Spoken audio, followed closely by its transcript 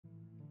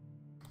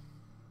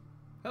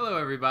Hello,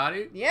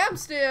 everybody. Yam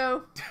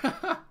stew.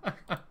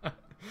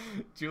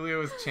 Julia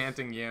was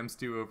chanting yam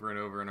stew over and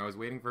over, and I was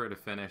waiting for her to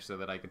finish so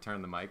that I could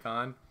turn the mic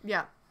on.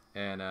 Yeah.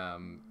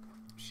 And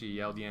she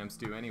yelled yam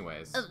stew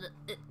anyways.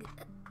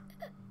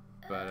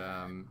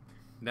 But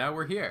now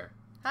we're here.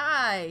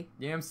 Hi.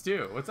 Yam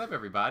stew. What's up,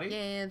 everybody?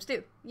 Yam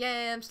stew.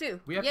 Yam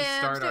stew. We have to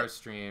start our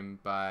stream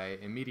by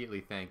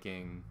immediately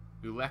thanking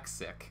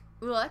Ulexic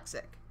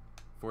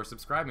for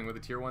subscribing with a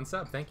tier 1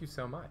 sub. Thank you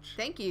so much.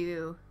 Thank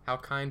you. How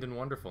kind and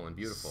wonderful and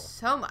beautiful.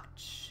 So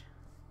much.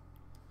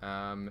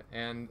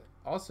 And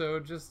also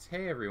just,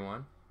 hey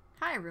everyone.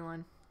 Hi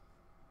everyone.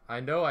 I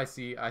know I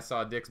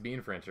saw Dick's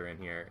Bean Frencher in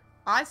here.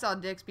 I saw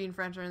Dick's Bean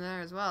Frencher in there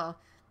as well.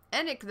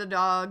 Ennick the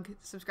dog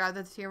subscribed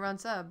with a tier 1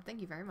 sub.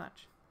 Thank you very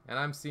much. And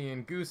I'm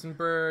seeing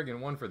Goosenberg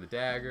and One for the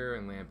Dagger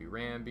and Lampy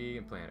Ramby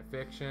and Planet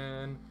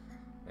Fiction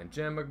and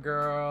Gemma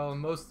Girl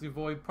and Mostly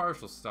Void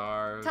Partial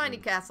Stars. Tiny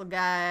Castle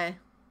Guy.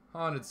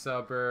 Haunted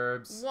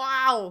Suburbs.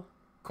 Wow.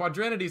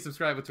 Quadrinity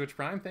subscribe with Twitch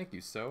Prime. Thank you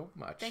so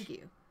much. Thank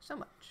you so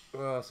much.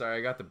 Oh, sorry,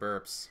 I got the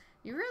burps.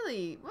 You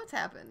really... What's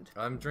happened?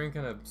 I'm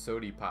drinking a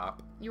sody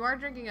pop. You are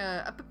drinking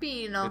a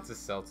pepino. It's a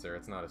seltzer.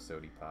 It's not a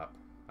sody pop.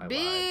 I lied.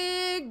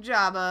 Big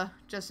Jabba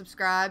just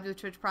subscribed with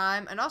Twitch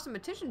Prime. And also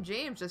Matician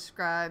James just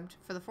subscribed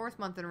for the 4th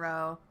month in a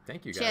row.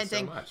 Thank you guys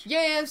chanting, so much.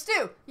 Yam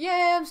stew!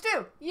 Yam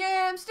stew!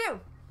 Yam stew!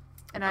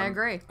 And I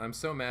agree. I'm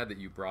so mad that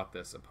you brought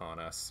this upon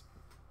us.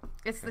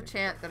 It's the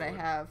chant that I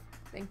have.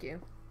 Thank you.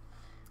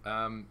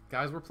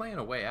 Guys, we're playing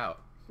A Way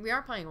Out. We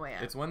are playing A Way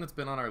Out. It's one that's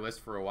been on our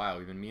list for a while.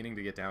 We've been meaning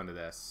to get down to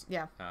this.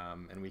 Yeah.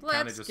 And we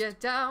kind of just... Let's get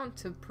down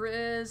to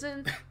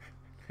prison.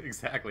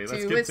 Exactly.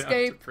 Let's to get escape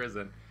down to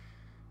prison.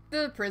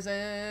 The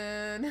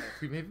prison.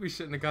 Maybe we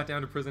shouldn't have got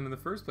down to prison in the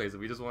first place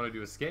if we just wanted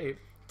to escape.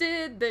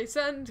 Did they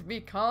send me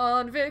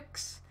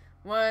convicts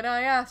when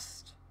I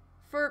asked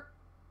for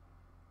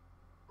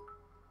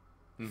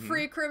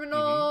free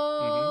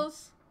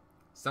criminals?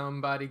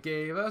 Somebody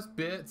gave us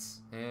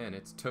bits, and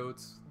it's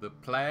totes the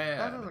plaid.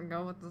 That doesn't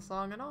go with the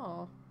song at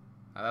all.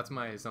 That's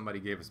my Somebody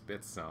Gave Us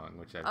Bits song,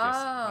 which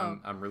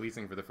I'm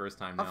releasing for the first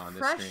time now on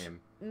this stream. A fresh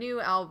new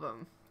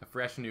album. A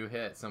fresh new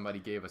hit, Somebody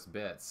Gave Us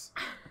Bits.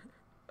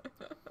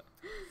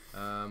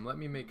 Let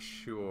me make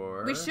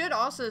sure. We should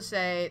also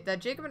say that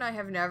Jacob and I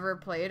have never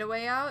played A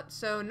Way Out,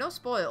 so no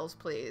spoils,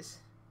 please.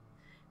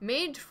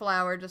 Mage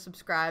Flower to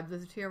subscribe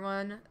with a tier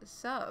 1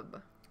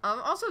 sub. I'm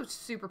also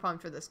super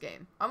pumped for this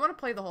game. I want to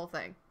play the whole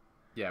thing.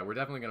 Yeah, we're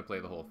definitely going to play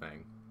the whole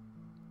thing.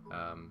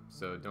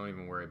 So don't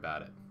even worry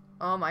about it.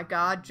 Oh my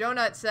god.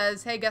 Jonut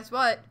says, hey, guess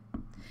what?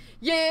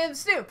 Yam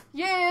stew!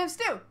 Yam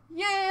stew!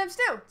 Yam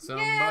stew!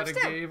 Somebody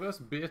gave us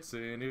bits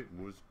and it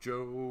was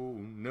Joe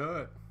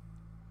Nut.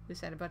 Who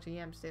said a bunch of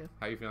yam stew?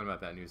 How you feeling about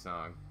that new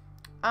song?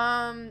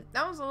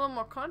 That was a little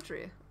more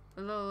country.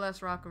 A little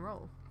less rock and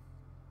roll.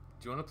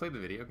 Do you want to play the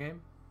video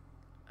game?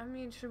 I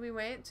mean, should we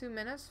wait 2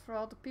 minutes for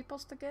all the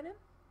peoples to get in?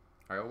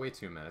 Alright, I'll wait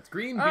 2 minutes.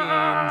 Green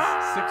Beans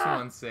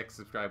 616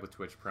 subscribe with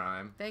Twitch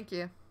Prime. Thank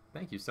you.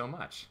 Thank you so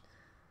much.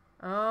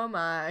 Oh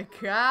my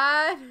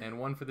god. And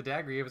One for the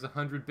Dagger gave us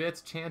 100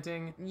 bits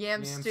chanting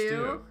Yam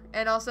stew.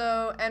 And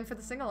also, and for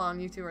the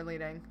sing-along, you two are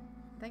leading.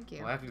 Thank you.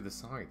 Well, I have to do the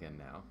song again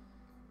now.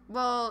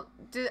 Well,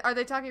 are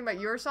they talking about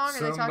your song? Or are they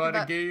talking Somebody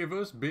about... gave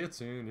us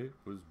bits and it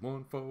was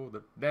one for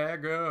the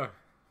dagger.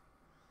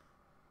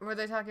 Were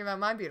they talking about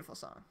my beautiful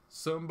song?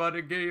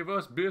 Somebody gave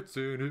us bits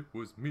and it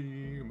was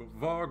me,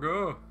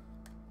 Mavarga.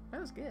 That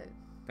was good.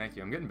 Thank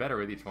you. I'm getting better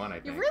with each one, I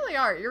think. You really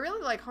are. You're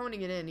really, like,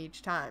 honing it in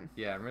each time.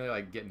 Yeah, I'm really,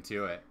 like, getting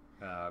to it.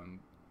 By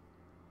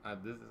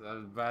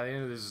the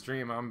end of this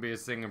stream, I'm going to be a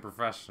singing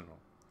professional.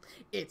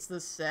 It's the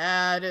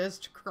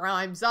saddest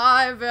crimes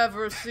I've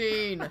ever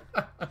seen.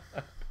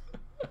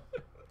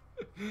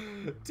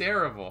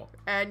 Terrible.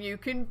 And you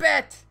can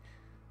bet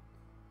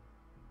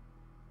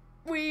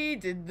we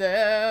did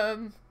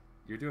them.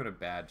 You're doing a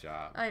bad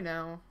job. I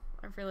know.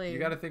 I really... You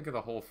gotta think of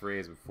the whole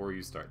phrase before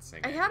you start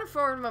singing. I had a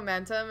forward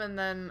momentum, and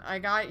then I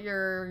got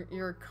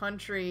your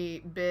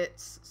country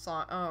bits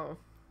song.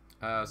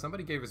 Oh.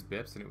 Somebody gave us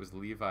bips, and it was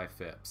Levi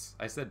Phipps.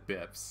 I said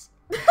bips.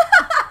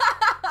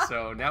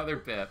 So now they're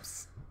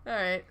bips.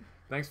 Alright.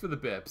 Thanks for the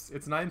bips.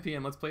 It's 9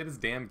 p.m. Let's play this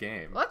damn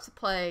game. Let's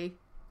play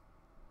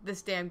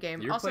this damn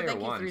game. You're also, player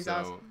thank you, 1, 3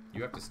 so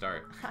you have to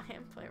start. I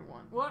am player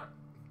 1. What?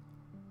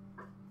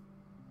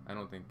 I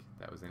don't think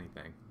that was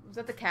anything. Was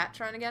that the cat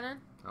trying to get in?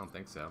 I don't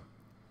think so.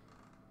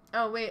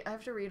 Oh, wait. I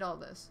have to read all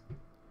this.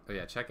 Oh,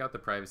 yeah. Check out the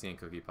privacy and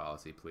cookie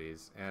policy,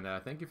 please. And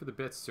thank you for the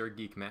bits, Sir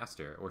Geek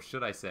Master. Or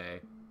should I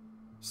say,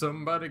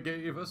 somebody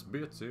gave us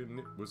bits and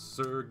it was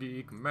Sir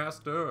Geek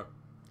Master.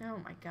 Oh,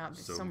 my God.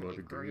 There's so many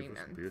agreements.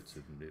 Somebody gave us bits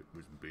and it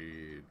was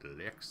Big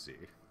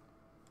Lexi.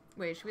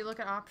 Wait, should we look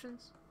at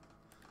options?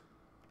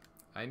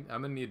 I'm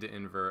going to need to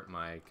invert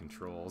my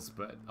controls,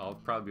 but I'll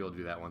probably be able to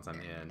do that once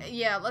I'm in.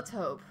 Yeah, let's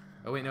hope.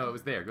 Oh, wait, no. It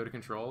was there. Go to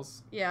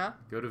controls. Yeah.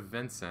 Go to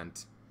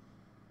Vincent.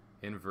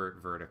 Invert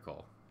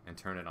vertical and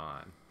turn it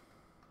on.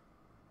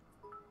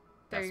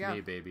 There you go. That's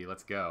me, baby.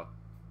 Let's go.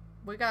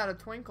 We got a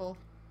twinkle.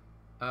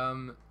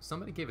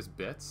 Somebody gave us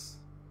bits.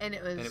 And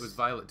it was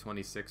Violet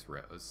 26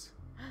 Rose.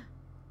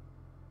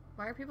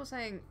 Why are people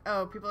saying...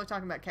 Oh, people are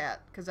talking about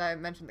cat, because I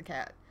mentioned the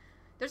cat.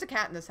 There's a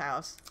cat in this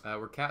house.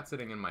 We're cat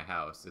sitting in my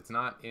house. It's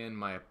not in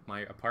my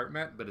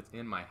apartment, but it's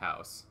in my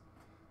house.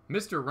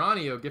 Mr.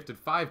 Ronio gifted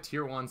 5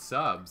 tier 1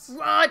 subs.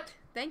 What?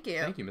 Thank you.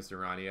 Thank you, Mr.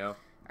 Ronio.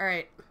 All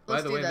right,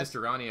 By the way,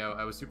 Mr. Ronio,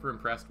 I was super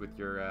impressed with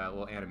your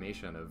little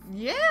animation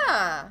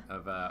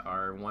of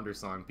our Wonder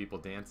Song people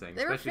dancing.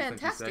 They were especially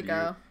fantastic. Since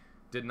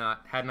you said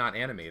had not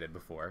animated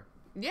before.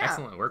 Yeah.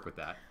 Excellent work with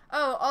that.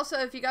 Oh, also,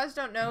 if you guys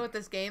don't know what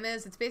this game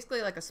is, it's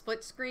basically like a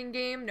split-screen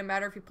game, no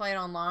matter if you play it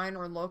online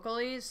or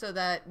locally, so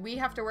that we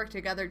have to work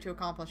together to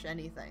accomplish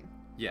anything.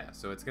 Yeah,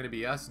 so it's going to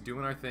be us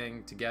doing our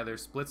thing together,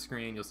 split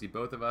screen. You'll see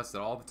both of us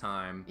all the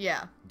time.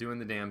 Yeah. Doing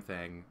the damn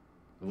thing.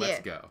 Let's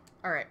go.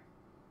 All right.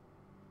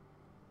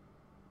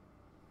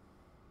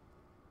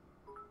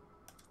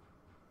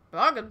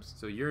 Welcomes.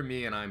 So you're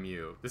me and I'm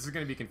you. This is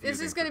going to be confusing.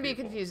 This is going to be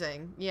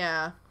confusing.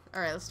 Yeah. All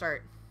right, let's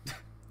start.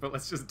 But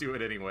let's just do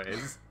it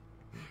anyways.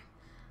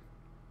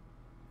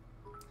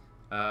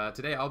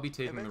 Today I'll be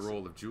taking the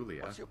role of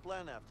Julia. What's your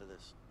plan after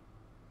this?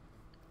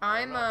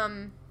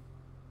 I'm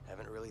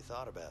Haven't really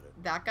thought about it.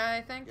 that guy,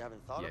 I think. You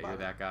haven't thought Yeah, about you're it?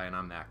 that guy and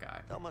I'm that guy.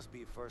 That must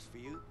be a first for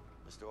you,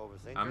 Mr.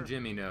 Overthinker. I'm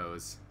Jimmy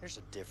Nose. There's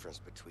a difference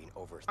between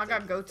overthinking I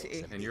got goatee.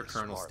 things And you're being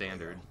Colonel smart,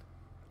 Standard. Leo.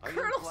 Are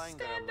Colonel you implying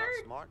that I'm Standard?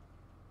 not smart?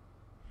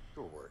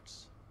 Your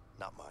words,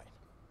 not mine.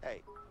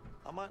 Hey,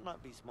 I might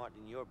not be smart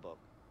in your book,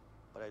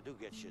 but I do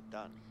get shit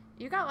done.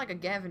 You got like a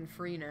Gavin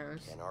Free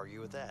nose. Can't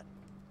argue with that.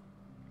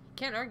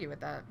 Can't argue with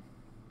that.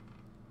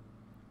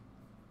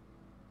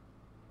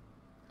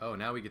 Oh,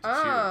 now we get to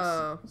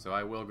choose. So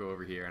I will go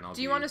over here and I'll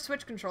Do you want to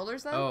switch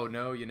controllers then? Oh,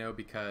 no, you know,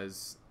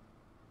 because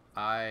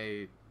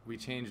we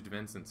changed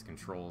Vincent's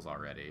controls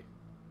already.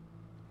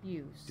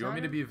 You Do you want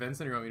me to be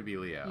Vincent or you want me to be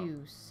Leo?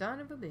 You son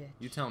of a bitch.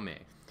 You tell me.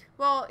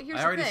 Well, here's the thing.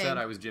 I already said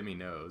I was Jimmy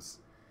Nose.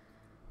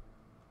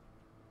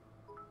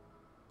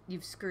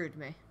 You've screwed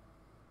me.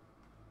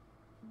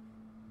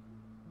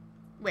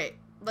 Wait,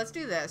 let's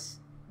do this.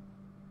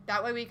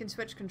 That way we can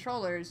switch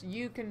controllers.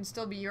 You can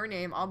still be your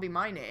name, I'll be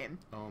my name.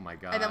 Oh my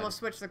god. And then we'll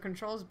switch the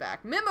controls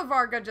back. Mima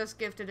Varga just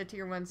gifted a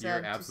tier 1 sub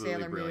You're to absolutely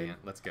Sailor brilliant. Moon.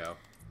 Let's go.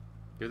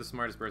 You're the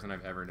smartest person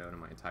I've ever known in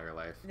my entire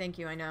life. Thank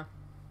you, I know.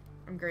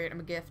 I'm great, I'm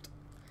a gift.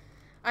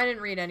 I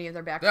didn't read any of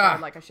their backstory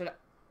like I should have.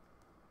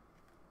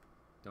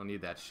 Don't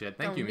need that shit.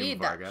 Thank Don't you, Mima need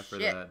that Varga, for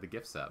shit. the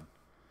gift sub.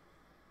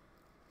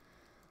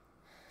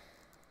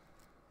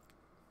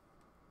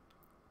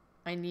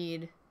 I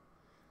need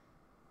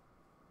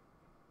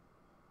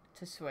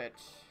to switch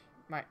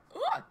my...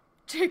 Ugh!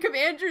 Jacob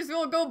Andrews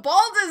will go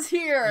bald is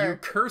here! You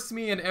curse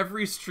me in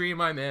every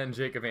stream I'm in,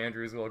 Jacob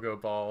Andrews will go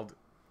bald.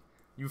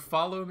 You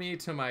follow me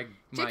to my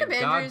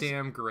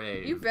goddamn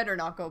grave. You better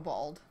not go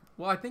bald.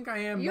 Well, I think I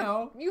am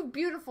now. You have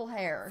beautiful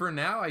hair. For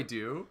now, I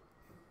do.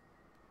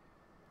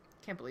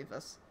 Can't believe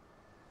this.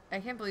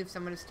 I can't believe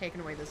someone has taken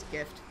away this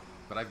gift.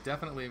 But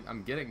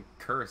I'm getting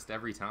cursed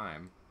every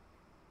time.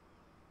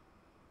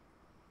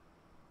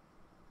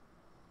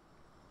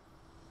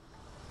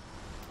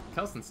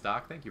 Kelson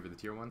Stock, thank you for the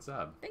tier 1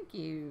 sub. Thank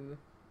you.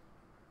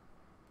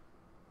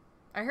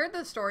 I heard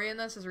the story in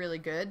this is really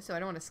good, so I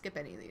don't want to skip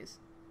any of these.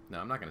 No,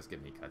 I'm not going to skip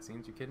any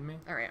cutscenes. You kidding me?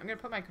 Alright, I'm going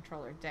to put my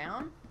controller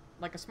down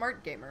like a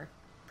smart gamer.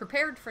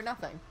 Prepared for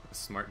nothing. A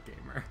smart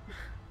gamer.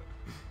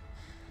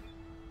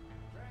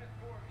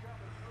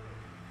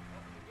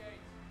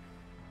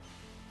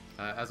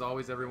 As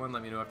always, everyone,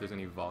 let me know if there's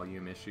any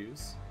volume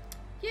issues.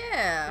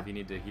 Yeah. If you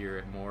need to hear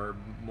it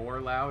more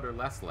loud or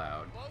less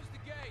loud. Close the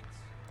gates.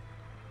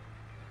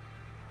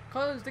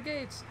 Close the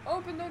gates.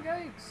 Open the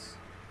gates.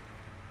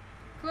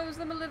 Close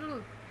them a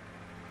little.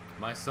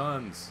 My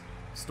sons,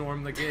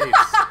 storm the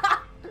gates.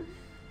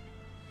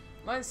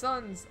 My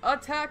sons,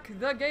 attack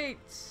the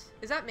gates.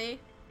 Is that me?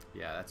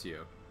 Yeah, that's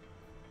you.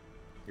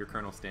 You're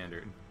Colonel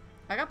Standard.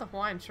 I got the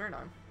Hawaiian shirt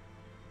on.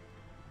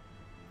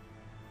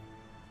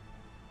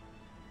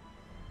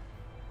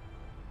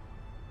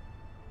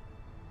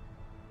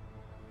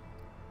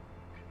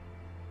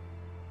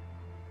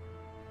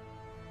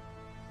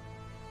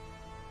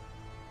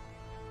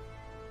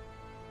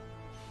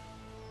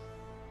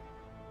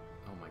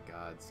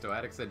 God.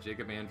 Stoatic said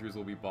Jacob Andrews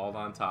will be bald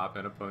on top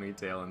and a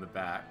ponytail in the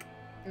back.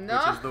 No.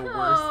 Which is the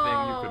worst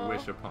thing you could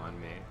wish upon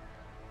me.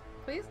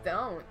 Please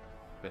don't.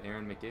 But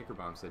Aaron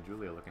McAkerbaum said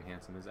Julia looking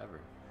handsome as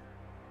ever.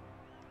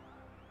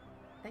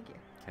 Thank you.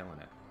 Killing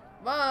it.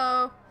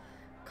 Whoa.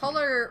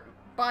 Color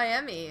by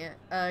Emmy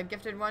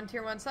gifted 1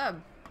 tier 1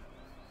 sub.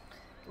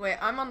 Wait,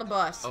 I'm on the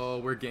bus. Oh,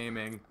 we're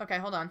gaming. Okay,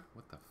 hold on.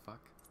 What the fuck?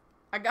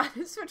 I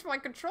gotta switch my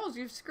controls.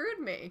 You've screwed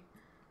me.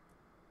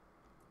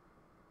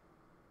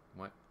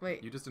 What?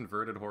 Wait. You just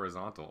inverted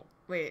horizontal.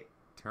 Wait.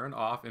 Turn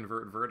off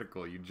invert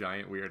vertical, you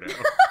giant weirdo.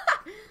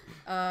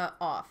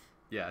 Off.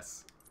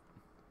 Yes.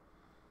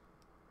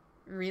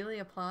 Really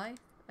apply?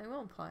 I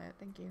will apply it.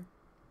 Thank you.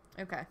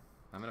 Okay.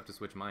 I'm gonna have to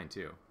switch mine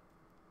too.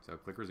 So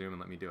click resume and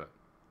let me do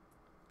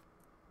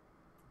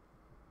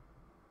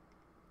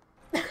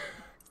it.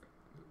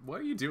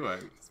 What are you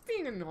doing? It's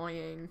being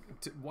annoying.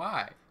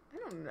 Why?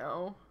 I don't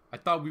know. I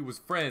thought we was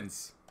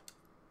friends.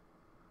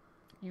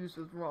 Use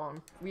was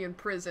wrong. We in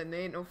prison.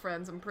 They ain't no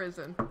friends in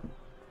prison.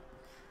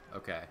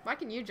 Okay. Why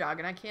can you jog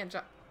and I can't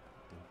jog?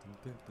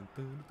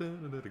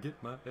 To get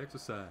my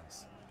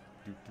exercise.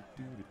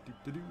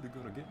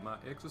 Gonna get my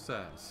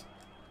exercise.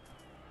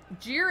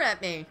 Jeer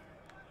at me.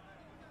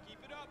 Keep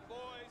it up, boys.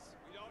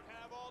 We don't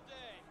have all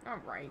day. All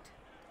right.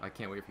 I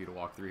can't wait for you to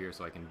walk through here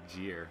so I can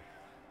jeer.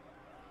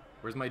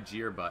 Where's my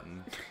jeer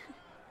button?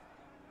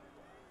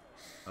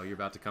 Oh, you're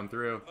about to come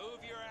through. Move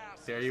your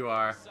ass. There you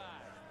are.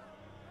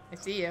 I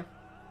see you.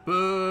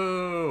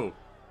 Boo!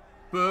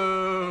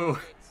 Boo!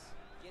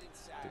 Get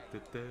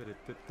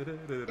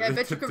inside. Yeah, I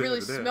bet you could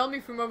really smell me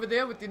from over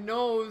there with your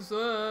nose.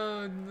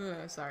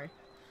 Sorry.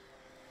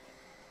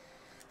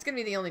 It's gonna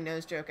be the only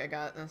nose joke I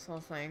got in this whole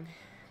thing.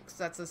 Because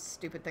that's a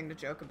stupid thing to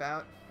joke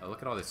about. Oh,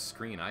 look at all this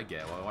screen I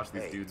get while I watch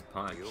these dudes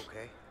punch. You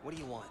okay? What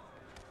do you want?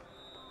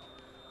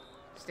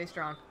 Stay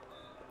strong.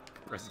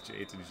 Press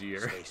J to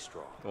jeer. Stay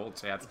strong. The whole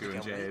chat's You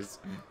doing think I'm weak? J's.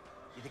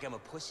 You think I'm a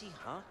pussy,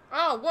 huh?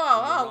 Oh, whoa,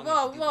 oh,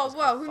 whoa, whoa,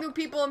 whoa. Who knew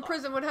people in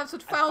prison would have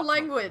such foul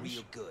language?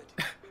 Real good.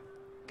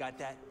 Got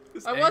that?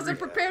 This I wasn't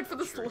angry- prepared for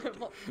this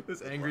level.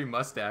 This angry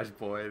mustache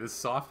boy. This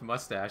soft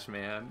mustache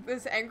man.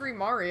 This angry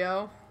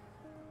Mario.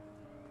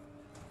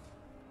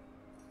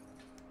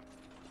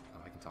 Oh,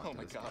 I can talk Oh to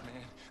my this god, guy.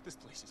 man. This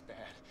place is bad.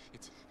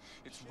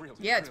 It's really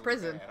Yeah, it's really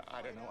prison. bad.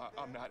 I don't know.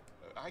 I'm not.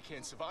 I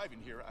can't survive in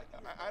here.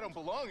 I don't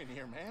belong in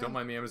here, man. Don't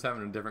mind me, I'm just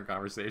having a different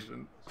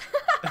conversation.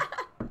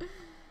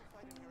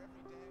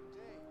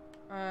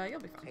 You'll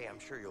be fine. Hey, I'm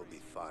sure you'll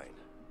be fine.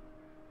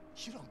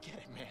 You don't get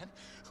it, man.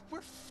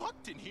 We're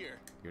fucked in here.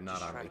 You're not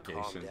Just on try to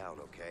vacation. calm down,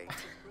 okay?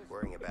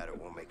 Worrying about it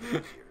won't make it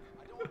easier.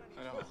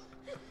 I know.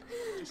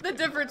 The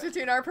difference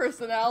between our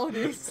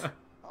personalities.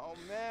 Oh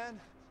man,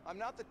 I'm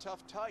not the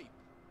tough type.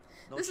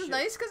 No This is shit.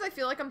 nice because I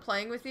feel like I'm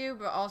playing with you,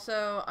 but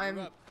also I'm...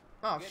 up.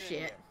 Oh, Get in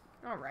shit.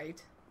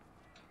 Alright.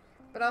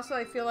 But also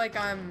I feel like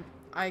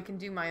I can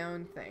do my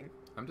own thing.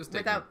 I'm just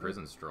taking a Without-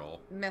 prison stroll.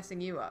 Messing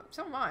you up.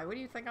 So am I. What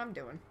do you think I'm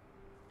doing?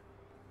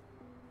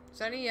 Is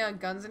there any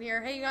guns in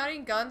here? Hey, you got any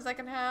guns I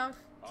can have?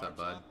 What's up,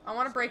 bud? I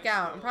want to break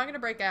out. I'm probably going to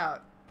break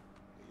out.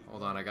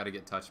 Hold on, I gotta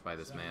get touched by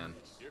this man.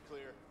 You're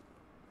clear.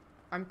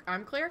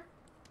 I'm clear?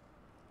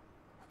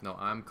 No,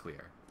 I'm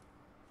clear.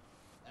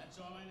 That's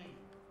all I need.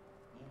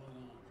 Move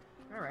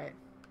along. Alright.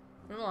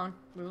 Move along.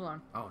 Move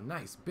along. Oh,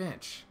 nice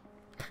bench.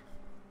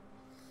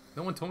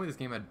 No one told me this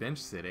game had bench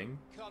sitting.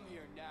 Come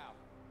here now.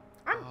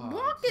 I'm Oh,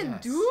 walking,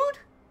 yes. dude!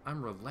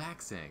 I'm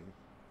relaxing.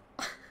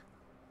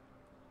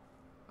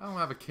 I don't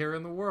have a care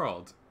in the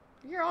world.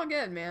 You're all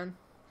good, man.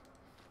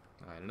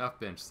 Alright, enough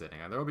bench sitting.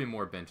 There will be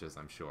more benches,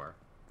 I'm sure.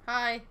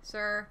 Hi,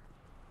 sir.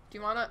 Do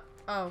you wanna...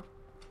 Oh.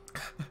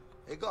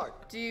 Hey, guard.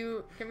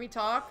 Can we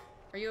talk?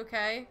 Are you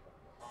okay?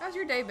 How's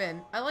your day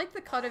been? I like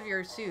the cut of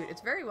your suit.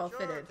 It's very well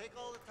fitted. Take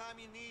all the time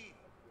you need.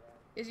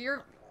 Is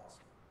your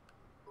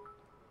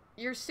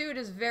suit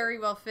is very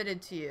well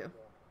fitted to you.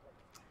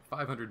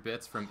 500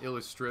 bits from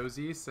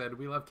Illustrosi said,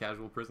 we love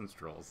casual prison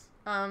strolls.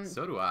 Um,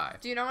 So do I.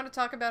 do you not want to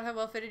talk about how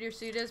well fitted your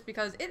suit is?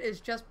 Because it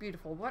is just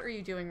beautiful. What are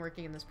you doing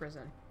working in this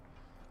prison?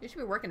 You should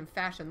be working in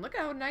fashion. Look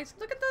how nice.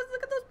 Look at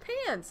those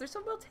pants. They're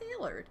so well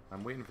tailored.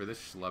 I'm waiting for this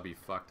schlubby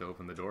fuck to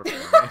open the door for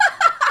me.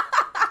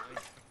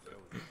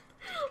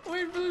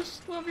 Wait for this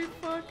schlubby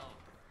fuck.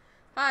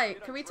 Hi,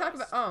 can we talk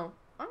about... Oh.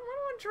 I don't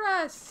want to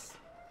undress.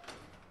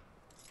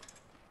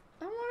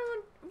 I don't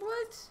want to...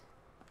 What?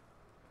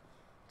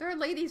 There are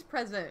ladies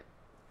present.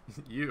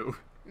 You.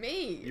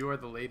 Me. You are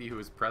the lady who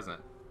is present.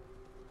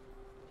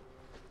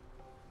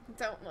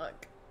 Don't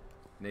look.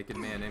 Naked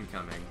man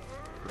incoming.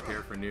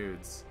 Prepare for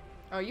nudes.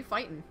 Oh, you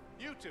fighting.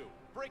 You two,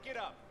 break it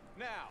up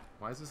now.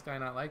 Why does this guy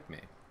not like me?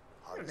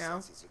 I don't know.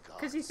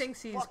 Because he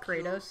thinks he's Fuck you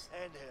Kratos.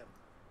 and him.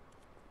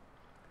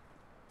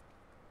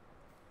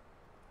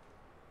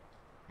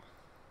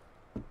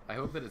 I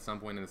hope that at some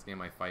point in this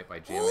game I fight by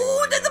jamming Ooh,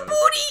 my there's a nose.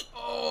 booty!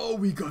 Oh,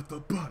 we got the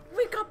butt.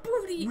 We got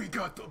booty! We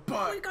got the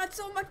butt. We got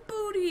so much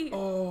booty!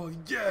 Oh,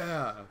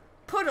 yeah.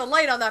 Put a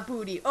light on that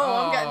booty.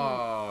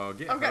 Oh,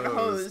 Get I'm getting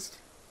hosed. hosed.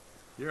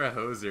 You're a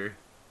hoser.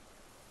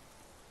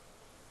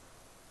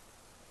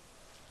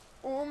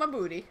 Oh, my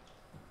booty.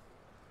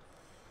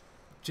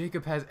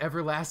 Jacob has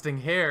everlasting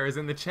hair is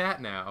in the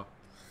chat now.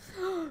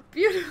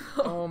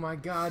 Beautiful. Oh my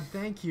god,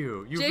 thank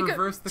you. You've Jacob,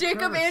 reversed the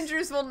Jacob curse.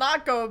 Andrews will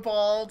not go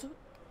bald.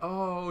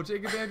 Oh,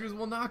 Jacob Andrews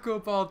will not go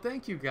bald.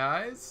 Thank you,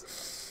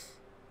 guys.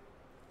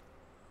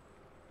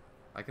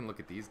 I can look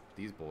at these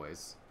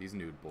boys. These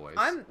nude boys.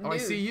 I'm Oh, I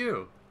nude. see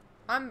you.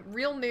 I'm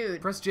real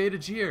nude. Press J to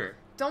jeer.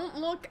 Don't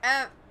look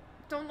at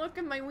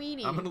my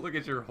weenie. I'm gonna look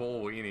at your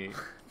whole weenie.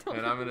 Don't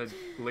And I'm gonna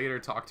later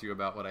talk to you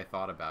about what I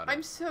thought about it.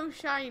 I'm so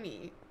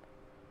shiny.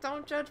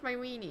 Don't judge my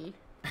weenie.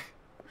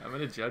 I'm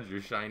gonna judge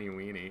your shiny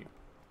weenie.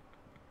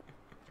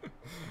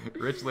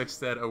 Rich Lich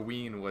said a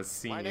ween was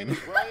seen. My name is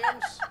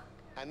Williams,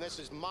 and this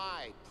is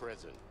my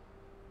prison.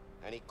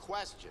 Any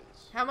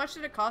questions? How much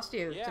did it cost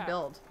you to Yeah.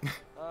 build?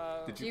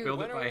 Did do you you- build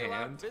When it are by we allowed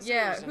hand? visitors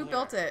Yeah, in who here?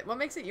 built it? What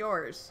makes it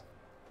yours?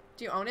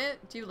 Do you own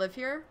it? Do you live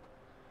here?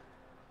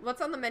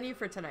 What's on the menu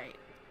for tonight?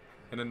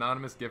 An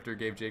anonymous gifter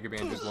gave Jacob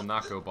Andrews will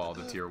not go bald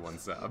a tier 1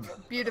 sub.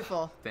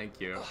 Beautiful.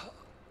 Thank you.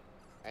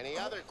 Any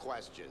other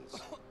questions?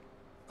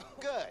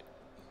 Good.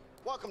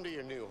 Welcome to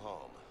your new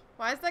home.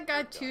 Why is that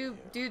guy 2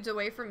 dudes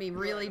away from me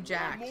really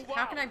jacked?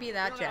 How can I be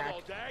that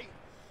jacked?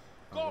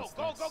 Go,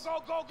 go, go,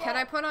 go, go, go. Can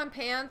I put on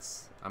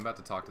pants? I'm about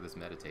to talk to this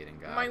meditating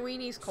guy. My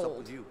weenie's What's up cold.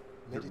 with you?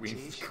 Your weenie's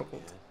Meditation, cold.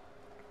 man.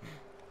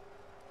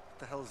 What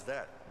the hell is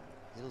that?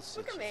 It'll set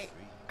Look at you me.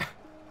 free.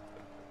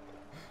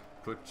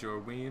 Put your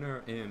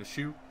wiener in a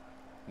shoe.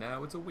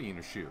 Now it's a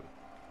wiener shoe.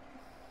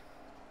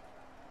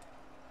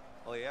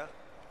 Oh yeah?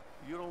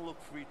 You don't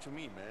look free to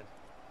me, man.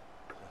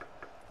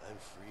 I'm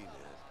free,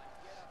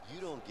 man.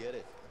 You don't get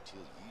it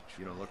until you try.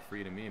 You don't look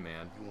free to me,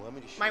 man. You want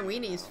me to show My you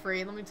weenie's how?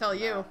 free, let me tell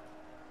you.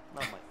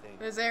 Not my thing.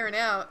 It's airing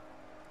out.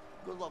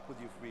 Good luck with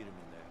your freedom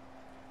in there.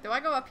 Do I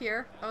go up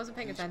here? I wasn't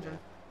paying attention.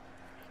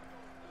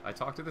 I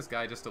talked to this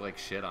guy just to like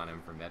shit on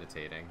him for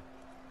meditating.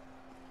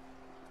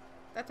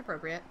 That's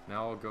appropriate.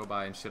 Now I'll go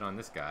by and shit on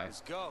this guy.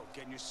 Let's go.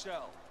 Get in your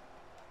cell.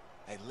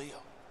 Hey, Leo.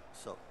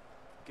 So,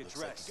 Get Looks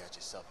like dressed. you got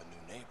yourself a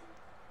new neighbor.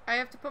 I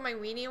have to put my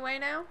weenie away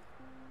now?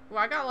 Well,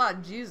 I got a lot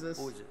of Jesus.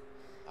 who is it?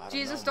 I don't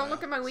Jesus, know, don't man.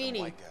 look at my Some weenie.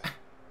 white guy.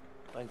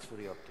 Thanks for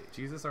the update.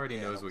 Jesus already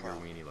Yeah, knows no what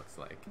problem. your weenie looks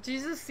like.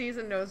 Jesus sees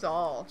and knows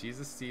all.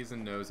 Jesus sees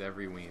and knows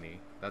every weenie.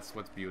 That's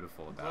what's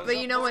beautiful about But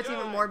it. you know what's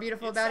even more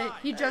beautiful about it?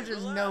 He Hey,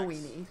 judges no relax.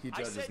 weenie. He I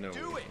judges said no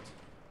do weenie.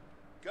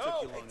 it. Took Go.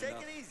 you long take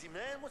it easy,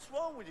 man. What's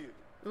wrong with you?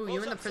 Ooh,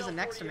 you in the prison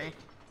next to me.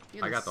 You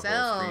in I got the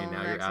cell whole screen.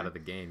 Now you're next out to- of the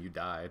game. You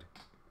died.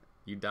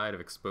 You died of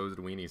exposed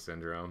weenie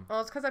syndrome.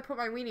 Well, it's because I put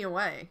my weenie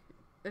away.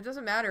 It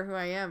doesn't matter who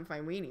I am if my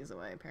weenie's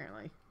away,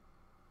 apparently.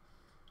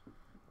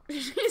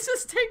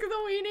 Jesus, take the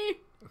weenie!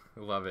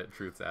 Love it,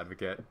 Truth's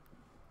advocate.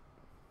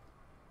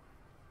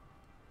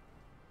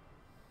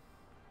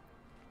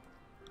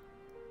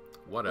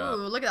 What up? Ooh,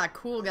 look at that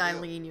cool guy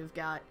lean you've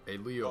got. Hey,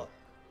 Leo.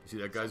 You see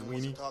that guy's Someone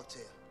wants weenie? to talk to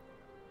you.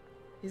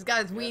 He's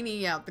got his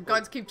weenie out. The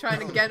guards keep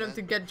trying to get him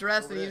to get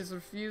dressed and he just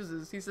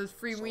refuses. He says,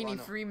 free So I weenie,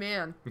 know. free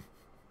man.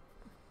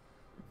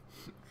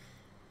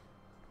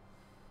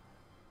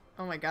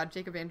 Oh my god,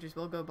 Jacob Andrews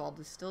will go bald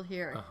is still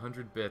here.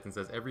 100 bits and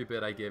says, every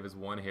bit I give is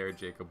 1 hair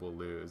Jacob will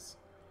lose.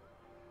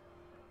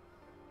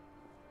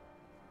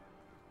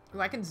 Ooh,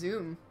 I can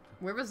zoom.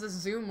 Where was this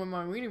zoom when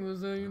my weenie was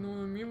there? You know what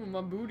I mean? When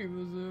my booty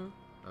was there.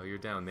 Oh, you're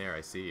down there.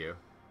 I see you.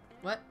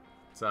 What?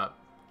 What's up?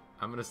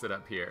 I'm gonna sit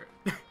up here.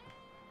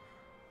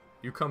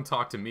 You come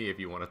talk to me if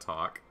you want to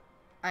talk.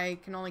 I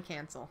can only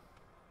cancel.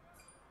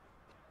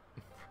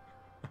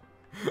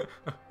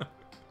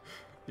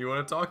 You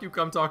want to talk? You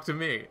come talk to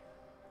me.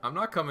 I'm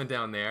not coming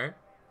down there.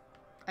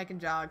 I can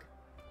jog.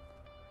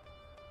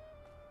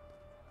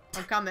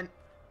 I'm coming.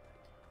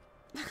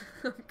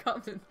 I'm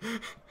coming.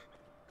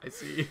 I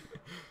see.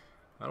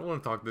 I don't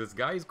want to talk to this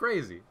guy. He's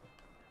crazy.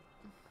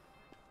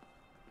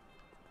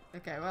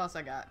 Okay, what else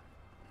I got?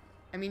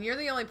 I mean, you're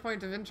the only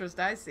point of interest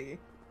I see.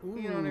 Ooh,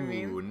 You know what I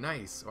mean?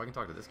 nice. Oh, I can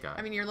talk to this guy.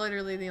 I mean, you're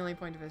literally the only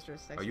point of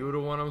interest I see. Are you the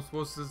one I'm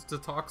supposed to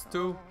talk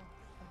to?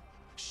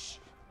 Shh.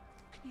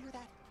 Can you hear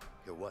that?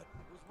 You're what?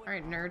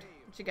 Alright, nerd.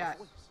 What you got? A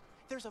voice.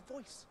 There's a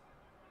voice.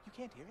 You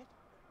can't hear it?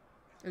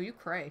 Oh, you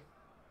cray.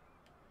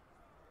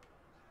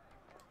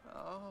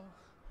 Oh.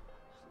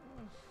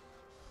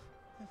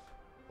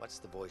 What's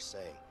the voice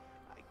saying?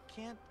 I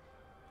can't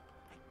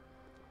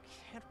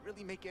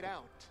really make it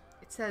out.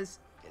 It says,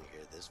 Can you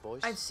hear this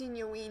voice? I've seen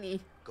your weenie.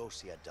 Go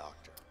see a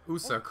doctor.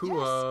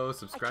 Usakuo, yes.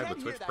 subscribe I with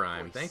can Twitch hear that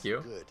Prime. voice. Thank you.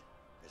 Good,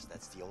 because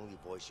that's the only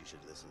voice you should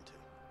listen to.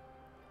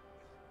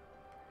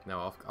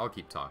 No, I'll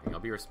keep talking. I'll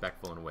be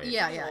respectful and wait.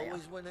 Yeah, You yeah, yeah.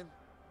 always winning.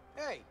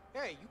 Hey,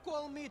 you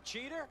calling me a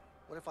cheater?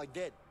 What if I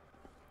did?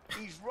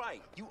 He's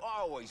right. You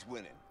are always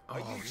winning. Oh,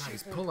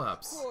 nice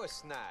pull-ups. Of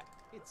course not.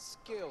 It's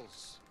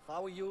skills. If I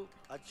were you,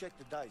 I'd check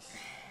the dice.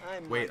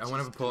 Wait, I want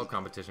to have a pull-up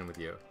competition with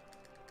you.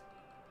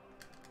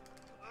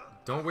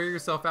 Don't wear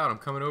yourself out. I'm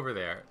coming over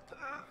there.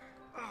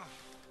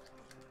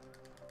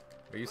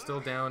 Are you still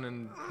down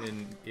in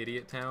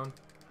Idiot Town?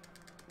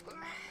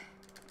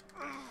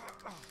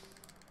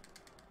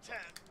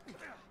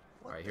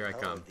 What Alright, the here I hell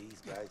come. are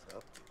these guys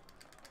up to?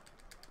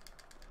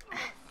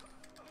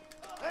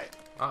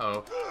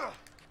 Uh-oh.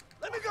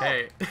 Let me go!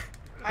 Hey.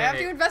 I have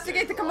to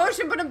investigate the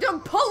commotion, but I'm doing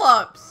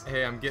pull-ups!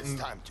 Hey, I'm getting...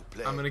 It's time to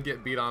play. I'm gonna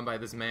get beat on by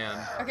this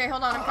man. Okay,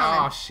 hold on, I'm Oh,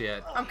 coming.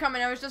 shit. I'm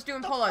coming, I was just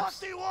doing What pull-ups.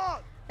 do you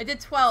want? I did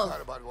It's 12.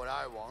 not about what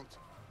I want.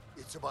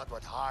 It's about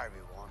what Harvey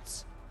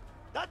wants.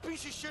 That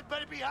piece of shit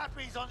better be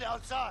happy he's on the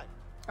outside.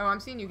 Oh, I'm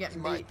seeing you He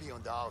getting might beat. be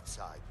on the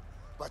outside,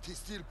 but he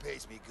still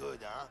pays me good,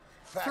 huh?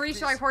 Fact 3 is,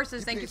 Shy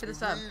Horses, he thank you pays for the me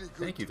sub. really good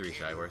Thank you, to 3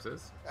 kill Shy you.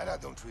 Horses. And I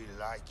don't really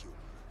like you,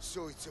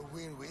 so it's a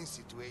win-win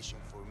situation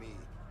for me.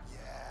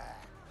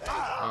 Yeah.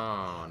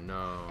 Oh,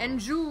 no. And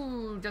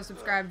Ju just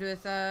subscribed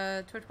with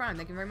Twitch Prime.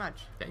 Thank you very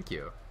much. Thank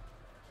you.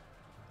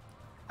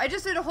 I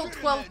just did a whole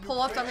 12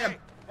 pull-ups. I'm gonna.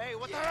 Hey,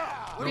 what the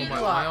hell? What do you my,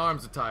 do? my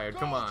arms are tired.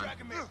 Come Go, on.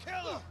 Dragon Man,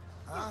 kill him.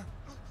 Huh?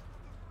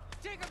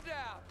 Take him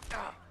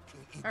down.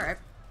 All right,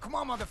 Come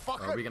on,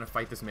 motherfucker. Are we gonna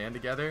fight this man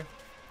together?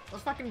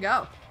 let's fucking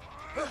go.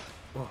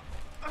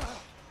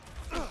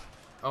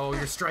 Oh,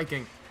 you're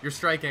striking. You're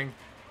striking.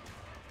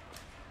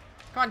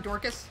 Come on,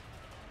 Dorcas.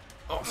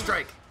 Oh,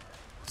 strike!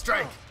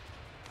 Strike!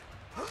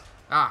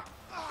 Ah!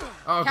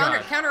 Oh,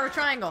 God. Counter a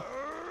triangle.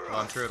 Well,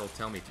 I'm sure it'll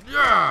tell me to.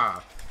 Yeah!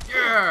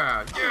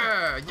 Yeah!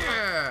 Yeah!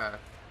 Yeah!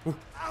 Ooh.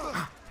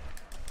 Ah.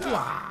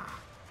 Wah.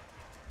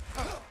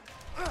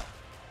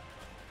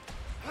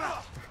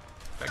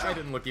 That guy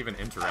didn't look even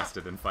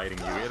interested in fighting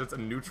you. He had a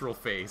neutral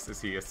face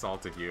as he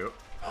assaulted you.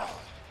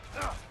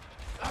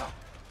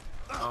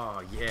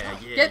 Oh, yeah,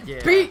 yeah,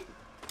 Get beat!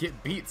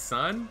 Get beat,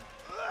 son.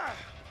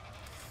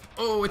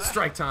 Oh, it's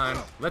strike time.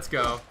 Let's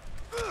go.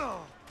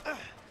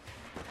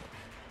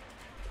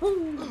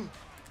 Woo.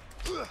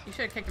 You should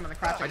have kicked him in the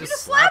crotch. I You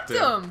just slapped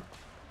slapped him!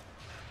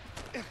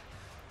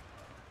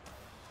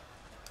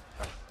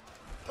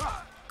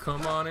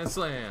 Come on and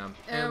slam.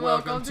 And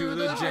welcome to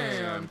the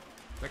jam.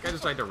 That guy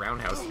just tried to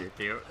roundhouse you,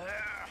 cute.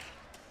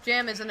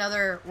 Jam is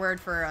another word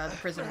for the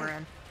prison we're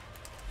in.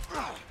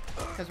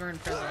 Because we're in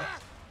prison.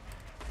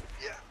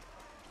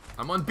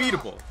 I'm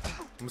unbeatable.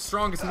 I'm the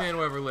strongest man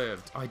who ever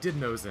lived. Oh, I did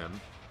nose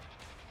him.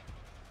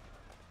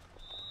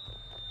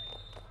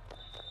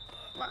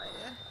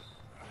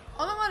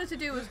 All I wanted to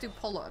do was do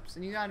pull-ups,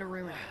 and you gotta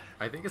ruin it.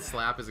 I think a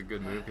slap is a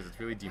good move because it's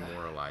really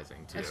demoralizing,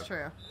 too. That's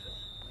true.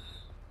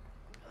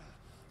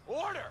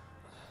 Order!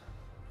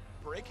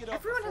 Break it up.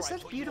 Everyone has before I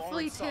such put you all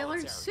beautifully in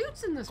tailored solitary.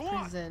 suits in this Go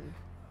on. prison.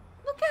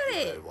 Look at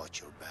Better it! watch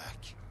your back.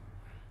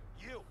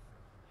 You,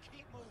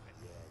 keep moving.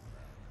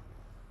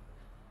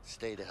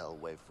 Stay the hell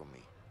away from me,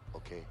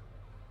 okay?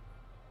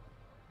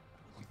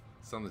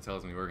 Something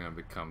tells me we're going to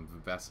become the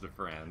best of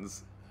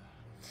friends.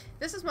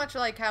 This is much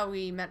like how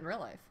we met in real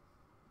life.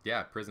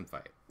 Yeah, prison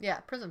fight. Yeah,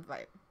 prison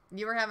fight.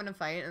 You were having a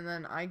fight, and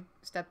then I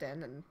stepped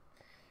in and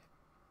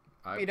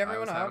I beat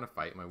everyone was up. having a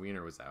fight. My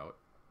wiener was out.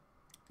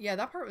 yeah,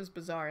 that part was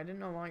bizarre. I didn't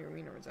know why your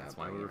wiener was out. That's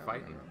why but, we you were know,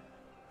 fighting.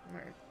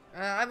 whatever.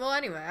 Alright. Well,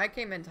 anyway, I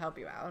came in to help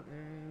you out,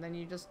 and then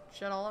you just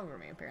shit all over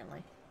me,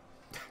 apparently.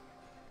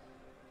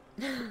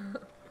 Here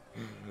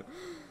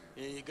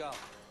you go.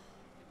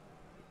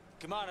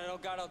 Come on, I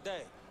don't got all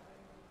day.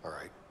 All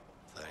right,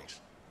 thanks.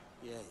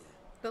 Yeah, yeah.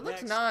 That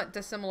looks Next. not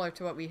dissimilar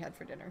to what we had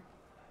for dinner.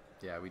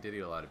 Yeah, we did eat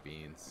a lot of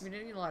beans. We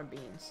did eat a lot of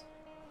beans.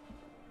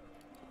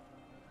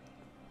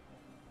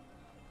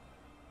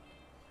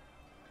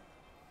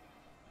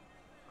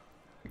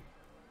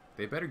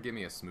 They better give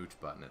me a smooch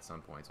button at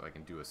some point so I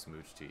can do a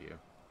smooch to you.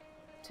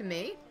 To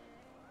me?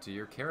 To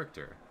your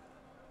character.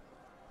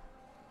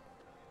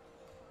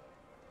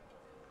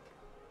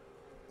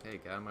 Hey,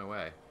 get out of my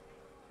way.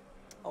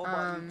 How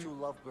about you two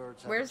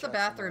lovebirds have a Where's the chat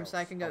bathroom somewhere so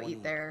I can go else? wanna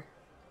eat there?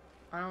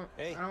 I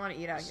don't want to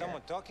eat out is here.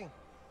 someone talking?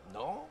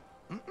 No?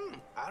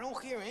 I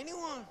don't hear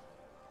anyone.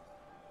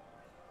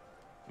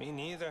 Me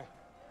neither.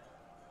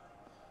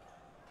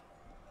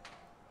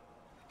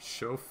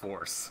 Show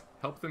force.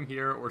 Help them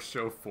here or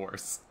show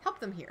force. Help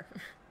them here.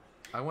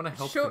 I want to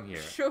help show, them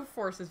here. Show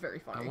force is very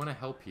funny. I want to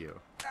help you.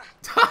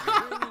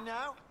 You hear me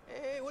now?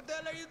 Hey, what the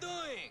hell are you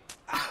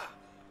doing?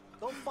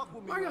 Don't fuck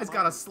with me. My guy's Ramon.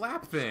 got a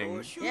slap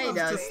thing. Shoot Yeah, he us.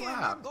 does. To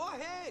slap. Go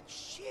ahead.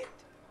 Shit.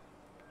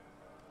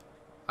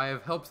 I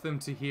have helped them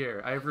to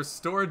hear. I have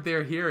restored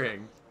their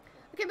hearing.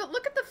 Okay, but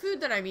look at the food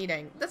that I'm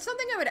eating. That's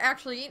something I would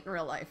actually eat in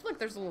real life. Look,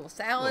 there's a little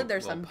salad,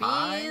 there's some little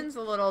pie. beans,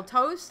 a little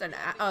toast, and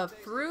a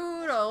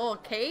fruit, a little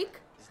cake.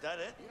 Is that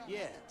it?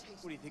 Yeah.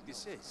 What do you think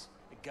this is?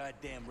 A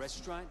goddamn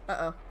restaurant?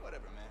 Uh-oh.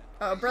 Whatever, man.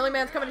 Uh-oh, Burly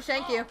Man's coming to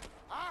shank you.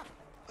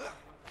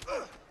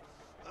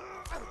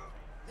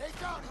 Nathan, it's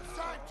time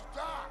to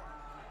die.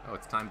 Oh,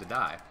 it's time to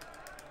die.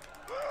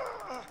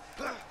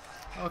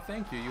 Oh,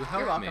 thank you. You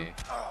helped welcome. me.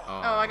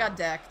 Oh, I got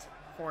decked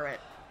for it.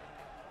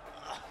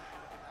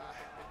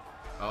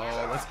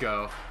 Oh, let's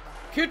go.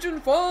 Kitchen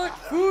fight!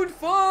 Food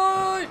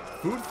fight!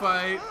 Food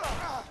fight.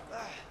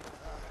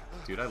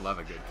 Dude, I love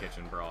a good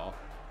kitchen brawl.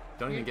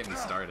 Don't even get me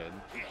started.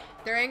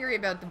 They're angry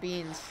about the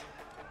beans.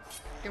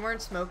 They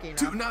weren't smoky enough.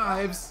 2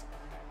 knives.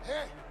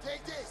 Hey,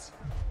 take this.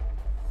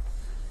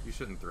 You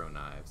shouldn't throw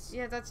knives.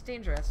 Yeah, that's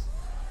dangerous.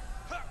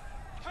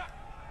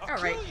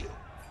 Alright.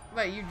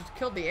 Wait, you just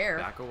killed the air.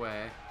 Back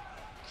away.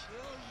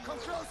 Come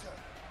closer.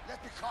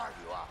 Let me carve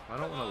you up. I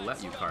don't want to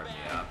let you carve me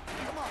up.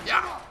 Come on.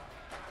 Yeah. Come on.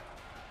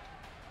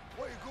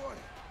 Where you going?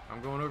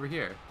 I'm going over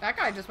here. That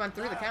guy just went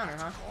through the counter,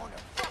 huh? Corner.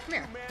 Come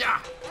here. Yeah.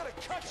 Gotta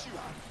cut you.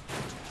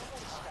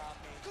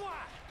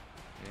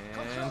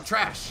 Come on. And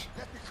trash.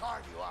 Let me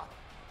carve you up.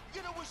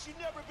 You're gonna wish you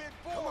never been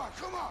born. Come on,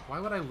 come on. Why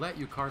would I let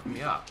you carve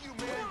me up? You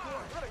man.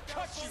 Gotta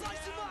cut you.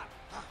 Slice him up.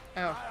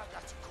 Oh, I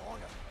got you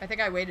corner. I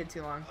think I waited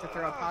too long to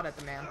throw a pot at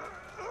the man.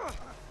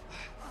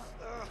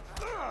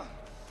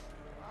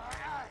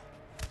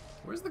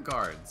 Where's the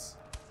guards?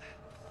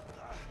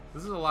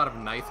 This is a lot of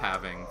knife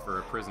having for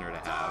a prisoner to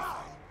have.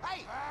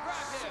 Hey,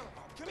 Grab him.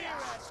 Come here,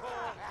 asshole.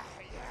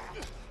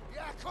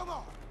 yeah, come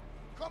on.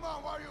 Come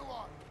on, what do you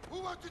want?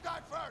 Who wants to die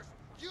first?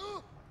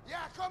 You?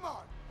 Yeah, come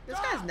on. This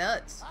guy's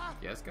nuts. Huh?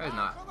 Yeah, this guy's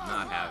not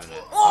having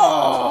it. Oh!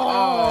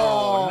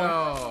 Oh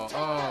no!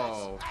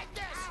 Oh, Like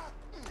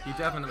this. he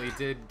definitely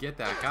did get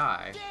that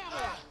guy.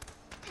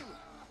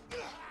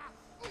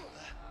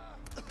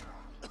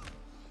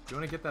 Do you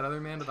want to get that other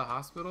man to the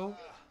hospital?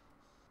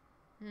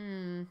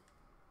 Hmm.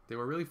 They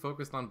were really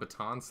focused on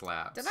baton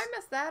slaps. Did I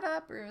mess that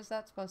up, or was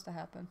that supposed to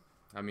happen?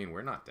 I mean,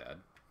 we're not dead.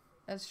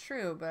 That's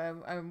true, but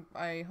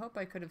I hope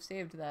I could have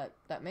saved that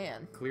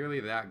man. Clearly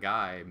that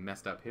guy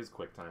messed up his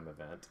quick time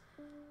event,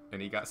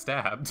 and he got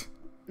stabbed.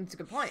 That's a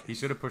good point. He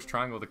should have pushed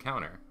triangle to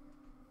counter.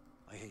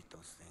 I hate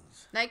those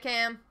things. Night,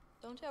 Cam.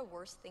 Don't you have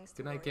worse things to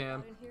Good worry night, Cam.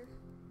 about in here?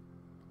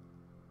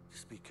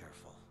 Just be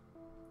careful.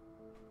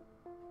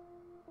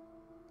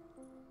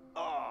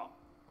 Oh.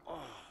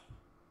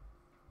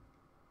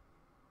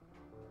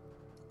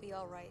 Be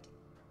all right.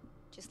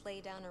 Just lay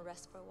down and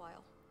rest for a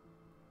while.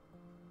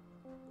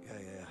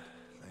 Yeah,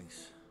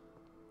 thanks.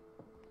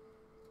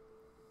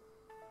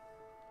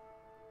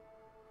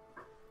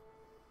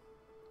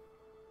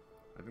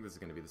 I think this is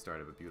going to be the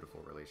start of a beautiful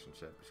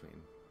relationship between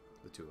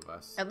the two of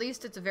us. At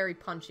least it's a very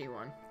punchy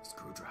one.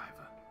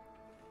 Screwdriver.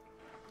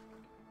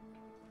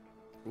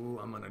 Ooh,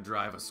 I'm going to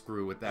drive a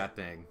screw with that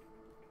thing.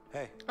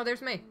 Hey. Oh,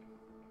 there's me.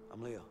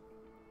 I'm Leo.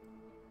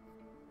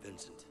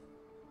 Vincent.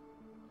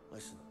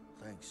 Listen,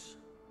 thanks.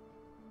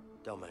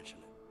 Don't mention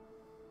it.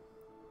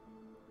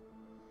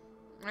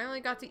 I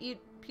only got to eat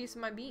a piece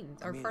of my beans,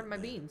 or part of my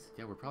beans.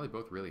 Yeah, we're probably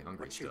both really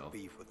hungry What's still. your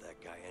beef with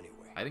that guy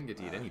anyway? I didn't get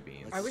to eat any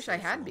beans. I wish I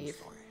had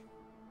beef.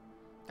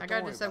 That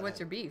guy just said, "What's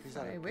your beef?"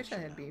 I wish I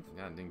had beef.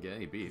 Yeah, I didn't get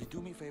any beef. Can you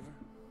do me a favor?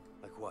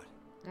 Like what?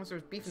 Unless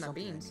there's beef in the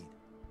Something I beans. need.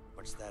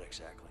 What's that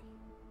exactly?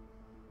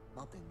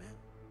 Nothing, man.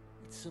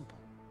 It's simple.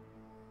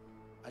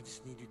 I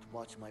just need you to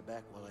watch my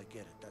back while I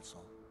get it, that's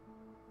all.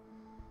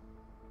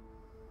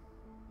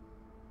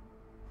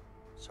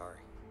 Sorry,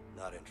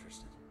 not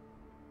interested.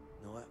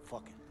 You know what?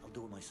 Fuck it. I'll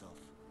do it myself.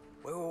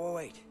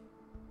 Wait.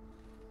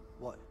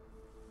 What?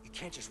 You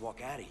can't just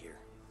walk out of here.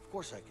 Of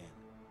course I can.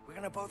 We're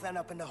gonna both end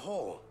up in the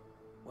hole.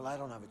 Well, I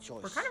don't have a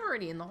choice. We're kind of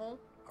already in the hole.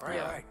 All right,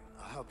 Yeah. all right.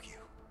 I'll help you.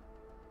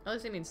 At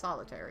least I mean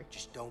solitary.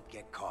 Just don't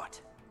get caught.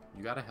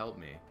 You gotta help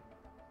me.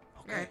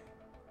 Okay. Alright.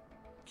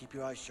 Keep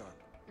your eyes sharp.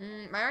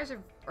 My eyes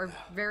are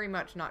very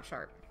much not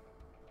sharp.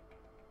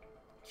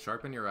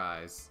 Sharpen your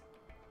eyes.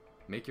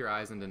 Make your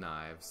eyes into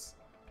knives.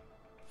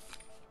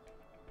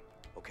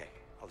 Okay,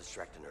 I'll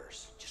distract the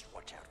nurse. Just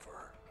watch out for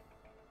her.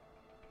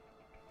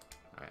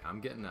 Alright, I'm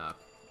getting up.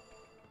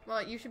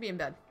 Well, you should be in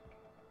bed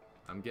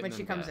I'm getting when in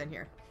she comes bed. in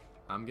here.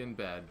 I'm getting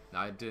bed.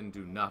 I didn't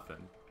do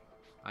nothing.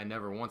 I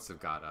never once have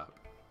got up.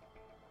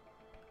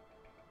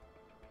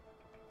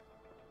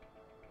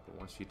 But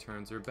once she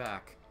turns her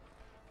back,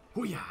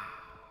 hoo-yah!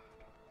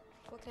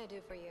 What can I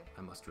do for you?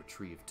 I must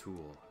retrieve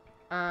tool.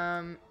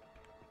 When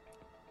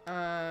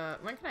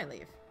can I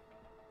leave?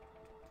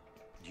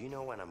 Do you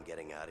know when I'm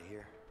getting out of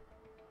here?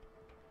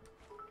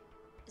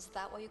 Is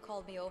that why you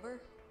called me over?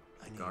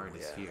 I need Guard a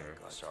is way here.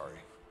 out. Sorry,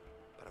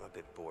 but I'm a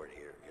bit bored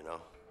here, you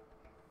know?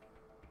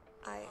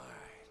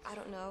 I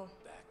don't know.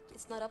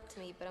 It's not up to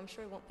me, but I'm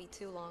sure it won't be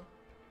too long.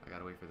 I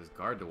gotta wait for this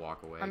guard to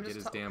walk away. I'm Get just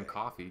his damn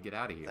coffee. Get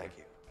out of here. Thank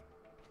you.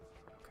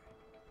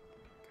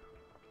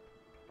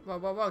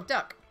 Whoa,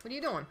 duck! What are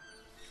you doing?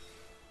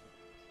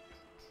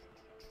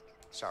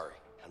 Sorry,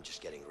 I'm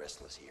just getting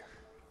restless here.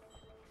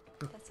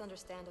 That's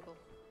understandable.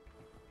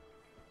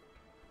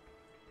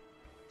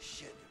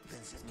 Shit,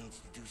 Vincent needs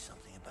to do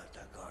something about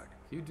that guard.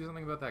 Can you do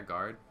something about that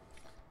guard?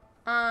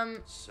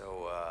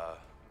 So,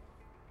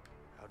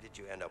 how did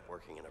you end up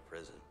working in a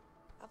prison?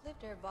 I've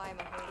lived nearby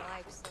my whole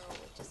life, so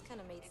it just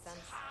kind of made sense.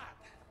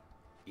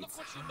 It's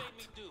Look what you made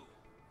me do.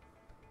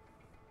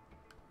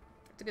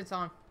 It's a good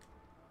song.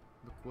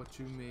 Look what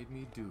you made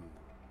me do.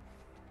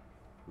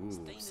 Ooh,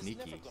 Stain is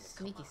never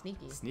sneaky. gonna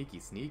Sneaky.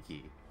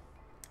 Sneaky.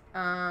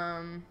 Could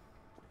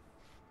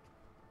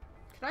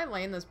I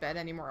lay in this bed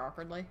any more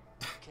awkwardly?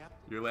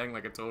 You're laying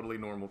like a totally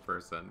normal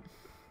person.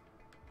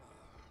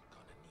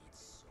 Gonna need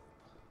soap.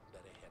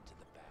 Better head to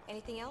the bath.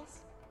 Anything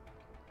else?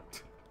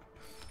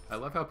 I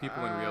love how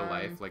people in real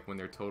life, like when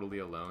they're totally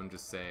alone,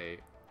 just say,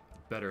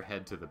 better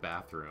head to the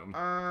bathroom.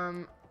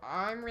 I'm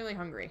really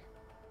hungry.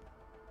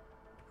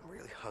 I'm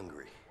really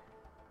hungry.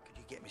 Could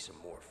you get me some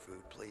more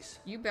food, please?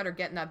 You better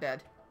get in that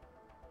bed.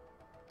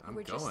 I'm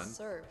We're going. just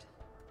served.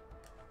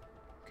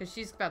 Because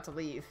she's about to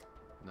leave.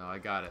 No, I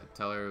got it.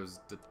 Tell her it was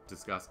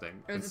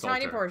disgusting. It was Insult a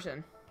tiny her.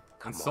 portion.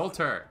 Come Insult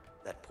on. her.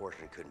 That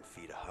portion couldn't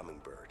feed a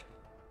hummingbird.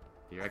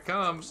 Here I That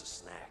come. was a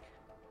snack.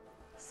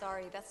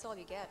 Sorry, that's all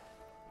you get.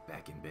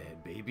 Back in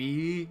bed,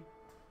 baby.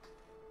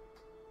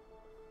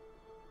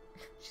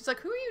 She's like,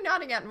 who are you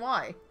nodding at and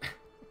why?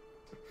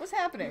 What's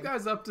happening? You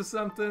guys up to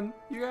something?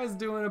 You guys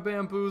doing a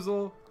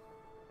bamboozle?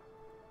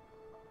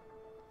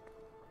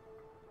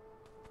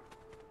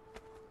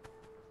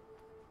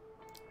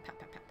 Pat,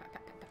 pat, pat, pat,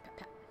 pat, pat, pat,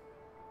 pat.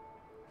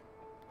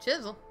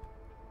 Chisel.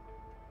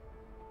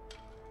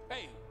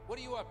 Hey, what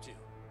are you up to?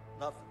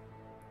 Nothing.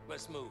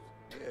 Let's move.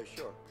 Yeah,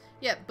 sure.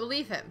 Yeah,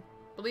 believe him.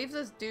 Believe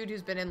this dude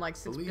who's been in like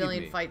 6 Believe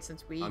billion me. fights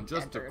since we I'm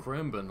just entered. a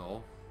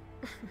criminal.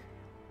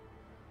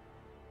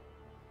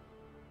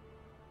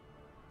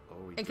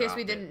 Oh, he In case dropped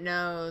we it. didn't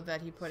know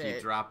that he put He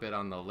it. dropped it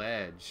on the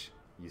ledge,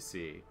 you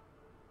see.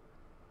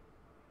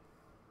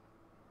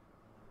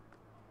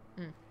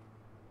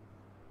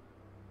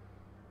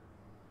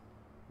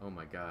 Oh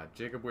my god.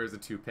 Jacob wears a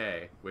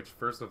toupee, which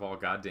first of all,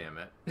 goddamn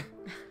it.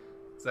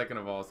 Second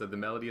of all, said the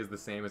melody is the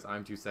same as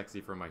I'm too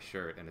sexy for my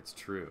shirt, and it's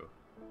true.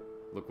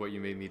 Look what you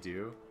made me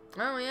do.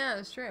 Oh yeah,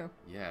 it's true.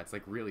 Yeah, it's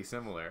like really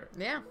similar.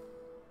 Yeah.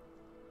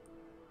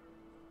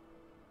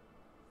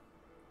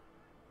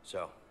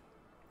 So,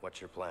 what's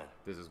your plan?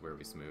 This is where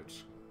we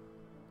smooch.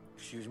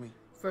 Excuse me?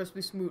 First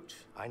we smooch.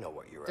 I know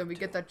what you're Then up we to.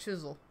 get that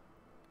chisel.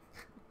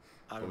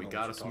 But we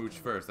gotta smooch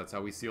first. That's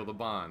how we seal the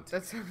bond.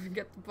 That's how we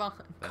get the bond.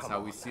 That's Come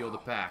how we on seal now. the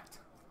pact.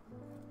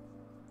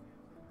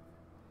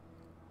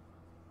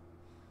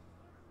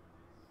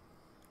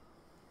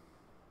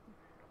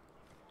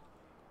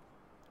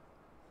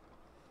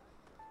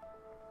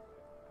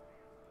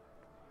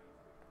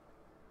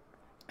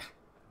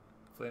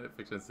 Planet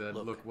Fiction said,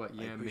 look what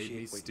I Yam made me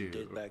appreciate what you stew.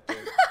 did back there,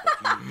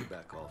 but you need to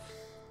back off.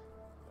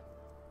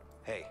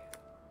 Hey,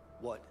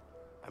 What?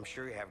 I'm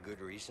sure you have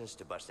good reasons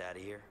to bust out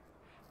of here,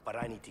 but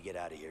I need to get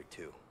out of here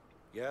too.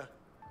 Yeah?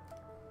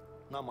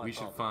 Not my We should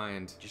problem.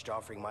 find Just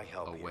offering my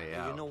help a here. way Hey,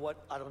 out. you know what?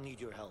 I don't need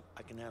your help.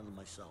 I can handle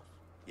myself.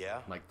 Yeah?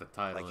 Like the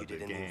title Like you of the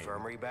did in the game.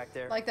 infirmary back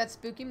there? Like that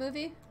spooky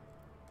movie?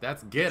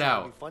 That's Get Trying to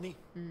Out. be funny?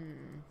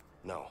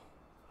 No,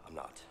 I'm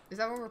not. Is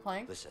that what we're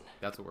playing? Listen,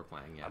 That's what we're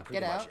playing, yeah. I'm pretty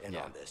Get much Out? in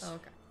Yeah. on this. Oh,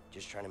 okay.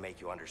 Just trying to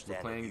make you understand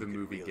playing that you the could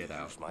movie really Get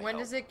Out. use my When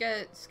help. does it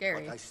get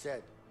scary? Like I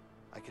said,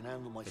 I can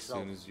handle As myself.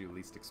 soon as you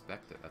least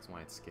expect it. That's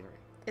why it's scary.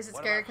 Is it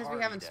What scary about because we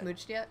Harvey haven't then?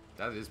 smooched yet?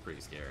 That is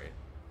pretty scary.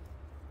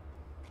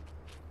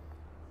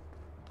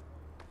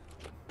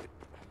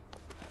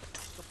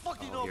 The fuck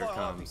do you Oh, know here about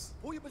Harvey? comes.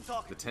 Who you been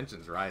talking The to?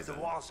 tension's rising.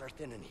 The walls are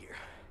thin in here.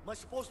 Am I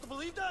supposed to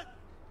believe that?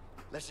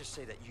 Let's just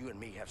say that you and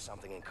me have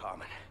something in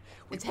common.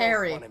 We It's both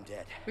Harry. want him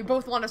dead. We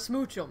both want to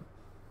smooch him.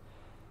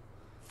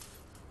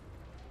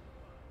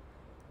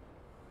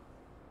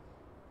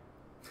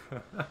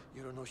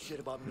 You don't know shit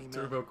about me, man.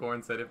 Turbo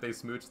Corn said if they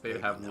smooch, they'd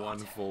Maybe have not. one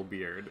full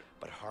beard.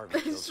 But Harvey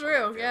That's killed true,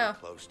 someone very yeah.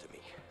 close to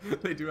me,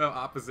 They do have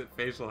opposite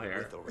facial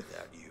hair. with or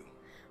without you.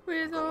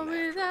 With Going or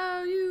after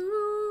without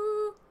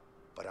you.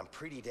 But I'm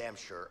pretty damn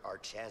sure our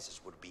chances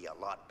would be a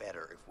lot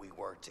better if we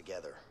worked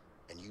together.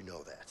 And you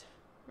know that.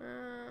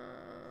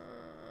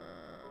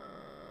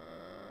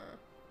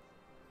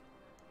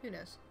 Who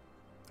knows?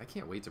 I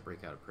can't wait to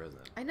break out of prison.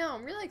 I know,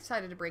 I'm really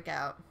excited to break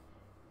out.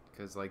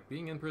 Because, like,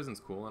 being in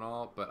prison's cool and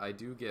all, but I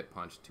do get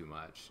punched too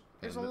much.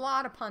 There's And a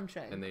lot of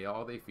punching. And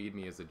all they feed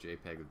me is a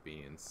JPEG with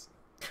beans.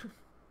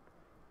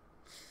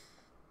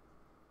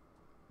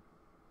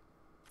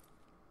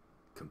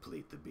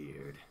 Complete the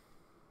beard.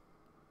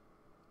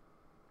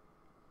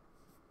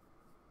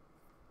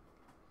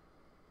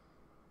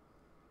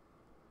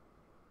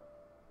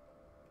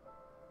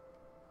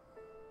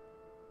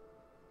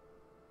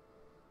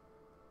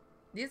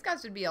 These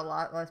guys would be a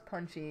lot less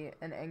punchy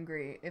and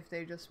angry if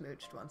they just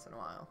smooched once in a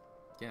while.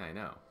 Yeah, I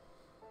know.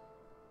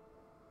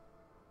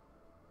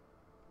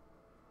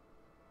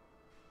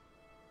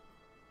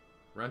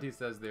 Runty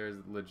says there's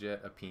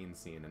legit a peen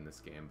scene in this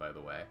game, by the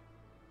way.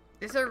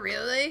 Is there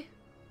really?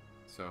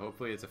 So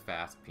hopefully it's a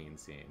fast peen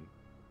scene,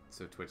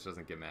 so Twitch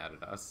doesn't get mad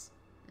at us.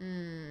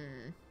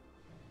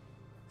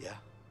 Yeah?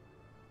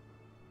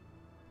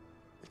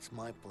 It's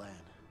my plan,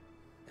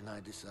 and I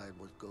decide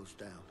what goes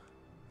down.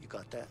 You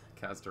got that?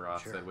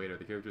 Kastaroth Sure. said, wait, are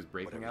the characters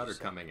breaking Whatever out you or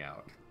say. coming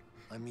out?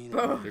 I mean,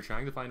 Both. They're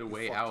trying to find a you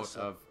way fuck out this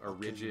up, of a I'll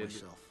kill you rigid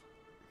myself.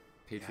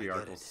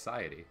 patriarchal it.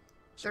 society.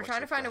 So They're what's trying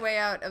to your find a plan? way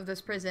out of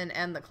this prison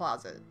and the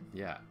closet.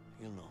 Yeah.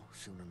 You'll know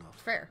soon enough.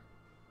 Fair.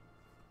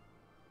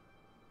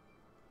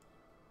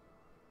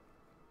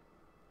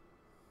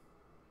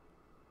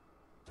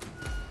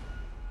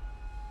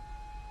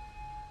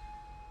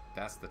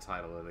 That's the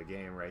title of the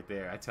game right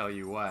there. I tell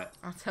you what.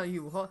 I'll tell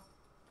you what.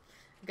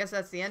 I guess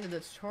that's the end of the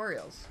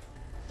tutorials.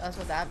 That's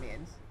what that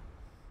means.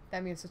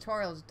 That means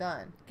tutorial's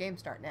done. Game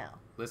start now.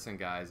 Listen,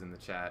 guys, in the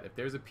chat, if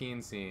there's a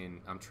peen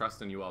scene, I'm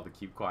trusting you all to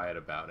keep quiet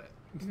about it.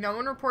 No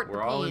one report the We're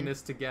peen. all in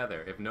this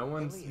together. If no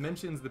one Leo,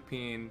 mentions the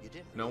peen, you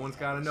didn't no really one's have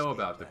got to an know escape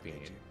about the plan,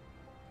 peen. did you?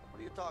 What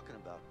are you talking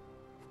about?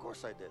 Of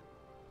course I did.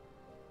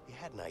 You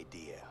had an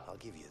idea. I'll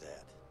give you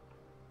that.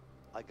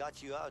 I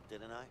got you out,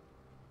 didn't I?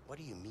 What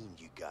do you mean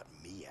you got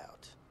me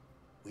out?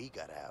 We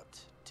got out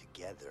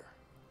together.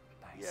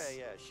 Yeah,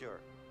 sure.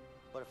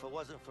 But if it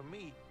wasn't for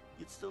me,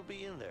 you'd still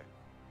be in there.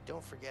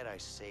 Don't forget I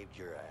saved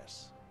your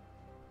ass.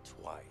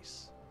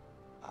 Twice.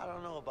 I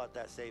don't know about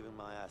that saving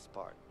my ass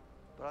part,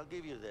 but I'll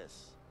give you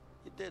this.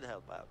 You did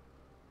help out.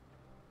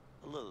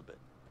 A little bit.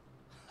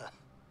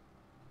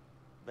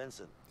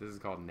 Benson, This is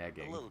called a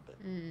negging. little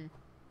bit.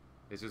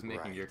 It's just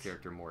making your Right.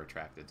 character more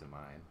attracted to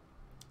mine.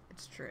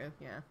 It's true,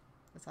 yeah.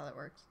 That's how that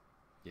works.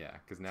 Yeah,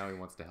 because now he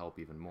wants to help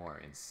even more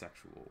in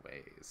sexual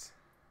ways.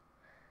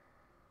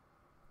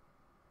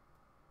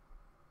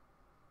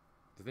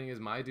 The thing is,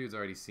 my dude's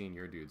already seen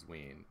your dude's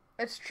ween.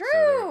 It's So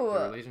true!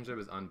 their relationship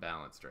is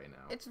unbalanced right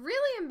now. It's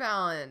really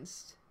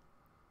imbalanced.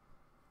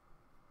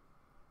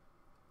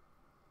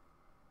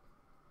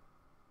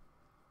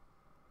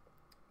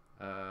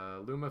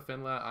 Luma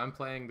Finla, I'm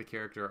playing the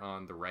character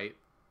on the right,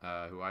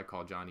 who I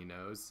call Johnny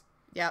Nose.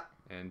 Yep.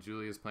 And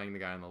Julia's playing the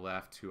guy on the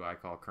left, who I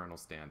call Colonel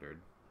Standard.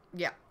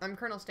 Yeah, I'm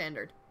Colonel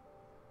Standard.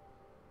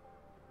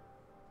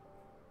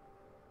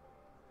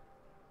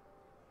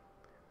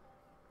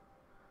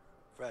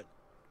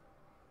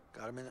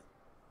 Got a minute?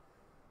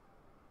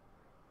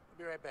 I'll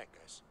be right back,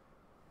 guys.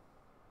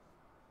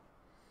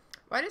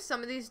 Why do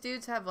some of these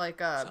dudes have like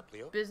What's a up,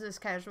 Leo? business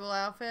casual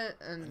outfit,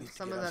 and need to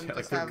some get of up. them Yeah,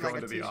 just like have they're like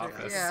a going to the t-shirt?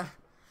 office. Yeah.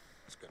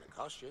 It's gonna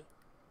cost you.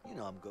 You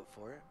know I'm good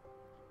for it.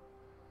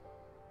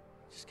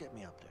 Just get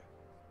me up there.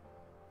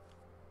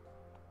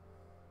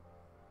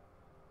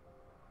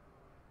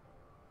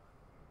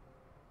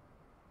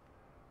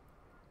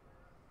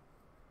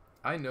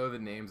 I know the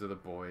names of the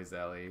boys,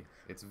 Ellie.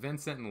 It's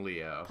Vincent and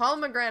Leo. Paul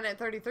McGranite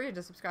 33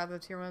 to subscribe to the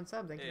tier 1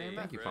 sub. Thank you very much.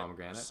 Thank you,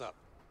 Pomegranate. What's up?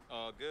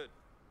 Good.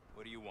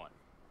 What do you want?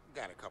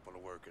 Got a couple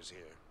of workers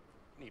here.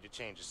 Need to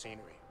change the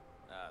scenery.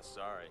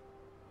 Sorry.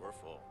 We're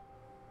full.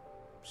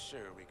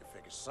 Sure, we can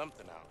figure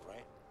something out,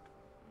 right?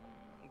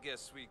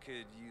 Guess we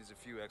could use a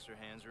few extra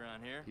hands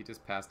around here. He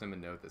just passed him a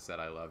note that said,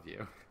 I love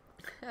you.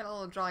 Had a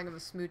little drawing of a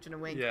smooch and a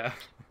wink. Yeah.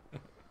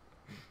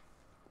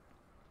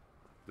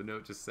 The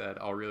note just said,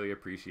 I'll really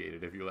appreciate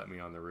it if you let me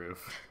on the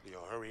roof.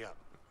 Leo, hurry up.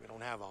 We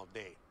don't have all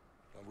day.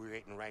 And we're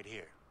waiting right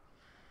here.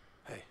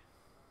 Hey,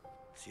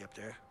 see up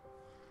there?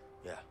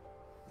 Yeah.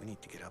 We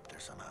need to get up there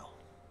somehow.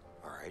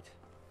 All right.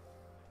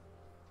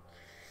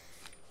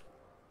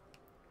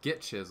 Get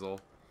Chisel.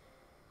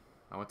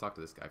 I want to talk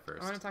to this guy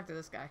first. I want to talk to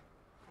this guy.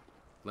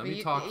 Let Well, me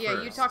you- talk yeah,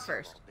 first. you talk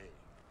first. All day.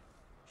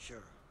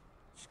 Sure.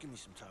 Just give me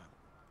some time.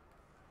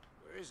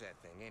 Where is that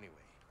thing anyway?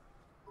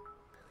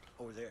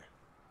 Over there.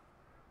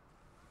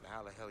 Now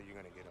how the hell are you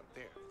gonna get up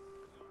there?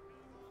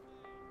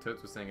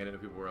 Totes was saying I didn't know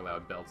people were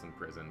allowed belts in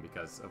prison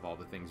because of all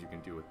the things you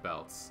can do with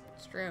belts.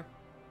 It's true.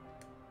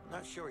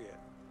 Not sure yet,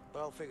 but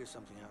I'll figure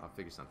something I'll out.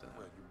 figure something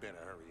Well, out. you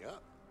better hurry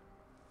up.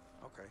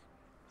 Okay.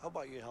 How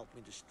about you help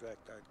me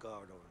distract that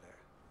guard over there?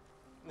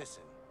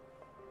 Listen,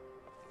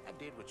 I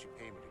did what you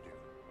paid me to do.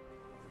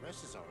 The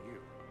rest is on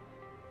you.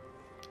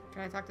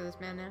 Can I talk to this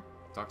man now?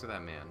 Talk to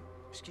that man.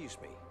 Excuse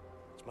me.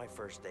 It's my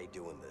first day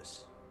doing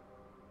this.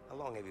 How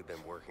long have you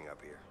been working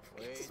up here?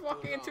 Just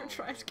walking into a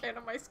trash can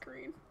on my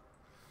screen.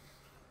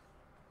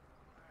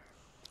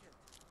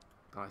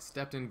 Oh, I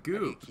stepped in How do you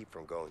goop. keep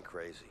from going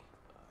crazy?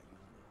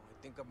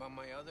 I think about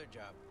my other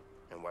job.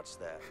 And what's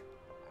that?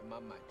 I'm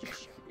a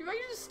magician. You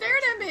just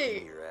stared at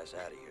Get me. your ass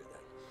out of here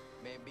then.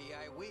 Maybe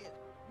I will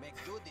make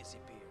you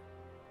disappear.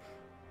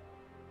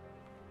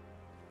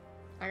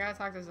 I gotta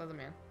talk to this other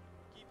man.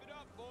 Keep it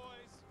up, boys.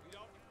 We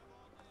don't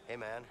Hey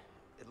man,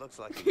 it looks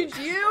like Could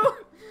you?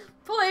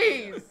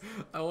 Please.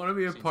 I want to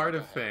be a Seems part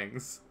like of I have.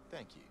 things.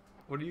 Thank you.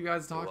 What are you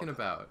guys talking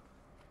about?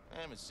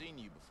 I haven't seen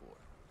you before.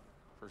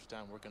 First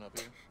time working up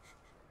here?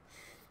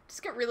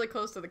 Just get really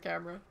close to the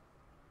camera.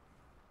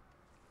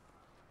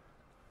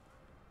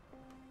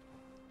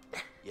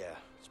 Yeah,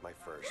 it's my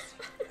first.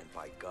 And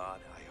by God,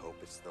 I hope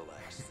it's the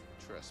last.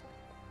 Trust me,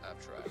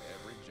 I've tried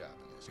every job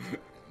in this joint,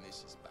 and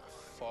this is by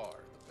far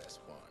the best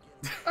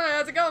one. Alright,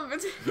 how's it going,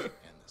 Vincent? And the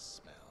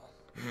smell.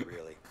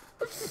 Really?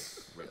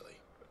 Really.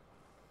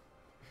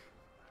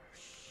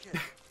 Shit.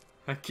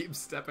 I keep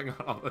stepping on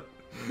all the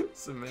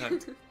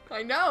cement.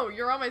 I know,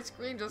 you're on my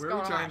screen just Where are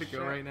going, we trying "Ah, to go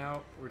shit." right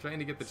now? We're trying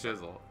to get the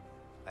chisel.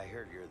 I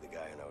heard you're the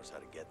guy who knows how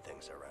to get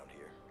things around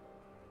here.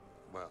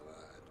 Well,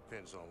 it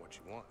depends on what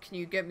you want. Can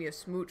you get me a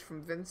smooch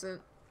from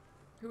Vincent?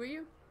 Who are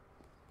you?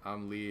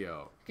 I'm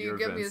Leo. Can You're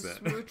you get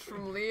Vincent. me a smooch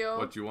from Leo?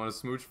 What, you want to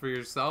smooch for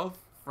yourself?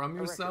 From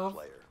A yourself?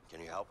 record player.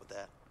 Can you help with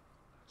that?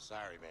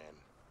 Sorry, man.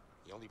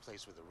 The only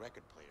place with a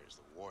record player is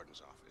the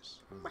warden's office.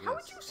 How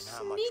would you And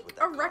how much sneak would a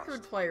that record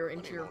cost? player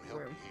into Money your won't help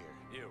room?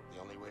 you here. You.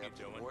 The only way What up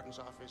to you the doing? warden's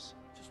office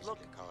is to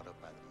get called up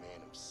by the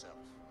man himself.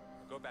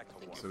 Go back to I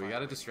think work. So you'll we find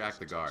gotta a way to distract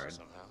the use Chisel guard.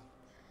 somehow.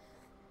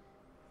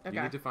 Okay.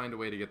 You need to find a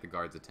way to get the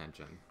guard's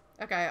attention.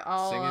 Okay,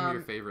 I'll Sing him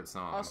your favorite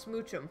song. I'll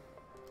smooch him.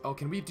 Oh,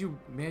 can we do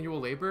manual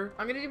labor?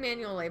 I'm gonna do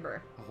manual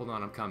labor. Oh, hold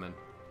on, I'm coming.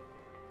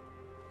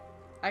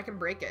 I can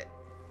break it.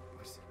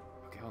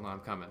 Okay, hold on, I'm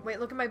coming. Wait,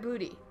 look at my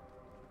booty.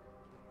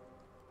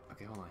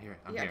 Okay, hold on, here.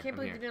 I'm Yeah, here. I can't I'm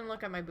believe here. you didn't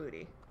look at my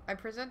booty. I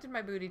presented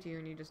my booty to you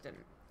and you just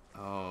didn't.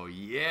 Oh,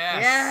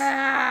 yes!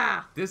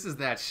 Yeah! This is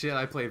that shit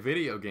I play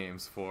video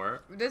games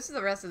for. This is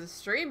the rest of the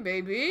stream,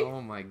 baby.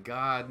 Oh my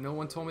god, no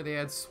one told me they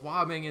had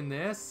swabbing in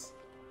this.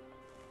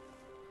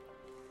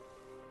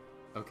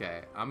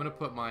 Okay, I'm gonna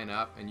put mine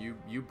up and you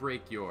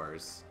break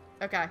yours.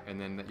 Okay. And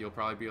then you'll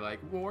probably be like,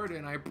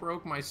 Warden, I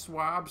broke my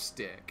swab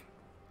stick.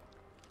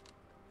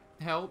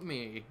 Help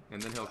me.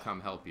 And then he'll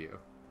come help you.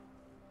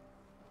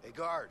 Hey,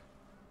 guard.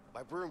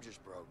 My broom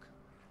just broke.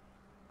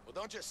 Well,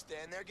 don't just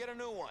stand there. Get a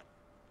new one.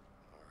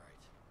 All right.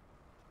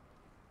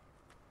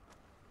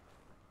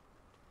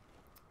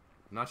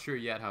 I'm not sure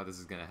yet how this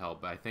is gonna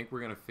help, but I think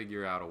we're gonna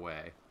figure out a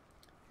way.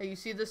 Hey, you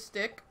see this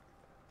stick?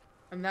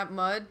 And that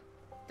mud?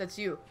 That's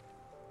you.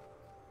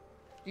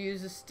 You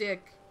use a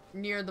stick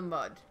near the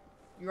mud.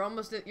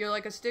 You're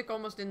like a stick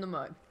almost in the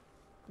mud.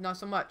 Not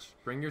so much.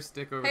 Bring your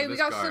stick over Hey, to we this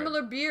got guard.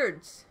 similar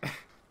beards.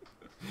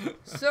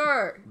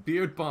 Sir.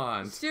 Beard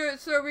bond.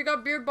 Sir, we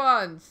got beard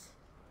bonds.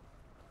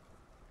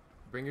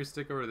 Bring your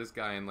stick over to this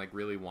guy and like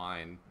really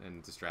whine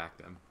and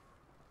distract him.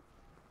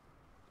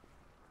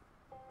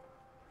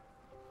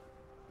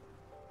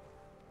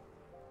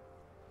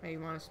 Hey, you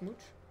want a smooch?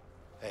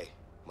 Hey,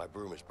 my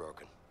broom is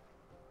broken.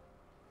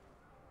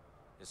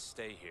 is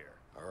stay here.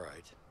 All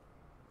right.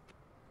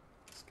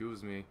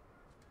 Excuse me.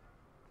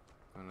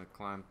 I'm gonna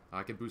climb.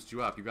 I can boost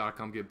you up. You gotta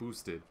come get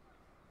boosted.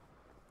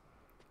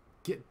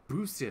 Get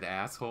boosted,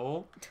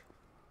 asshole.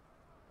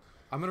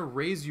 I'm gonna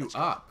raise you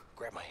up.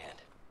 Grab my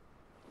hand.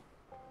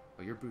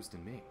 Oh, you're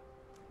boosting me.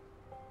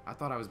 I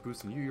thought I was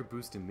boosting you. You're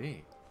boosting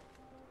me.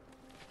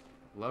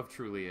 Love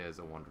truly is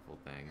a wonderful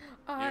thing.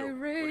 I What are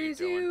raise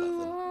doing? you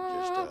Nothing.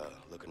 up.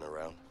 Just looking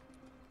around.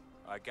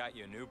 I got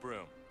you a new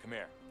broom. Come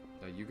here.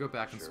 You go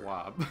back and Sure.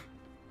 swab.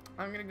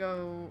 I'm gonna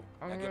go.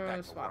 I'm Now get gonna back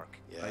to swap. work.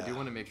 Yeah. I do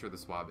want to make sure the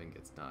swabbing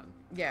gets done.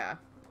 Yeah.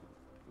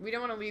 We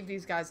don't want to leave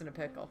these guys in a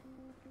pickle.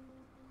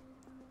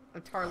 A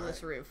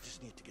tarless roof.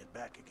 Just need to get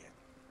back again.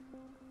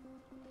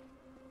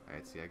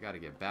 Alright, see, I gotta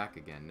get back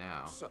again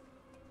now. So,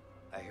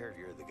 I heard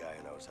you're the guy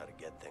who knows how to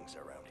get things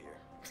around here.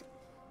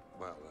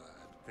 Well,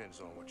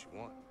 depends on what you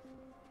want.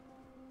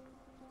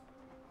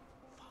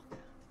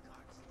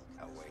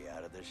 A way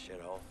out of this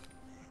shithole?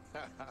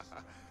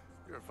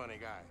 You're a funny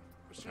guy.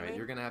 What's your Alright, name?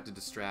 you're gonna have to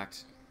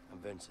distract. I'm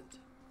Vincent.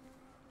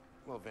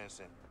 Well,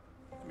 Vincent,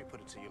 let me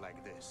put it to you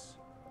like this.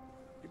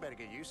 You better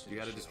get used to You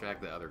this gotta shit,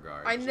 distract the other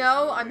guard. I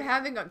know. I'm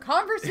having a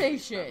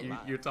conversation.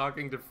 You're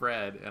talking to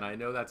Fred, and I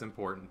know that's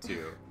important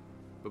too.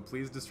 But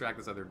please distract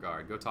this other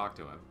guard. Go talk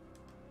to him.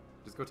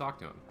 Just go talk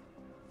to him.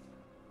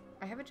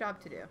 I have a job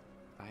to do.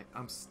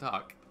 I'm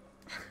stuck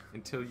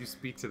until you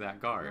speak to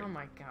that guard. Oh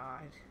my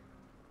god.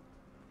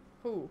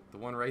 Who? The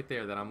one right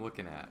there that I'm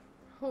looking at.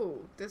 Who?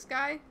 This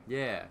guy?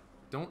 Yeah.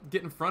 Don't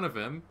get in front of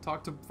him.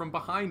 Talk to from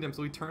behind him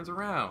so he turns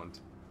around.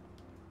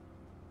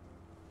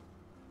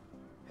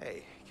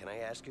 Hey, can I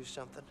ask you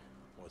something?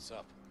 What's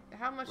up?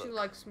 How much you Look.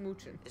 like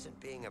smooching? Isn't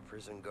being a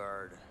prison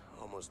guard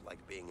almost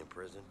like being in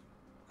prison?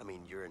 I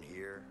mean, you're in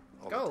here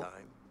all Go. the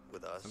time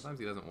with us. Sometimes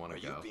he doesn't want Are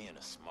to you go. being a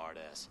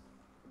smartass?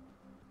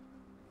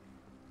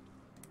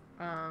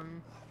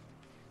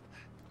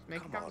 Make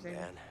a Come on, conversation.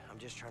 man. I'm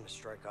just trying to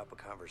strike up a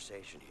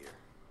conversation here.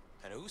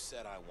 And who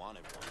said I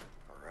wanted one?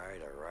 All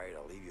right.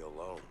 I'll leave you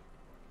alone.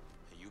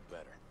 You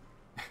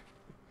better.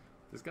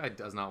 This guy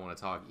does not want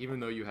to talk, even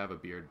though you have a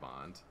beard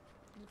bond.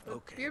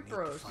 Okay, Beard need to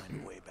bros.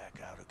 find a way back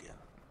out again.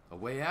 A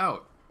way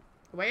out.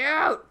 Way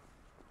out!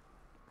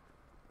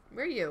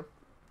 Where are you?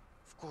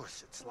 Of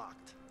course, it's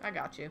locked. I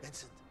got you.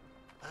 Vincent,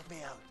 let me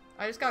out.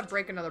 I just gotta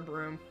break another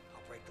broom.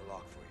 I'll break the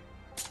lock for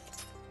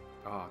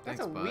you. Oh, That's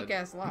thanks, a bud. weak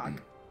ass lock.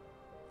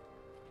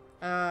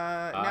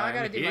 Now I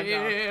gotta do my job.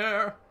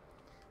 here.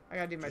 I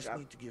gotta do my Just job.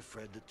 need to give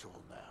Fred the tool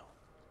now.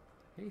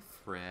 Hey,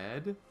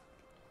 Fred.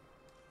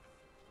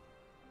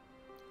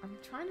 I'm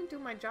trying to do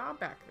my job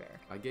back there.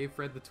 I gave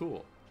Fred the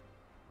tool.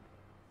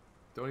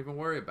 Don't even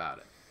worry about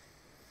it.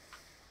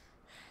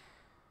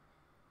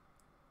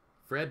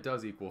 Fred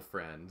does equal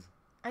friend.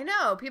 I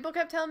know. People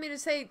kept telling me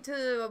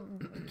to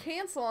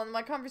cancel on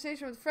my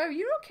conversation with Fred.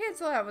 You don't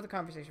cancel out with a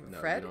conversation with No,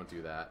 Fred. you don't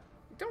do that.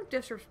 Don't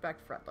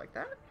disrespect Fred like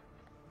that.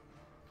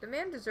 The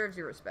man deserves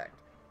your respect.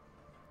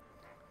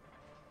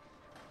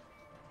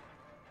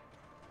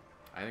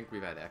 I think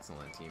we've had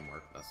excellent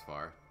teamwork thus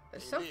far.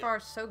 So far,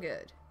 so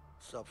good.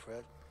 What's up,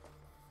 Fred?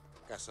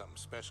 Got something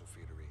special for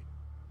you to read.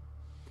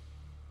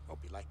 Hope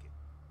you like it.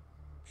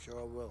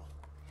 Sure I will.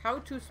 How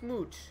to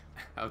smooch.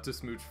 How to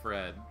Smooch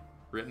Fred.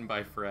 Written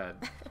by Fred.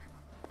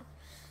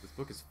 This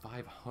book is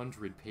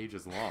 500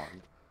 pages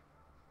long.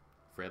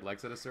 Fred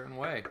likes it a certain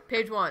way.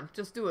 Page 1.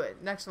 Just do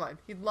it. Next line.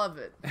 He'd love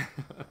it.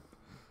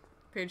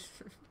 Page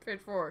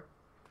 4.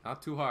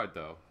 Not too hard,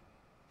 though.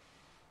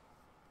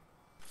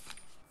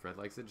 Fred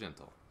likes it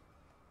gentle.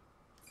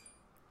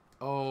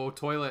 Oh,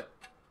 toilet.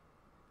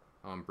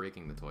 Oh, I'm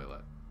breaking the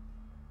toilet.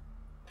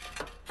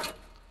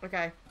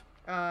 Okay.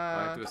 I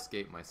have to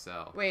escape my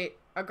cell. Wait.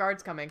 A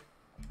guard's coming.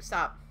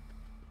 Stop.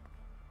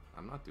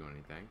 I'm not doing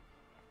anything.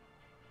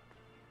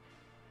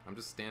 I'm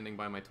just standing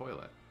by my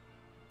toilet.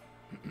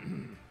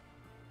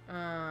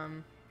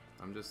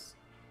 I'm just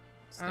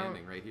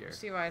standing right here.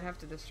 See why I'd have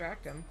to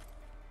distract him.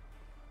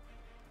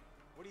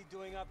 What are you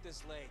doing up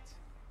this late?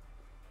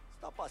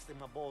 Stop busting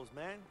my balls,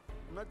 man.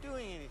 I'm not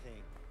doing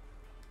anything.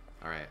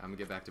 Alright, I'm gonna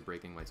get back to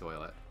breaking my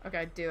toilet.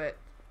 Okay, do it.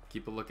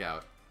 Keep a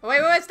lookout. Oh,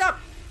 wait, stop!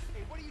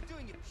 Hey, what are you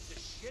doing, you piece of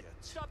shit?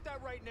 Stop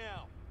that right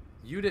now.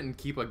 You didn't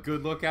keep a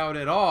good lookout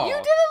at all. You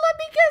didn't let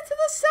me get to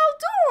the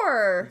cell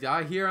door!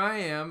 Yeah, here I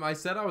am. I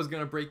said I was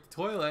gonna break the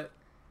toilet.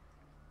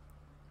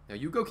 Now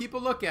you go keep a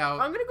lookout.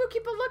 I'm gonna go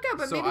keep a lookout,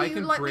 but So I maybe you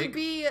can let break-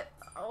 me be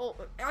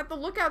at the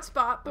lookout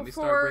spot Let me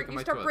start before breaking you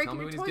my start toilet. breaking Tell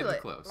me your when he's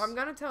getting toilet. close. I'm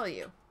gonna tell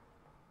you.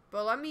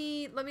 But let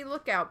me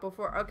look out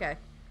before. Okay.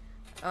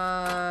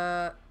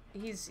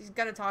 He's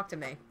gonna talk to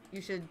me.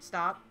 You should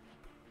stop.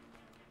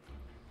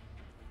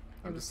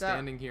 I'm Hey, just what's up?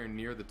 standing here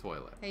near the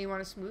toilet. Hey, you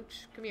want to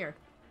smooch? Come here.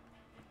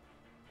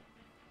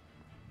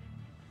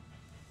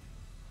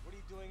 What are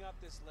you doing up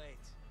this late?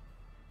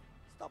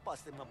 Stop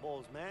busting my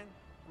balls, man.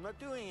 I'm not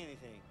doing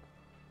anything.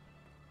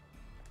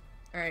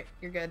 All right,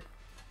 you're good.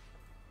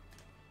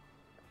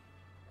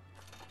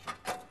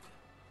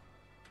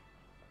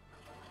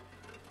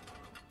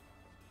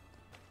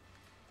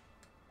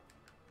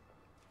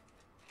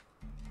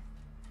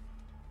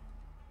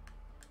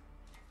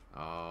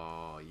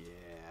 Oh,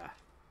 yeah.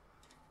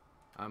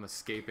 I'm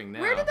escaping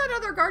now. Where did that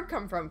other guard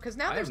come from? Because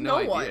now there's no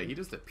idea. one. He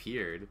just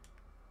appeared.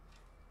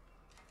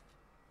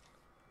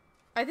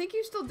 I think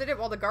you still did it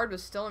while the guard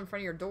was still in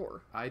front of your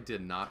door. I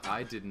did not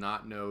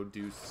know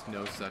do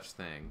no such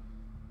thing.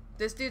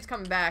 This dude's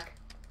coming back.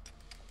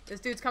 This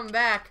dude's coming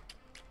back.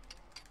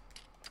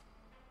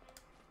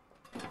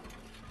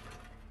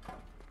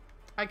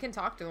 I can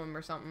talk to him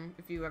or something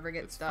if you ever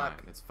get stuck.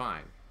 Fine. It's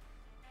fine.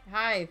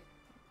 Hi.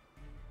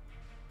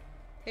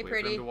 Hey, Wait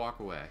pretty. for him to walk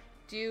away.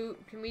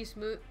 Can we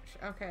smooch?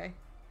 Okay.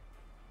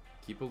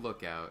 Keep a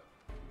lookout.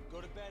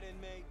 Go to bed,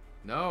 inmate.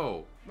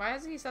 No. Why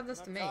hasn't he said this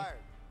to me? Tired.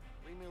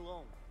 Leave me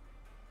alone.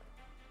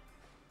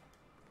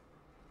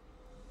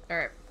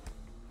 Alright.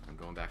 I'm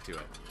going back to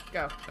it.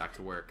 Go. Back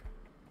to work.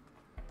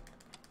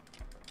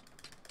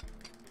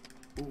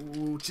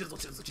 Ooh, chisel.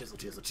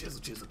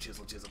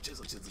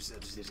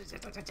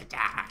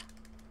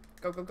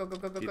 Go, go, go, go,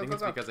 go, go, Do you go, think go,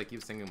 it's go. because I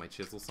keep singing my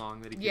chisel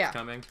song that he keeps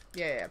coming?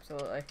 Yeah,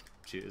 absolutely.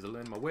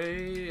 Chiseling my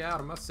way out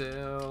of my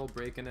cell,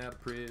 breaking out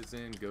of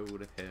prison, go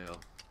to hell.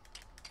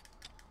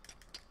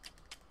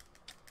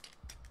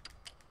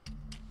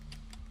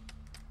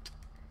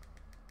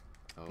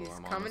 Oh, He's I'm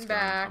coming almost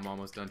back. Done. I'm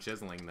almost done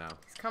chiseling now.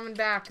 He's coming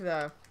back,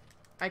 though.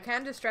 I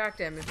can distract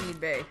him if need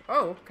be.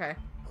 Oh, okay.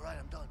 Alright,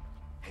 I'm done.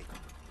 Hey,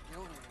 get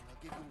over here and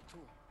I'll give you the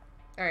tool.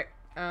 Alright,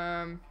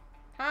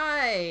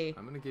 hi!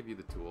 I'm gonna give you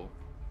the tool.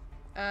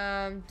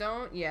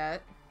 Don't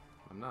yet.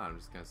 I'm not. I'm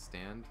just gonna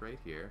stand right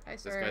here. Hi,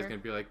 this sir. guy's gonna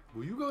be like,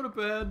 will you go to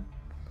bed?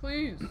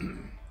 Please. Go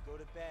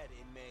to bed,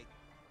 inmate.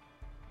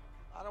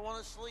 I don't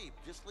want to sleep.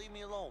 Just leave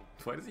me alone.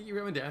 Why does he keep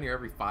coming down here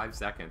every 5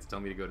 seconds, tell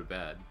me to go to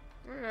bed?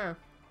 I don't know.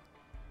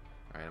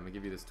 Alright, I'm gonna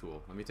give you this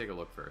tool. Let me take a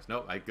look first.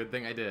 Nope, good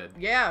thing I did.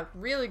 Yeah,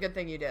 really good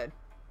thing you did.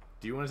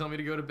 Do you want to tell me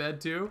to go to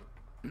bed too?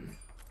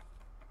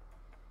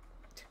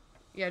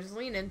 Yeah, just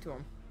lean into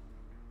him.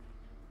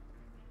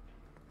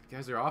 You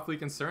guys are awfully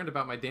concerned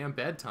about my damn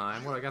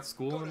bedtime. What, I got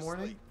school in the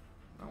morning? Sleep.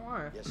 Don't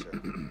worry. Yes, sir.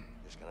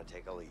 Just gonna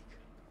take a leak.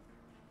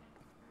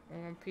 I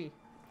want to pee.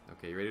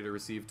 Okay, you ready to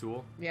receive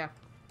tool? Yeah.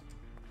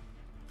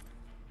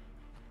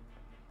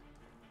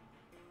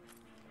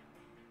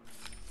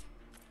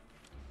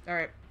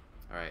 Alright.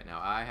 Alright, now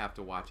I have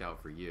to watch out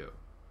for you.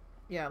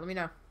 Yeah, let me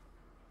know.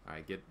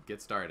 Alright,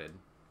 get started.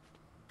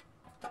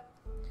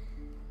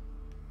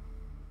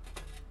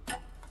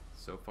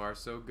 So far,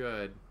 so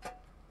good.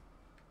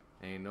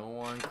 Ain't no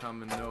one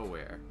coming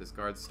nowhere. This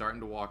guard's starting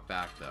to walk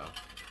back, though.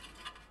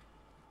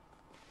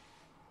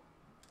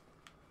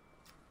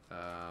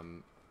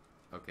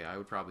 Okay, I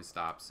would probably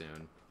stop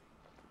soon.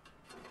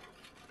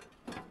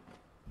 And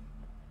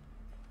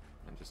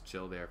just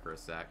chill there for a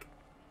sec.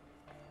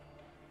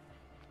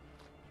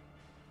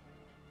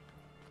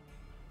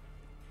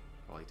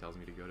 While he tells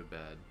me to go to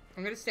bed.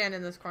 I'm gonna stand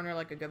in this corner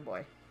like a good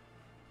boy.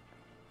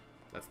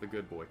 That's the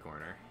good boy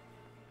corner.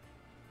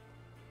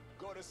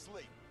 Go to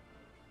sleep.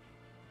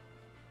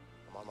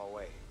 I'm on my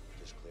way.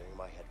 Just clearing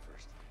my head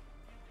first.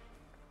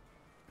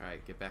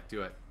 Alright, get back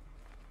to it.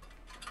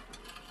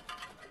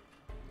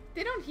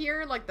 They don't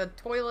hear, like, the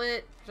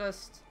toilet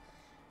just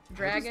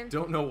dragging? I just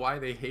don't know why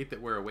they hate that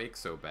we're awake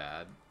so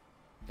bad.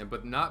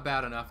 But not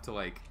bad enough to,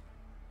 like,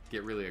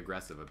 get really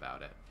aggressive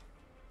about it.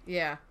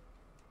 Yeah.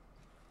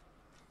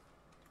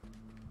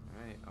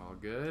 Alright, all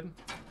good.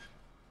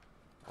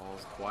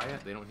 All's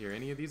quiet. They don't hear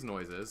any of these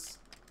noises.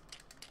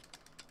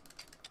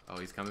 Oh,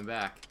 he's coming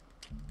back.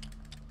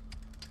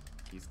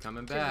 He's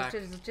coming back.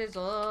 Chisel, chisel,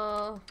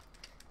 chisel.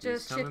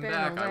 Just He's coming chipping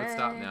back. away. I would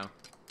stop now.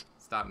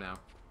 Stop now.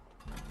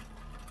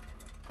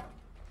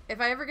 If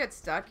I ever get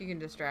stuck, you can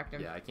distract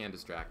him. Yeah, I can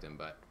distract him,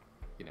 but,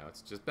 you know,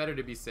 it's just better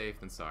to be safe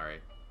than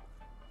sorry.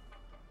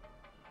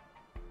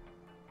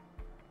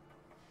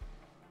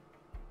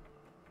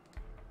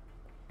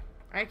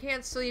 I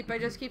can't sleep. I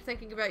just keep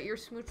thinking about your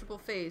smoochable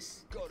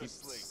face. Go to Keep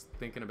sleep.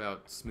 thinking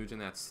about smooching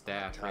that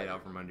stash right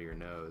out from under your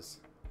nose.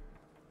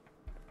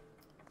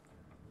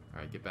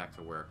 Alright, get back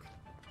to work.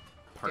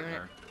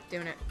 Partner.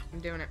 Doing it. I'm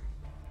doing it.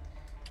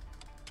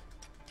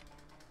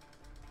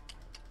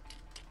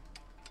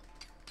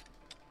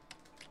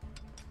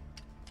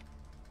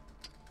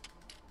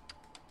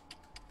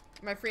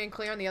 Am I free and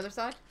clear on the other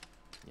side?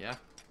 Yeah.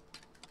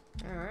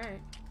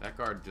 Alright. That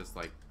guard just,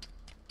 like,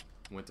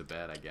 went to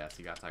bed, I guess.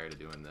 He got tired of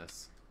doing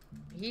this.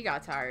 He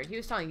got tired. He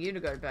was telling you to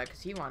go to bed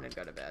because he wanted to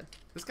go to bed.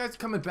 This guy's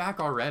coming back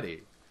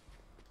already.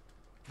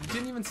 He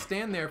didn't even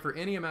stand there for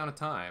any amount of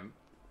time.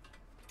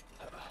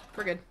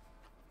 We're good.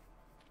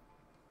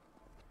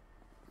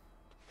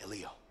 Hey,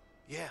 Leo.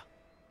 Yeah.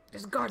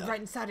 There's a guard right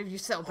inside of your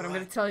cell, but I'm Alright.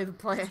 going to tell you the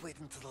plan. Just wait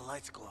until the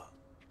lights go out.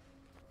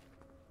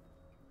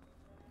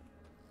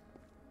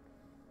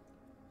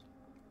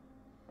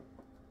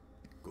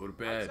 Go to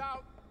bed. Lights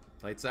out.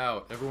 Lights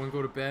out. Everyone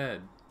go to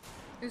bed.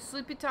 It's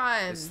sleepy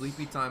time. It's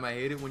sleepy time. I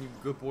hate it when you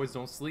good boys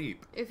don't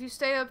sleep. If you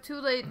stay up too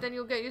late, then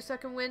you'll get your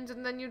second wind,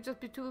 and then you'll just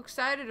be too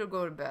excited to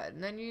go to bed,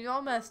 and then you're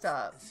all messed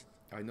up.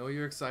 I know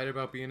you're excited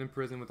about being in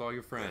prison with all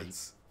your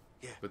friends.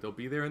 Yeah. But they'll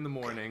be there in the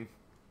morning.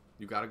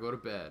 You gotta go to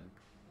bed.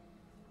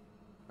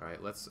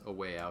 Alright, let's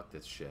away out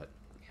this shit.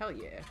 Hell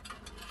yeah.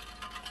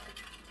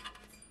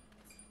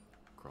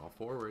 Crawl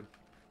forward.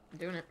 I'm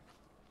doing it.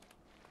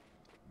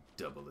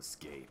 Double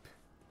escape.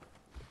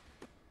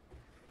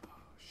 Oh,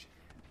 shit.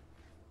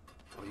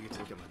 Oh, you can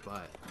look at my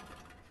butt.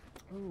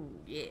 Ooh,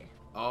 yeah.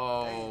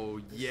 Oh,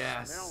 Dang,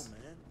 yes. Smell,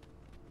 man.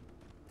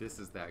 This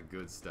is that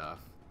good stuff.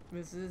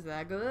 This is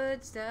that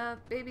good stuff.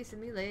 Baby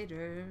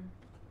simulator.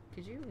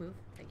 Could you move?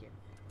 Thank you.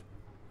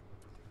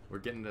 We're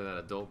getting to that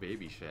adult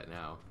baby shit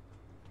now.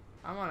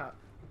 I wanna.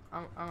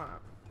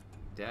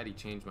 Daddy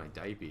changed my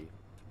diaper.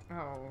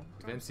 Oh.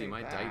 Vincey,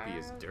 my diaper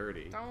is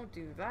dirty. Don't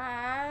do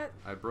that.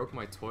 I broke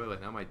my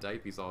toilet. Now my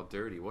diaper's all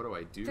dirty. What do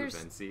I do,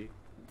 Vincey?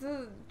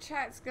 The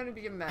chat's gonna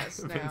be a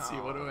mess now. Vincey,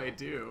 what do I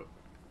do?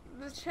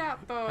 The chat,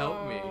 though.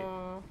 Help me.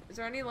 Is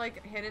there any,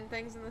 like, hidden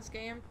things in this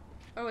game?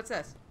 Oh, what's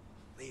this?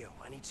 Leo,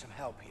 I need some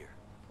help here.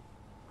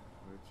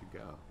 Where'd you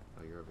go?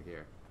 Oh, you're over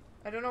here.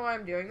 I don't know why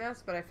I'm doing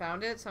this, but I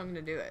found it, so I'm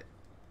gonna do it.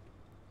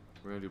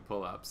 We're gonna do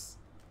pull-ups.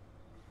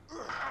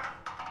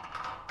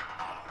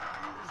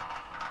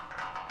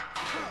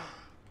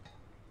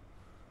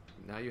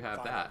 Now you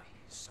have that.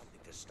 Something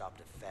to stop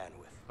the fan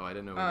with. Oh, I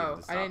didn't know we needed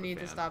to stop I didn't need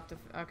the to fan. stop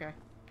the... Okay.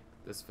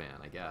 This fan,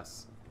 I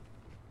guess.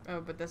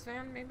 Oh, but this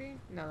fan, maybe?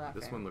 No, that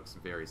This fan. one looks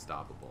very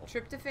stoppable.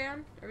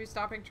 Tryptophan? Are we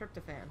stopping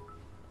tryptophan?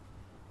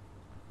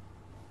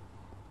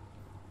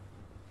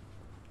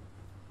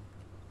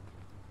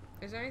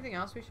 Is there anything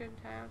else we should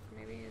have?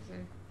 Maybe? Is there...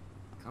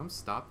 Come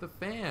stop the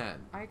fan.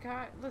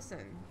 Listen,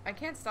 I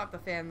can't stop the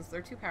fans.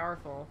 They're too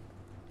powerful.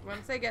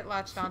 Once they get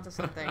latched onto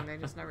something, they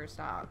just never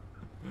stop.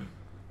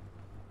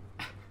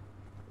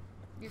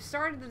 You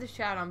started the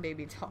chat on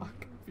baby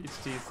talk. Peach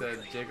T said,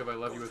 Jacob, I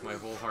love you with my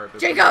whole heart,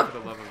 but Jacob! for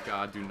the love of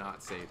God, do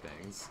not say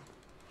things.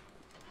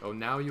 Oh,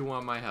 now you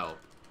want my help.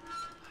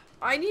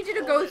 I need you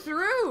to go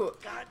through!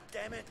 God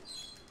damn it!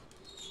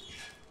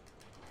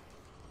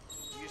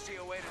 Do you see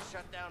a way to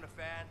shut down the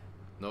fan?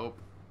 Nope.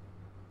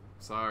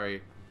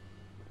 Sorry.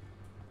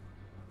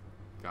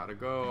 Gotta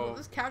go. What's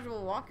this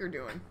casual walker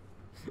doing?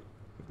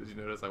 Did you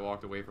notice I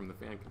walked away from the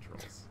fan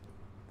controls?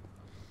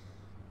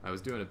 I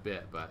was doing a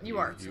bit, but you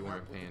weren't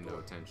paying no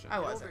attention. I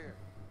wasn't.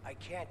 I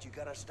can't. You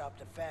gotta stop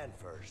the fan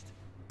first.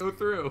 Go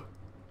through.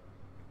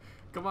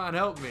 Come on,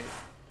 help me.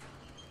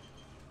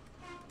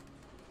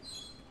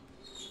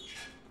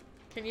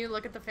 Can you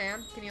look at the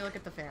fan? Can you look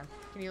at the fan?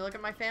 Can you look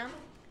at my fan?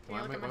 Can Why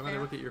you look at my would I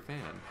fan? look at your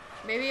fan?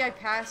 Maybe I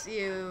pass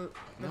you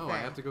the No, fan. I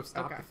have to go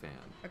stop Okay. the fan.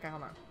 Okay,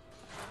 hold on.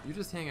 You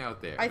just hang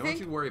out there. I Don't think-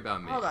 you worry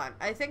about me. Hold on.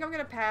 I think I'm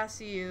gonna pass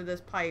you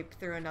this pipe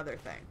through another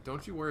thing.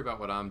 Don't you worry about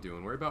what I'm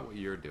doing. Worry about what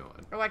you're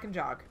doing. Oh, I can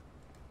jog.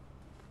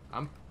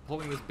 I'm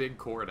pulling this big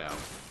cord out.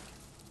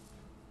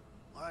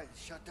 Alright,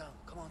 shut down.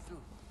 Come on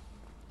through.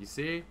 You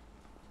see?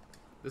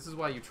 This is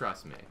why you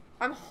trust me.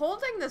 I'm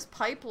holding this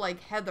pipe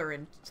like Heather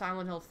in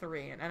Silent Hill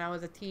 3, and I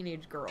was a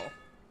teenage girl.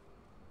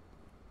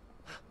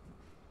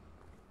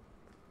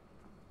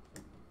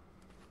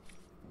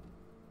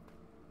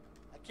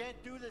 I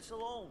can't do this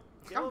alone.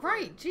 Get I'm over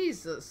right, it.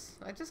 Jesus.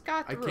 I just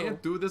got I through.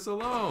 can't do this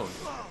alone.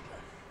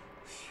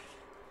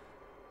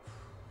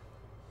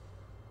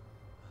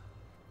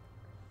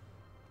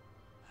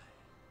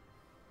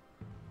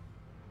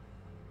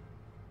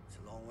 It's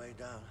a long way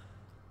down.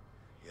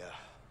 Yeah.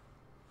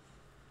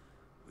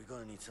 We're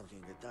gonna need something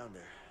to get down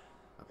there.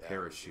 A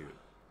parachute.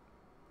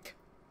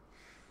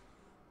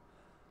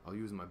 I'll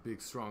use my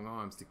big strong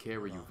arms to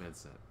carry you,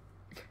 Vincent.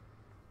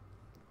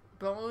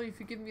 But only if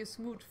you give me a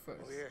smooch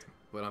first. Oh, yeah.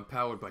 But I'm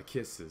powered by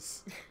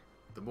kisses.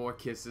 The more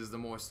kisses, the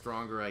more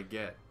stronger I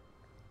get.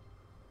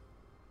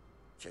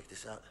 Check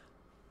this out.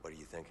 What are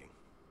you thinking?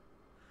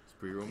 It's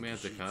pretty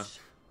romantic, huh?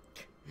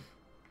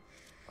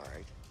 All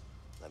right.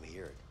 Let me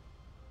hear it.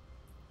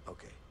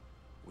 Okay.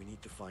 We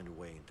need to find a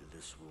way into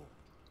this room.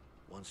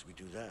 Once we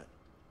do that,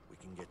 we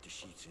can get the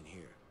sheets in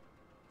here.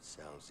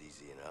 Sounds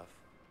easy enough.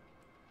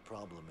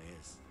 Problem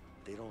is,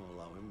 they don't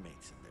allow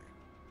inmates in there.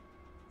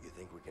 You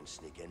think we can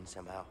sneak in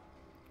somehow?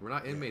 We're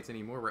not inmates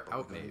anymore, we're But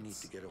we're gonna need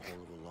outmates. to get a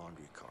hold of a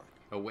laundry cart.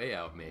 Away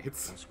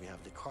outmates. Once we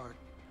have the cart,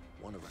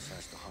 one of us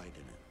has to hide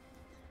in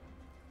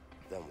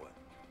it. Then what?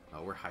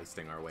 Oh, we're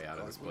heisting our way out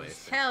of this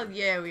place. Hell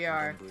yeah, we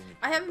are.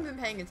 I haven't been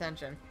paying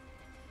attention.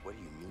 What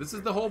do you mean? This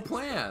is the whole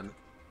plan.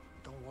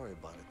 Don't worry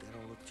about it. They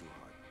don't look too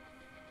hard.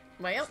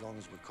 Well, As long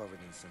as we're covered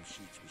in some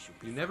sheets, we should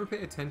be You never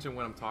pay attention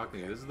when I'm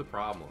talking to you. This is the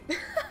problem.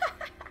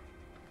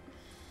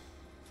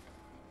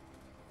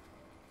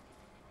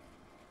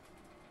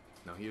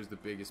 Now here's the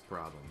biggest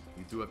problem.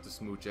 You do have to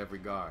smooch every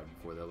guard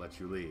before they'll let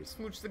you leave.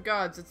 smooch the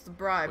gods, it's the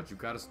bribe. But you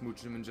gotta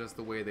smooch them in just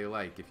the way they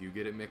like. If you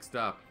get it mixed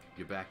up,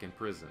 you're back in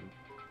prison.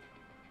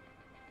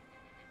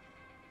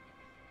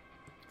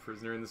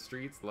 Prisoner in the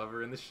streets,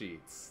 lover in the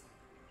sheets.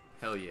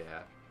 Hell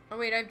yeah. Oh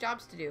wait, I have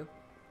jobs to do.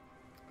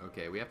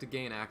 Okay, we have to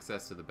gain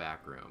access to the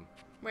back room.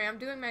 Wait, I'm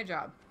doing my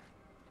job.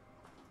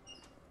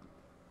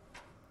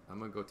 I'm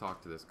gonna go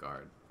talk to this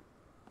guard.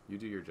 You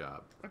do your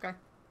job. Okay.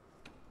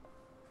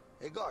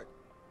 Hey, guard.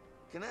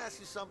 Can I ask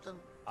you something?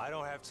 I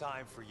don't have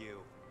time for you.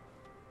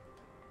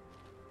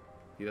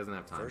 He doesn't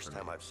have time First for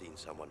time me. I've seen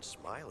someone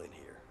smile in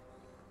here.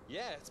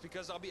 Yeah, it's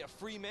because I'll be a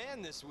free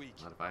man this week.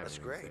 Not if I have That's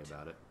anything to great. say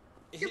about it.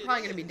 You're It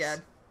probably gonna be is.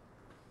 dead.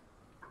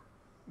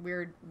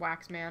 weird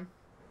wax man.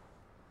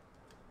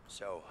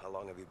 So, how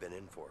long have you been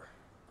in for?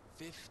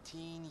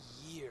 15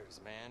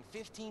 years, man.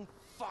 15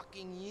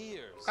 fucking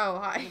years. Oh,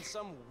 hi. And in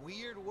some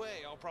weird way,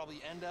 I'll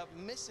probably end up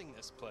missing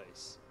this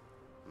place.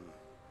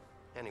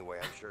 Anyway,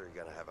 I'm sure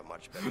you're gonna have a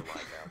much better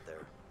life out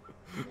there.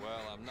 Well,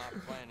 I'm not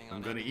planning on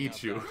I'm gonna ending eat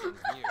up you. back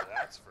in here,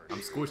 that's for I'm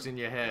sure. squishing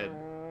your head.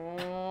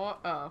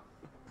 Oh.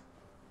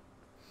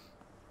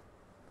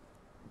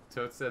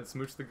 Toad said,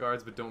 smooch the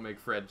guards, but don't make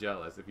Fred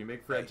jealous. If you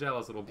make Fred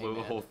jealous, it'll blow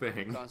the whole thing.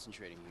 I'm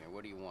concentrating here.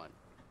 What do you want?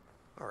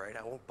 All right,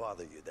 I won't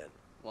bother you then.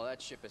 Well,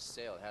 that ship has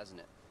sailed, hasn't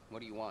it? What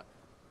do you want?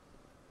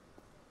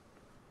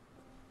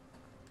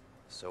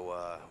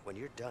 So, when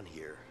you're done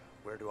here,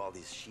 where do all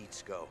these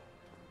sheets go?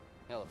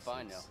 Hell if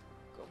I know.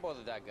 Go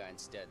bother that guy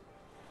instead.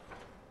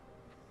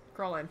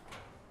 Crawl in.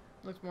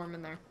 Looks warm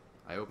in there.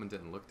 I opened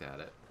it and looked at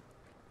it.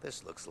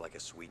 This looks like a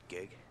sweet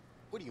gig.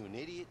 What are you, an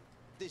idiot?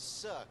 This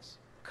sucks.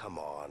 Come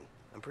on.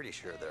 I'm pretty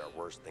sure there are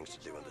worse things to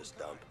do in this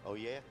dump. Oh,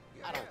 yeah?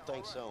 I don't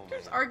think so, man.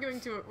 Just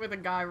arguing with a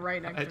guy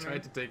right next I to me.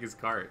 tried to take his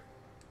cart.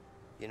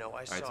 You know,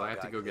 I saw Alright, so I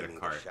have to go get a cleaning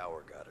cart. the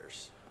shower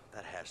gutters.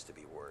 That has to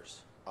be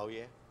worse. Oh,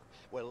 yeah?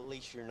 Well, at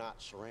least you're not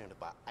surrounded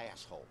by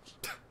assholes.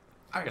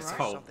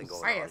 Assholes. Something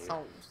going on here.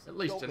 Assholes. At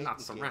least Don't you're make not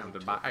me get surrounded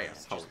into by it, man.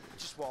 assholes.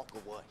 Just walk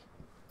away.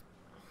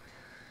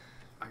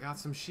 I got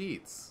some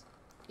sheets.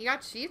 You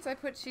got sheets? I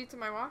put sheets in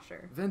my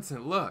washer.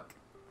 Vincent, look.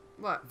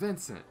 What?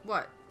 Vincent,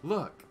 What?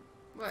 look.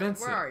 What?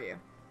 Vincent. Where are you?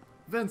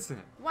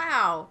 Vincent.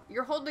 Wow,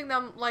 you're holding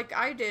them like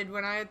I did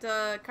when I had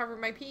to cover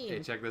my pee. Hey,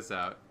 check this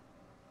out.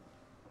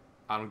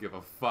 I don't give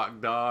a fuck,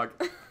 dog.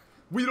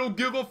 We don't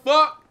give a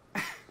fuck.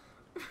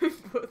 We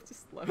both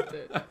just left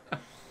it.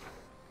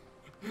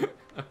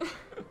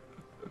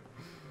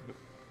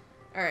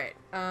 Alright,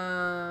 what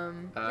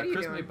are you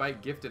Chris doing? May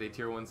Bite gifted a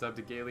tier 1 sub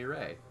to Gaily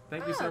Ray.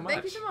 Thank you so much.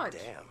 Thank you so much.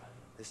 Damn,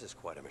 this is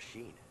quite a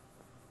machine.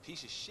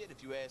 Piece of shit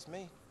if you ask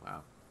me.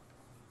 Wow.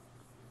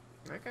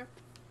 Okay.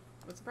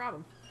 What's the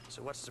problem?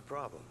 So what's the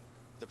problem?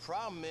 The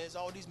problem is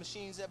all these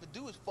machines ever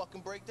do is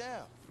fucking break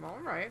down.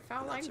 Alright,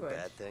 foul That's language. a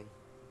bad thing.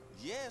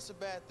 Yeah, it's a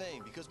bad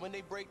thing because when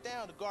they break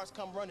down, the guards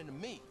come running to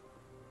me.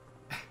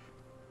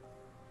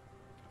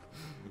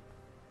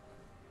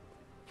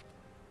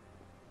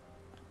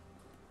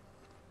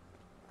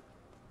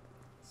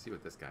 Let's see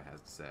what this guy has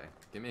to say.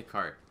 Give me a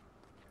cart.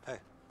 Hey.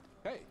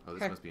 Hey. Oh,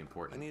 this Hey. must be I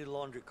important. need a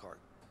laundry cart.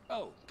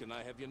 Oh, can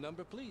I have your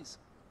number, please?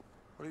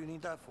 What do you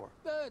need that for?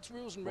 That's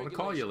rules and Wanna regulations.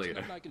 call you later.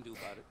 Nothing I can do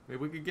about it. Maybe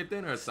we could get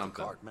dinner or It's the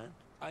something. cart, man.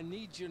 I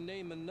need your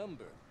name and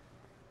number.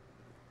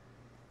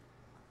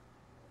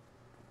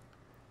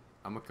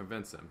 I'm gonna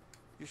convince him.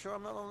 You sure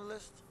I'm not on the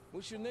list?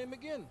 What's your name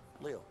again?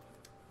 Leo.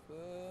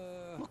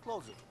 Look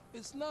closer.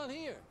 It's not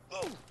here.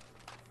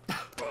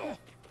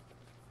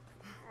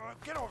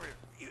 Get over here,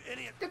 you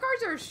idiot. The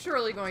guards are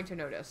surely going to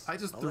notice. I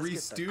just Now let's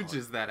Three get that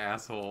Stooges that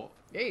asshole.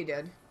 Yeah, you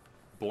did.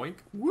 Boink.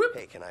 Whoop.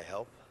 Hey, can I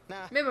help?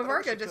 Nah, Mima I wish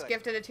Varga you just could.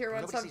 gifted a tier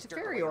 1 Nobody sub sees to dirt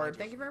the way Fairy I Orb. do.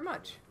 Thank you very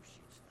much.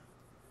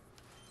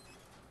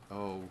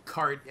 Oh,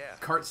 cart. Yeah.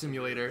 Cart You're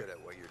simulator. good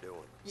at what you're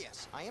doing.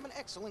 Yes, I am an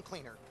excellent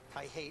cleaner.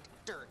 I hate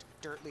dirt.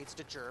 Dirt leads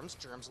to germs.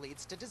 Germs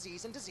leads to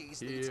disease, and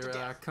disease leads to Here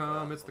I death.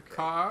 come. It's the okay.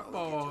 cart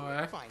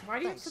boy. Fine. Why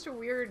do you have thanks. such a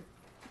weird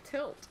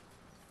tilt?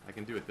 I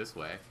can do it this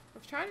way. I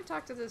was trying to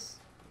talk to this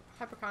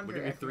Look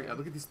hypochondriac. at me man.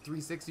 look at these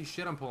 360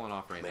 shit I'm pulling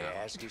off right May now.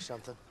 I ask you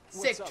something?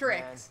 Sick What's up,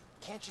 tricks. man?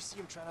 Can't you see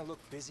I'm trying to look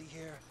busy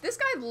here? This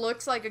guy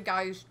looks like a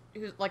guy who's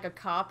like a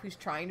cop who's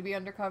trying to be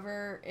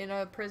undercover in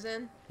a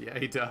prison. Yeah,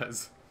 he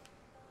does.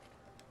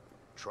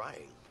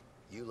 Trying.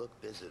 You look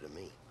busy to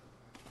me.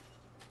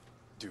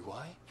 Do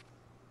I?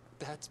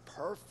 That's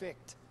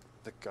perfect.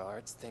 The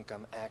guards think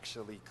I'm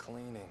actually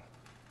cleaning.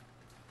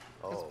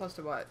 As Oh, opposed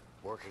to what?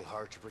 working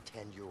hard to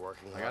pretend you're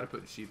working I hard. gotta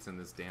put sheets in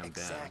this damn den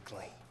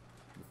Exactly.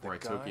 before I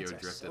The Tokyo guards are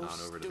drifted so on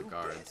over to the stupid.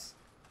 guards.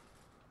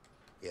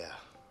 Yeah,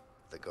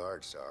 the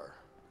guards are.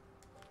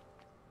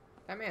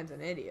 That man's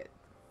an idiot.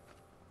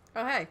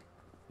 Oh, hey.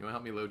 You wanna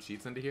help me load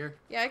sheets into here?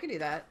 Yeah, I can do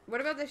that.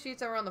 What about the sheets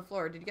that were on the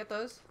floor? Did you get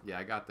those? Yeah,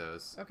 I got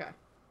those. Okay.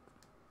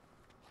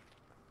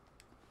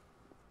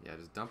 Yeah,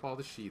 just dump all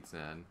the sheets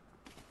in.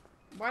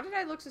 Why did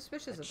I look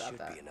suspicious That about should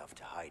that? be enough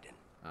to hide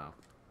in. Oh.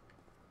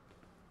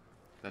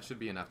 That should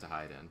be enough to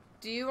hide in.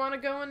 Do you want to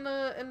go in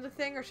the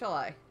thing, or shall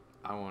I?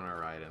 I wanna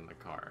ride in the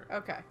car.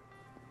 Okay.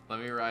 Let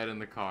me ride in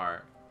the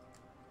car.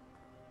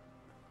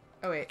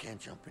 Oh, I wait. can't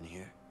jump in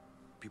here.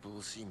 People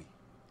will see me.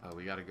 Oh,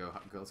 we gotta go.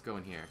 Let's go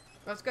in here.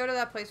 Let's go to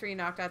that place where you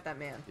knocked out that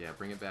man. Yeah,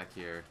 bring it back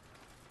here.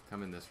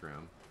 Come in this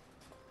room.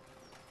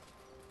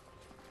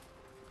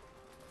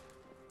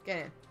 Get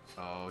in.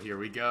 Oh, here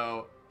we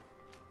go.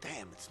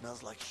 Damn, it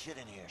smells like shit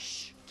in here.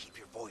 Shh, keep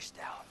your voice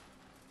down.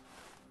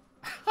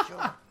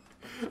 Sure.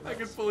 I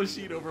can pull a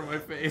sheet over my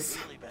face.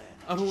 Really bad.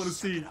 I don't want to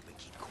Just suck see. it up and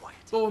keep quiet.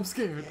 Oh, I'm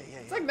scared.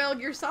 It's like Metal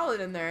Gear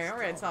Solid in there.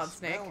 Alright, Smell Solid the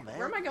Snake. smell, man.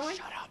 Where am I going?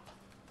 Shut up.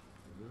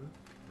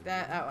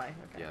 That way.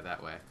 Okay. Yeah,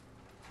 that way.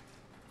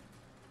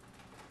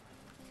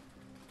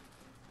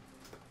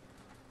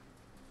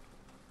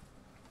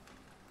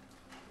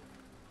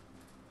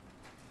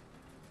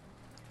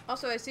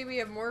 Also, I see we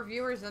have more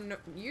viewers than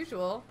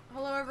usual.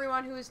 Hello,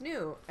 everyone who is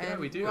new. And yeah,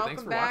 we do.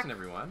 Thanks for back, watching,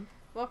 everyone.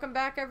 Welcome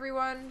back,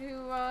 everyone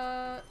who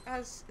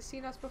has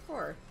seen us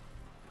before.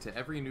 To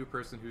every new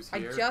person who's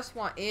here, I just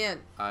want in.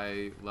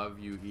 I love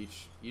you,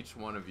 each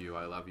one of you.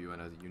 I love you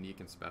in a unique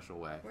and special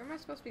way. Where am I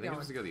supposed to be going? going?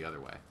 I'm supposed to go the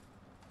other way.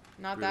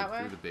 Not that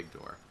way? Through the big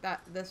door.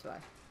 This way.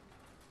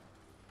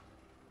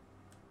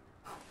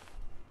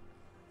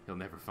 He'll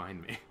never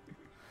find me.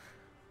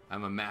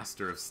 I'm a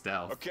master of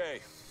stealth. Okay,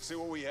 see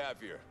what we have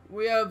here.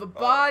 We have a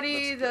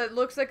body that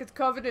looks like it's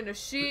covered in a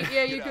sheet.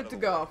 Yeah, you're good to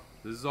go.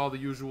 This is all the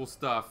usual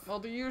stuff. All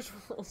the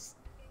usuals.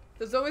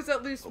 There's always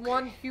at least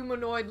one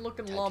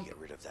humanoid-looking lump. Get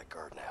rid of that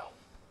guard now.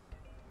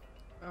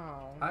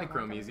 Oh. Hi,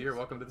 Chromeasier.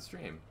 Welcome to the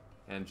stream.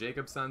 And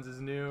Jacob Sons is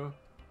new.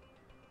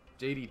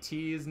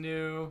 JDT is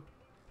new.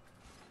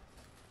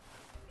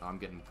 Oh, I'm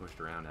getting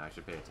pushed around now. I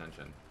should pay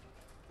attention.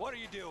 What are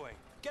you doing?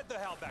 Get the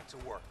hell back to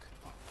work.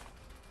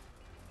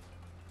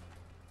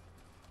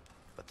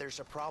 But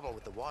there's a problem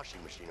with the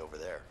washing machine over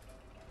there.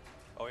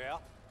 Oh yeah?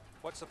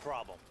 What's the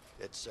problem?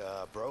 It's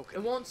broken.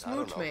 It won't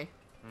smooch me.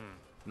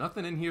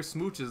 Nothing in here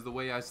smooches the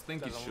way I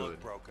think it Doesn't should.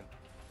 look broken.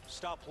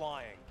 Stop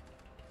lying.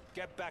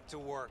 Get back to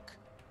work.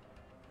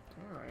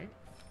 Alright.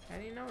 How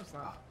do you know it's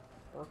not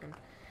working?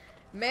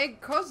 Meg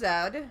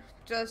Kozad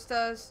just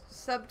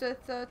subbed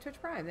with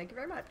Twitch Prime. Thank you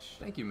very much.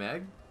 Thank you,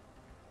 Meg.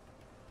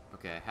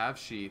 Okay, I have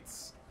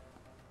sheets.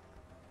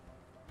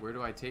 Where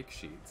do I take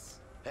sheets?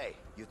 Hey,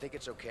 you think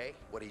it's okay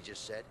what he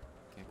just said?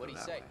 What did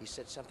he say? He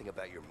said something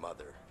about your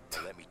mother.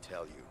 And let me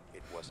tell you,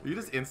 it wasn't. Are you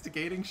just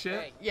instigating shit?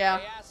 Hey, yeah.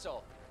 Hey,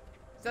 asshole.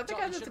 Is that the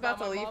guy that's about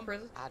to leave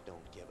prison? I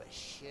don't give a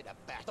shit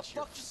about What the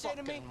your fuck you say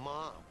to me?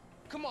 mom.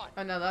 Come on.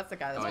 Oh no, that's the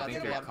guy that's Oh, I about to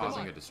think leave you're prison.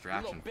 causing a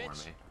distraction for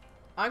me.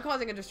 I'm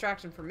causing a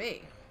distraction for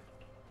me.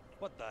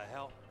 What the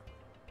hell?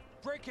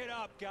 Break it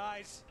up,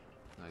 guys.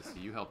 I see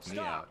you helped me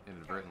Stop. out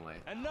inadvertently.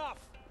 Enough.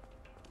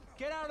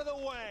 Get out of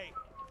the way.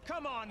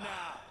 Come on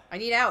now. I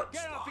need out.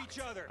 Get off each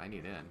other. I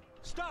need in.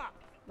 Stop.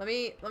 Let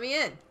me in.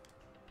 Okay,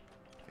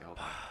 hold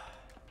on.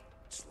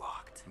 It's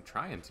locked. I'm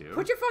trying to.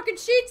 Put your fucking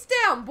sheets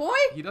down, boy.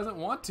 He doesn't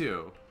want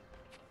to.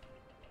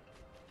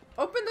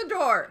 Open the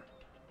door.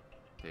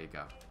 There you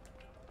go.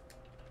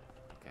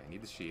 Okay, I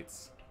need the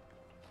sheets.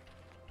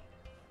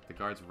 The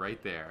guard's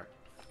right there.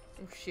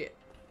 Oh shit.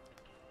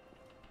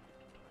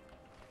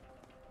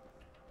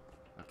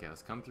 Okay,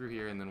 let's come through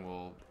here and then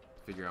we'll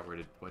figure out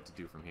what to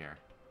do from here.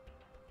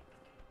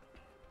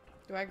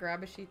 Do I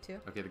grab a sheet too?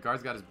 Okay, the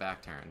guard's got his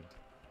back turned.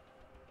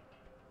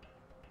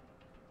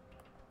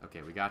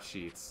 Okay, we got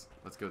sheets.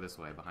 Let's go this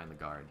way, behind the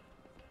guard.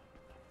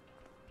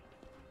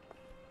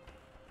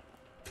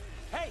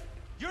 Hey,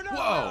 you're not Whoa.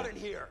 allowed in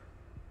here.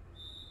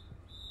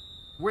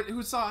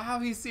 Who saw? How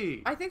he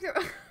see? I think there.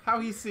 How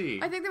he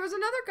see? I think there was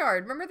another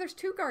guard. Remember, there's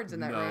 2 guards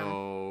in that room.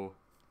 No,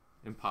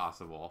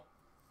 impossible.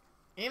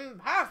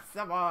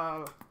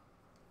 Impossible.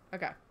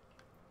 Okay.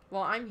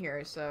 Well, I'm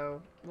here, so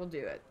we'll do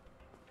it.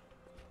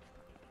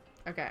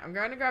 Okay, I'm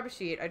going to grab a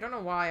sheet. I don't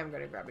know why I'm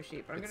going to grab a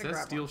sheet, but I'm going to grab It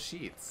says steal one.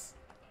 sheets.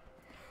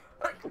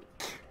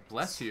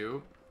 Bless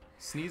you.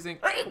 Sneezing.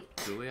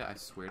 Julia, I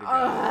swear to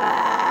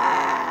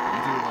God.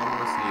 You do one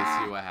more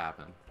sneeze, see what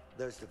happened.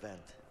 There's the vent.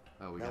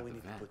 Oh, we now got we the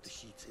need vent. to put the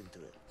sheets into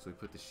it. So we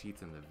put the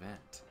sheets in the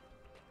vent.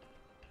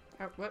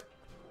 What?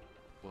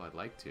 Well, I'd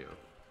like to.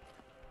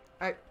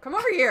 Alright, come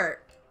over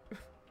here.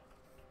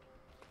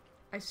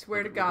 I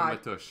swear to God. Look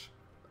at my tush.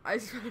 I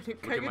swear to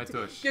God. Look at my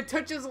tush. Your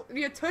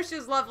tush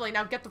is lovely.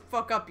 Now get the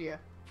fuck up here.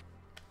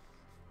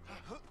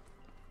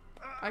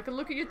 I can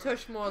look at your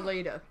tush more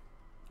later.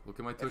 Look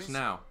at my tush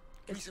now.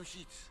 Give me some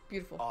sheets.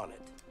 Beautiful. On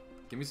it.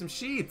 Give me some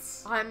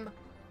sheets. I'm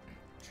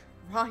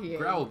trying.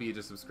 Growlbee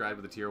just subscribed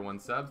with a tier 1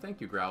 sub. Thank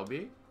you,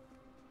 Growlbee.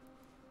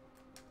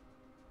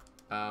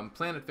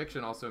 Planet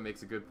Fiction also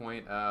makes a good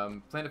point.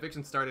 Planet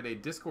Fiction started a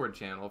Discord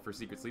channel for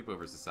Secret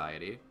Sleepover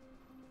Society.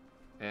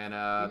 And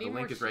the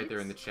link is right there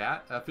in the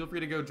chat. Feel free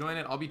to go join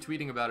it. I'll be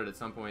tweeting about it at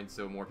some point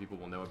so more people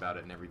will know about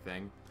it and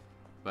everything.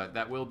 But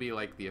that will be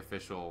like the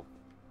official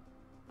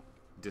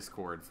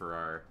Discord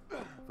for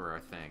our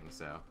thing,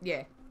 so.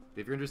 Yeah.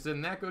 If you're interested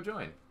in that, go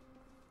join.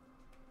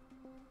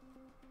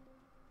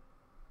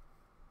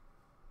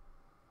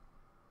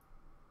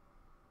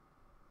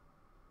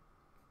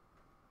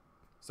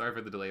 Sorry for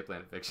the delay,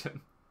 Planet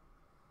Fiction.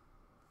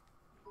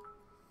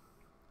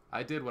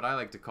 I did what I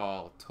like to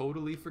call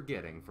totally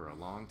forgetting for a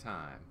long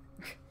time.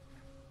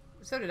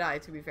 So did I,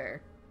 to be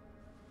fair.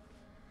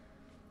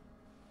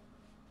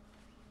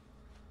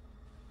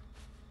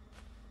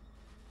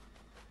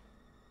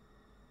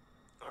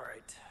 All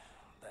right,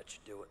 that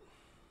should do it.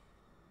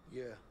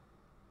 Yeah.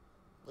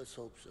 Let's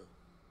hope so.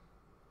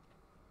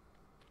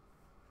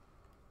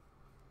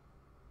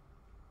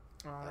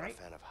 All Not right.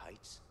 a fan of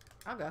heights?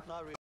 I'll go.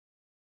 Not really.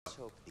 Let's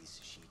hope these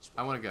sheets.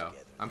 I want to go.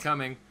 I'm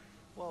coming.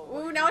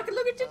 Ooh, now I can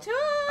look at your tush.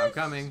 I'm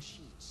coming.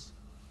 Sheets.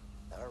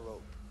 Not a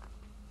rope.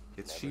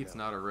 It's sheets,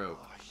 not a rope.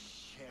 Oh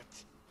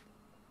shit.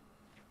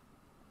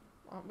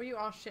 What are you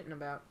all shitting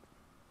about?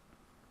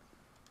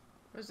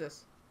 What's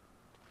this?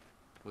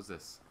 What's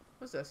this?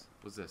 What's this?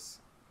 What's this?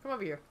 Come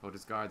over here. Oh,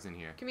 there's guards in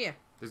here. Come here.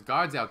 There's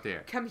guards out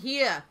there. Come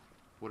here.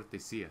 What if they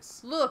see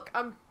us? Look,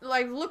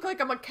 look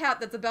like I'm a cat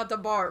that's about to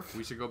barf.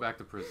 We should go back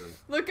to prison.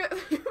 Look at my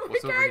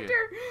What's over character.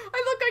 here?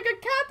 I look like a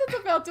cat that's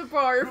about to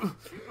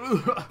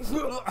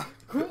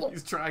barf.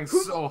 He's trying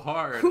so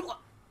hard.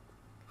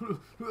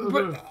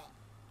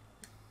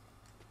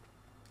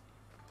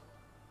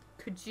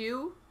 Could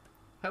you?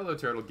 Hello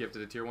Turtle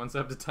gifted a tier 1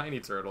 sub to Tiny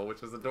Turtle,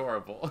 which is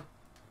adorable.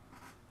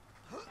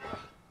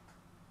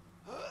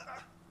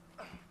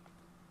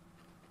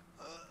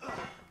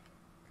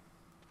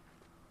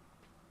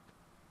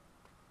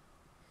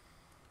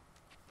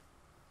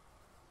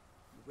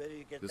 Ready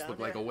to get This down look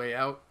there? like a way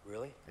out?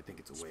 Really? I think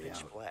it's a way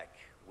pitch out. black.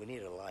 We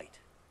need a light.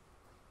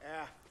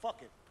 Ah,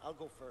 fuck it. I'll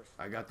go first.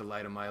 I got the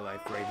light of my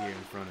life right here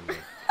in front of me.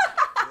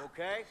 You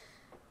okay?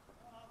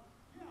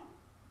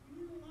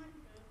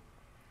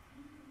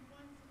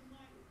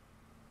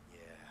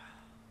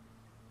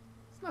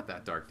 It's not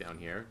that dark down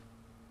here.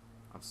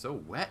 I'm so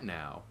wet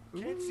now.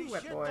 Can't see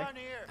wet shit boy. down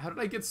here. How did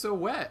I get so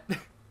wet? I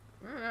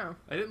don't know.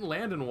 I didn't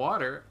land in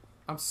water.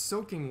 I'm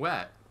soaking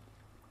wet.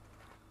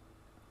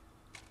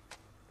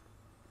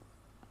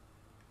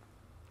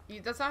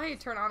 That's not how you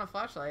turn on a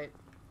flashlight,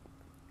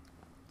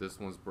 This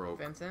one's broke.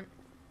 Vincent.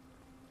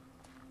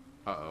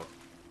 Uh-oh.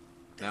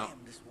 Now Damn,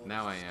 this water's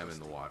I am in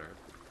disgusting. the water.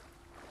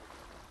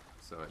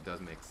 So it does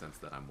make sense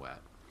that I'm wet.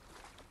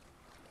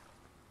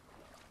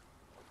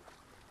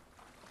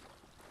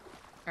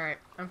 Alright,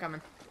 I'm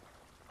coming.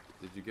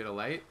 Did you get a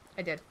light?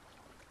 I did.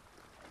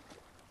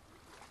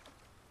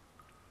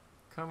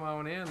 Come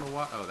on in. The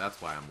water. Oh,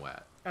 that's why I'm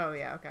wet. Oh,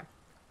 yeah, okay.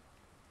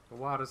 The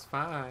water's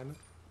fine.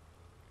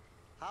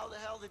 How the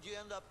hell did you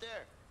end up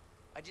there?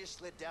 I just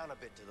slid down a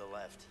bit to the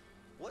left.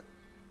 What?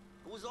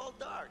 It was all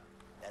dark.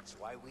 That's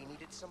why we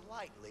needed some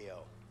light,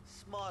 Leo.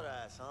 Smart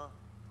ass, huh?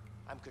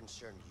 I'm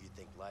concerned you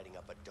think lighting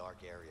up a dark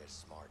area is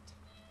smart.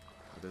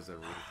 There's a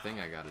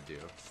thing I gotta do.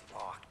 It's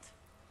locked.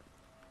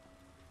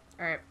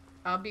 Alright,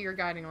 I'll be your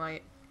guiding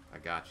light. I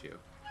got you.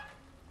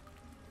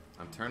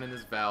 I'm turning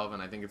this valve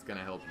and I think it's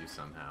gonna help you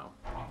somehow.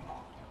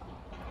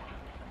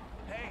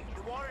 Hey,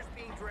 the water's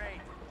being drained.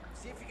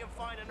 See if you can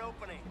find an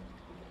opening.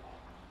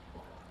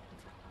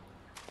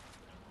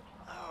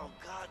 Oh,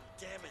 god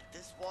damn it.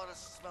 This water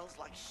smells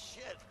like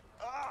shit.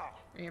 Ah!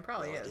 I mean, it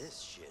probably Well, is. It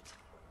is shit.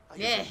 Are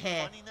you Yeah.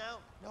 being funny now?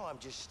 No, I'm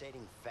just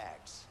stating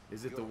facts.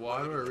 Is it the You're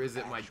water or writing is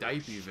it my actual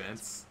diaper, shit.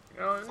 Vince?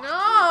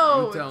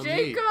 Oh You tell no!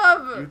 me.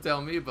 Jacob! You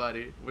tell me,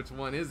 buddy. Which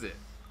one is it?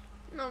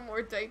 No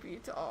more diaper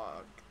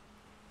talk.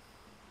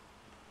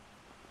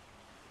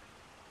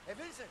 Hey,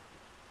 Vincent.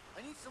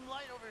 I need some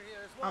light over here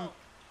as well.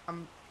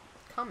 I'm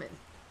coming.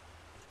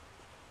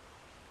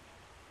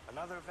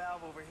 Another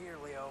valve over here,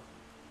 Leo.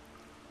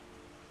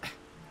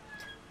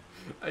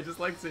 I just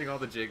like seeing all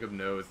the Jacob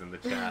knows in the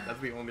chat. That's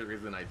the only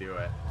reason I do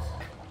it.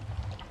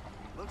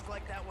 Looks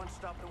like that one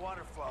stopped the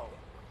water flow.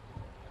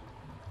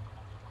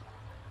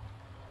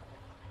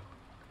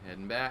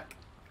 Heading back.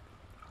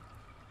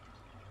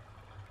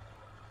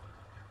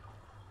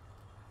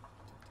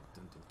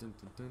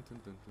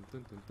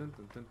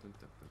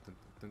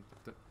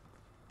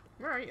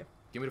 Where are you?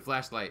 Give me the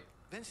flashlight.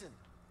 Vincent,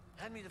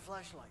 hand me the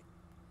flashlight.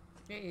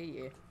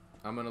 Yeah.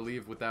 I'm gonna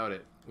leave without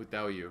it.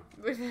 Without you.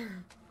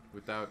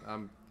 Without,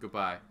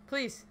 goodbye.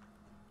 Please.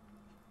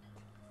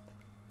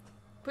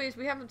 Please,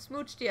 we haven't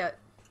smooched yet.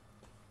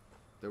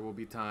 There will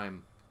be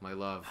time, my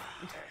love.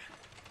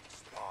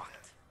 It's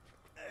locked.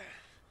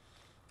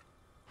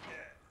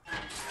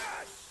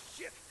 Ah,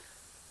 shit.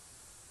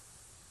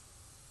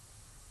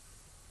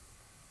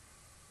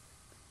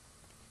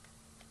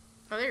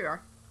 Oh, there you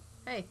are.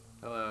 Hey.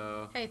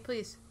 Hello. Hey,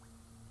 please.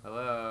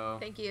 Hello.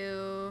 Thank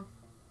you.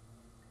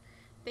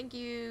 Thank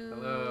you.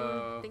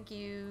 Hello. Thank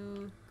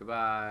you.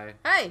 Goodbye.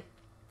 Hey!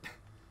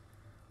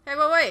 Hey,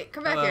 wait.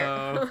 Come back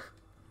Hello. here.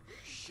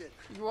 Shit.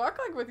 You walk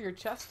like with your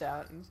chest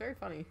out, and it's very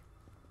funny.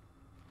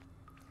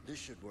 This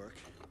should work.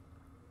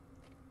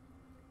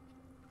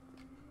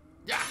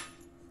 Yeah.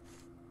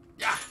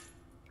 Yeah.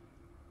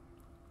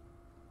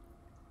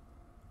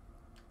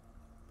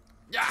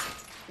 Yeah.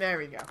 There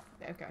we go.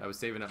 Okay. I was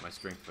saving up my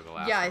strength for the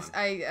last Yeah, one.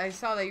 I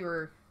saw that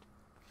you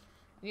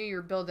knew you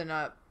were building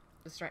up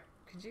the strength.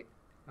 Could you?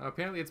 Oh,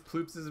 apparently it's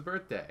Ploops'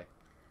 birthday.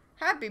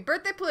 Happy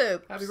birthday,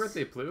 Ploops! Happy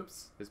birthday,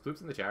 Ploops. Is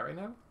Ploops in the chat right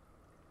now?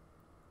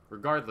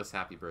 Regardless,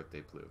 happy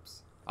birthday,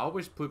 Ploops. I'll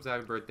wish Ploops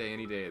happy birthday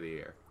any day of the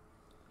year.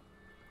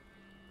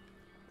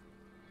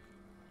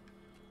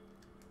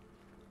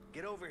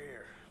 Get over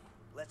here.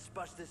 Let's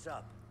bust this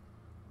up.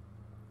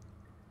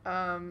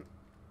 You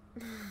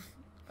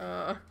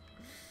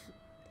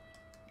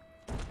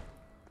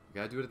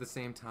gotta do it at the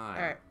same time.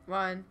 Alright,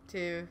 1,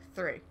 2,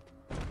 3.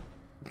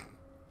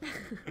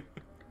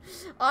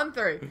 On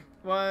 3.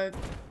 1.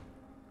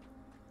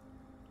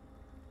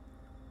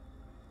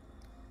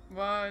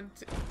 1,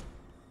 2.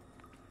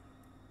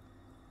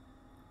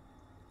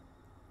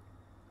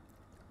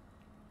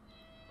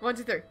 One,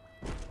 two, three.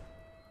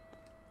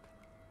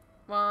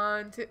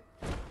 1, 2.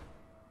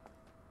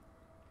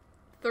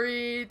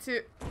 3,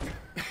 2.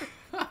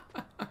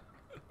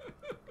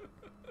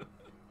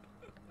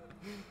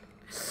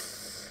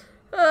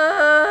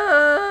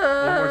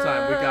 One more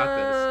time. We got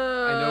this.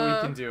 I know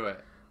we can do it.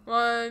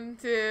 1,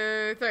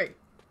 2, 3.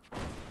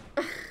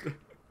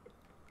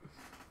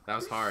 That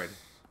was hard.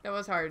 That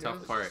was hard.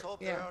 Tough part. Let's hope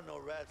there are no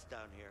rats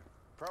down here.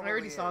 I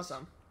already saw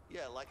some.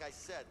 Yeah, like I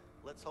said,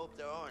 let's hope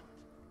there aren't.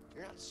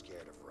 You're not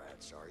scared of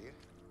rats, are you?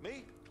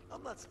 Me?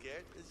 I'm not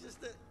scared. It's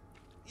just that,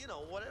 you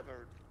know,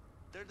 whatever.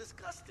 They're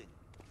disgusting.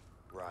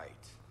 Right.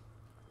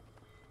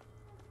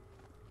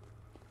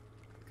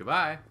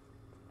 Goodbye.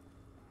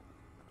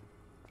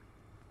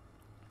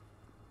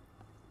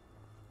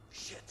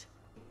 Shit.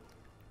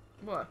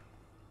 What?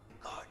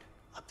 Guard,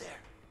 up there.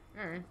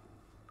 Alright.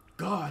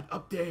 God,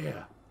 up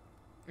there.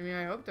 I mean,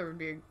 I hope there would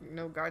be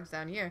no guards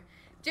down here.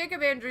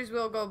 Jacob Andrews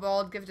will go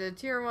bald. Gifted a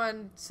tier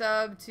 1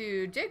 sub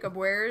to Jacob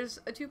wears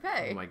a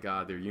toupee. Oh my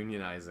god, they're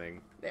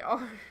unionizing. They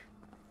are.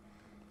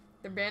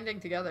 They're banding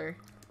together.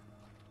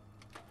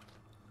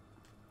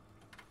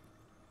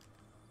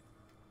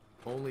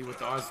 Only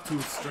with our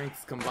 2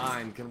 strengths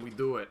combined can we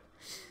do it.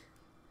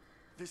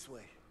 This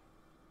way.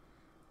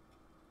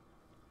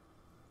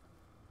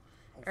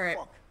 Oh, Alright.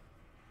 fuck.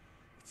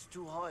 It's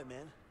too high,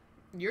 man.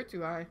 You're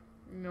too high.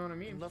 You know what I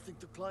mean? Nothing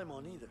to climb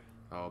on either.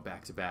 Oh,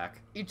 back to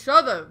back. Each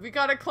other. We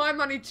gotta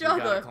climb on each other.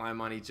 We gotta climb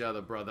on each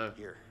other, brother.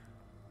 Here,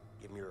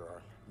 give me your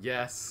arm.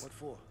 Yes. What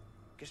for?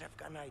 Because I've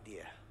got an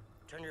idea.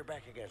 Turn your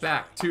back against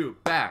Back me. to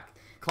back.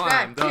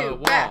 Climb Back the to wall.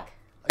 back.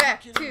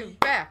 Back to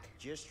back.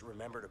 Just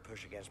remember to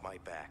push against my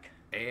back.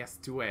 Ass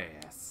to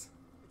ass.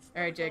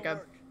 Alright,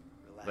 Jacob.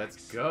 Relax.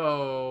 Let's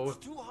go. It's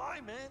too high,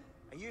 man.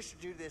 I used to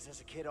do this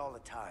as a kid all the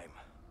time.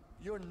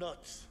 You're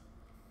nuts.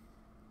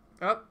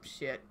 Oh,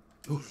 shit.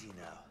 Easy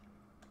now.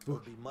 It'll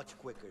be much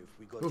quicker if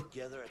we go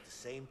together at the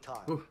same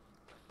time.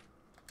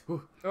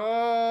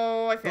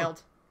 Oh, I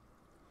failed.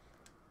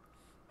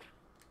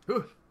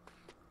 I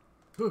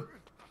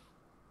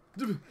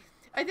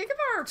think if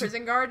I were a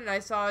prison guard and I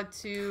saw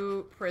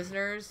 2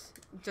 prisoners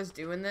just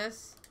doing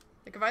this,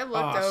 like if I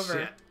looked over.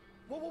 Shit.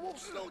 Whoa, whoa, whoa,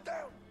 slow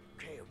down.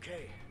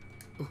 Okay.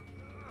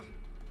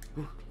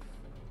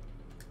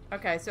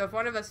 Okay, so if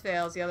one of us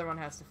fails, the other one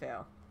has to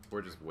fail.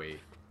 Or just wait.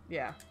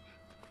 Yeah.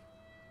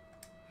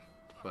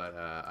 But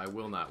I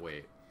will not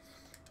wait.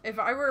 If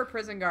I were a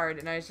prison guard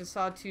and I just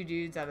saw 2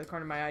 dudes out of the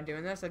corner of my eye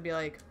doing this, I'd be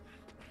like,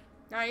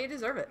 nah, you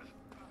deserve it.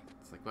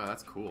 It's like, wow,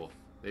 that's cool.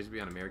 They should be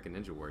on American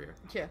Ninja Warrior.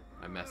 Yeah.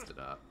 I messed it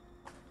up.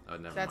 Oh,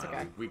 never That's mind.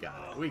 okay. We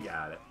got it. We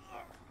got it.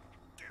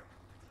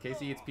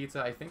 Casey eats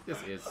pizza. I think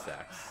this is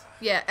sex.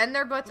 Yeah, and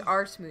their butts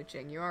are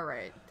smooching. You are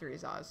right, 3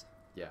 Zaz.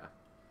 Yeah.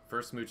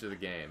 First smooch of the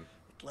game.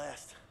 At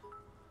last.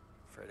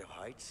 Afraid of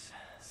heights?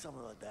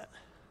 Something like that.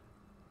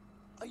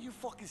 Are you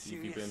fucking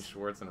Stevie serious? Ben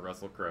Schwartz and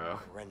Russell Crowe.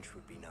 A wrench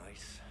would be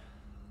nice.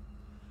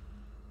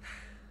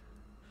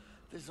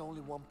 There's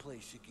only one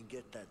place you can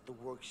get that, the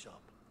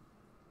workshop.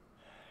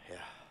 Yeah.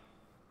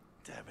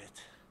 Damn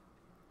it.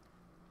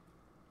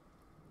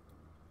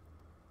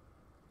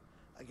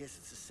 I guess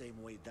it's the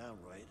same way down,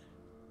 right?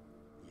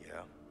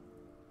 Yeah.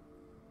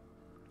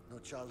 No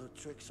childhood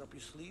tricks up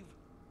your sleeve?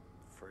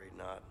 Afraid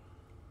not.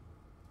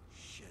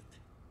 Shit.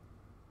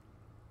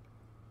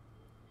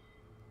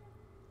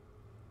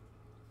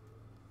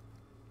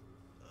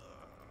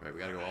 Right, we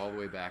gotta go all the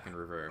way back in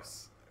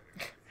reverse.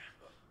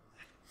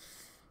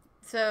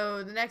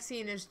 So the next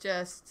scene is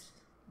just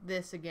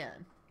this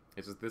again.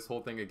 It's just this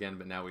whole thing again,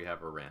 but now we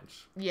have a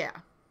wrench. Yeah.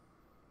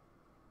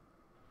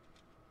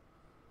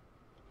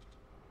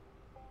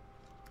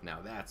 Now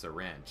that's a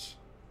wrench.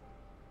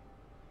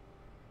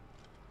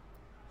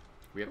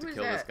 We have Who to is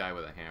kill this that? guy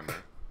with a hammer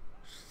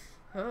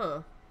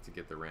Oh. to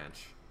get the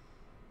wrench.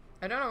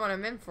 I don't know what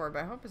I'm in for, but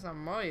I hope it's not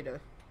Moida.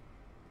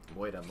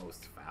 Moida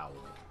most foul.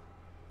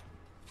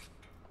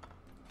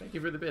 Thank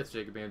you for the bits.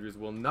 Jacob Andrews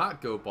will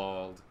not go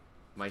bald.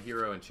 My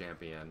hero and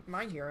champion.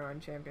 My hero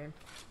and champion.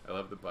 I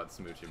love the butt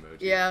smooch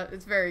emoji. Yeah,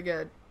 it's very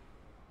good.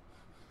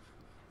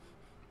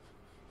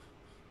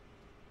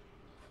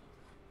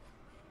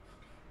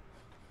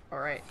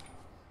 Alright.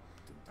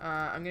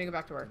 I'm gonna go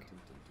back to work.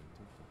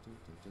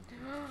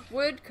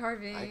 Wood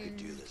carving. I could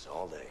do this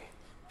all day.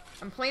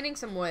 I'm planing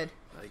some wood.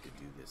 I could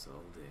do this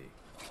all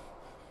day.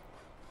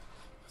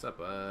 What's up,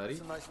 buddy?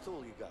 It's a nice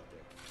tool you got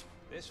there.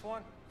 This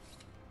one?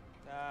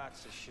 Nah,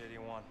 it's a shitty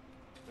one.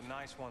 The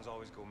nice ones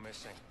always go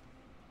missing.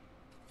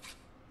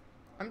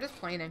 I'm just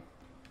planing.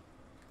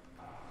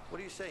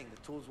 What are you saying?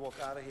 The tools walk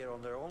out of here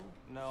on their own?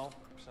 No,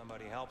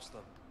 somebody helps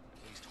them.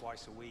 At least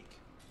twice a week.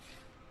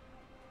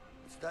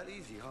 It's that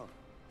easy, huh?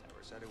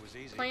 Never said it was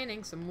easy.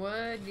 Planing some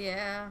wood,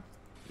 yeah.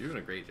 You're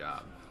doing a great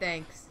job.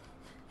 Thanks.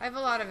 I have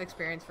a lot of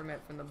experience from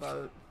it from the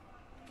boat.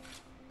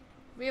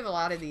 We have a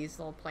lot of these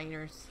little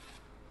planers.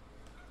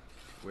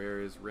 Where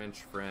is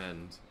wrench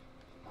friend?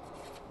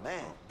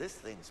 Man, this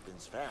thing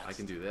spins fast. I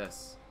can do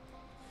this.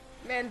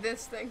 Man,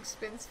 this thing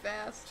spins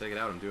fast. Check it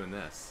out, I'm doing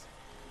this.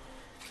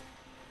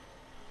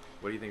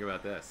 What do you think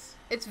about this?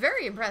 It's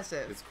very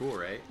impressive. It's cool,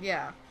 right?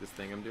 Yeah. This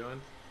thing I'm doing?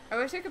 I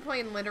wish I could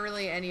plane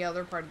literally any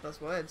other part of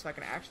this wood so I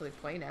can actually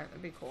plane it.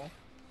 That'd be cool.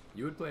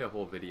 You would play a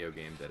whole video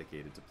game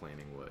dedicated to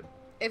planing wood.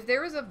 If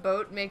there was a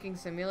boat making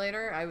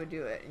simulator, I would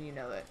do it, and you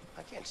know it.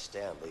 I can't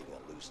stand leaving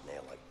a loose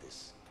nail like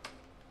this.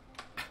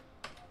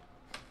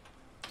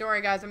 Don't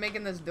worry, guys. I'm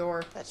making this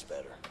door. That's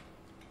better.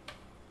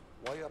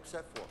 What are you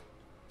upset for?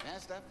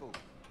 Ask that fool.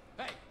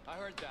 Hey, I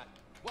heard that.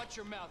 Watch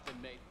your mouth then,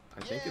 mate.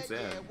 I think it's in.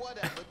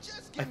 Whatever.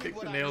 Just I give me think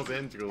what the I nail's need.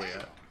 in,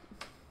 Julia.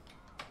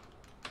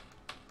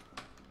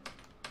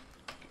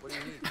 What do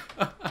you need?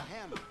 A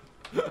hammer.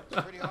 It's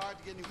pretty hard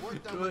to get any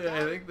work done Julia,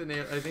 without I think the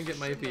nail. I think it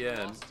might be in.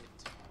 I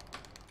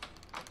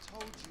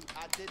told you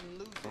I didn't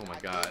lose it. Oh my I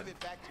God. gave it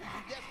back to you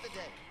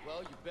yesterday.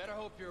 Well, you better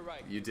hope you're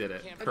right. You did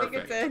it. I think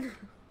it's Perfect. in.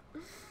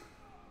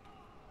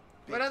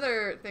 What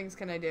other things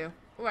can I do?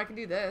 Oh, I can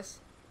do this.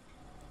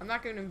 I'm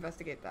not going to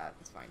investigate that.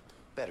 It's fine.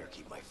 Better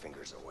keep my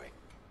fingers away.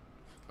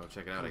 Oh,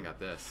 check it out. I got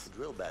this.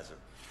 Drill bazzer.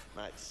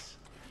 Nice.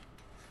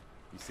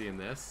 You seeing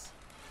this?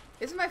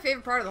 This is my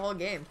favorite part of the whole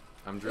game.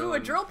 I'm drilling. Ooh, a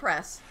drill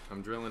press.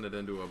 I'm drilling it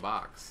into a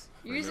box.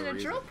 You're for using no a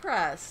drill reason.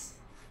 press.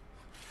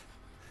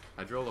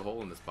 I drilled a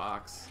hole in this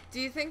box. Do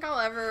you think I'll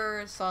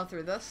ever saw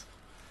through this?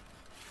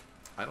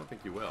 I don't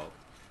think you will.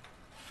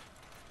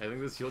 I think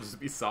this you'll just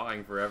be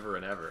sawing forever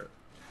and ever.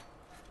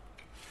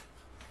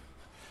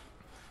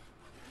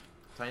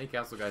 Tiny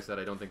Castle guy said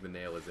I don't think the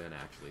nail is in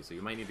actually, so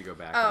you might need to go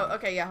back. Oh, and,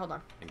 okay, yeah, hold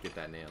on. And get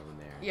that nail in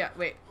there. Yeah,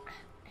 wait.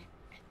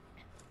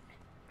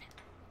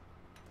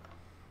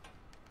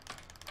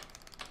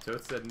 So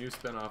it said new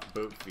spin-off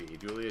boat fee.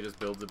 Julia just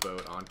builds a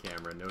boat on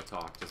camera, no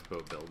talk, just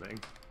boat building.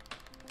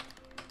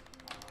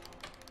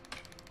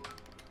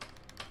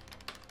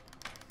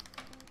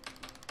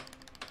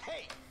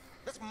 Hey,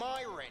 that's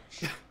my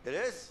wrench. It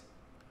is?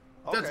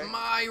 That's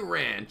my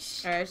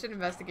wrench. Alright, I should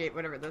investigate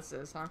whatever this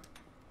is, huh?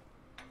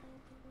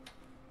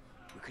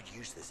 We could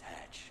use this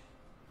hatch.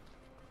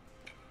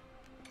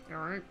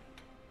 Alright.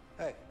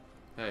 Hey.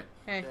 Hey.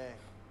 Hey.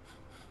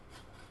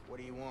 What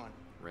do you want?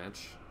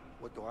 Wrench.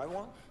 What do I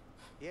want?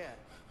 Yeah.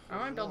 I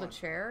want to build a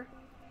chair.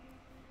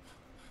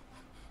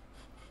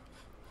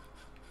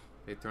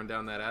 Hey, turn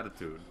down that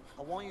attitude.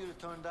 I want you to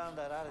turn down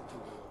that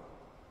attitude.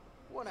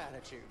 What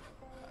attitude?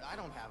 I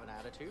don't have an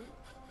attitude.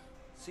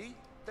 See?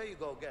 There you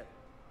go again.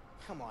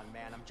 Come on,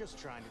 man. I'm just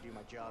trying to do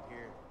my job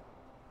here.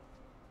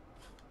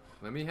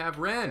 Let me have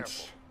wrench.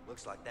 Careful.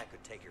 Looks like that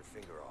could take your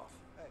finger off.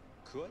 Hey.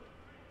 Could?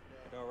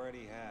 It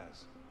already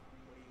has.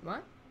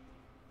 What?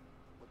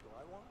 What do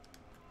I want?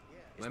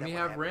 Is Let that me what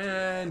have happened to your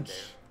hand wrench.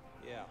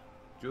 there? Yeah.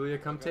 Julia,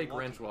 come got take lucky.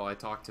 wrench while I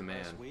talk to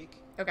man. Last week,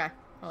 Okay,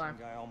 hold on.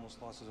 some guy almost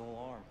lost his whole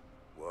arm.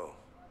 Whoa.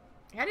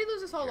 How do you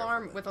lose his whole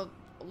arm with a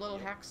little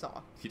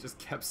hacksaw? He just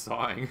kept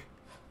sawing.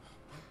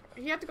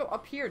 He had to go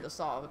up here to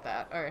saw with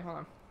that. Alright, hold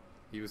on.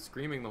 He was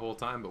screaming the whole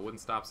time, but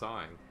wouldn't stop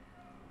sawing.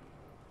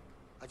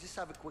 I just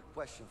have a quick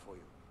question for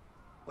you.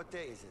 What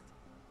day is it?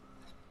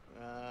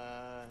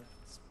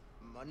 It's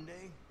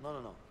Monday?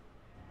 No.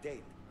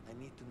 Date. I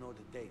need to know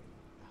the date.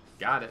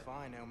 Got it.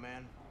 Fine now,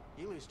 man.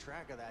 You lose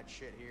track of that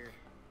shit here.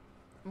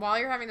 While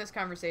you're having this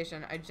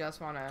conversation, I just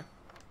want to...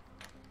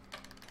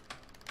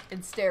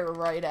 and stare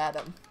right at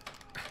him.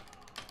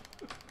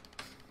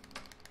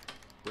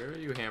 Where are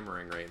you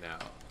hammering right now?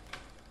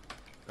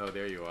 Oh,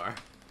 there you are.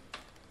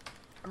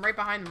 I'm right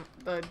behind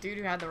the dude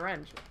who had the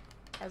wrench.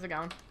 How's it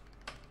going?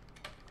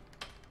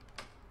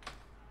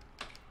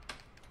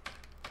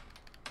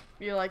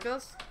 You like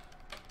this?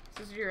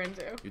 This is what you're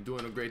into? You're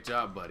doing a great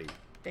job, buddy.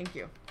 Thank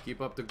you. Keep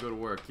up the good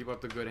work. Keep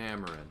up the good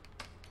hammering.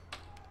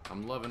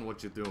 I'm loving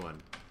what you're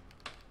doing.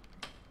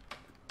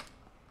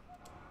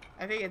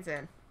 I think it's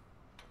in.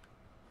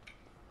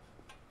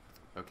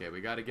 Okay,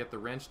 we got to get the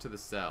wrench to the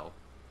cell.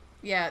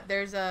 Yeah,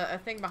 there's a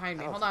thing behind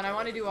me. Hold on, I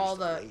want to do all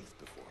the...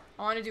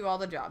 I want to do all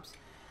the jobs.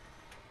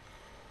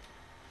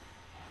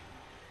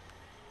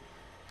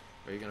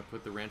 Are you going to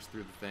put the wrench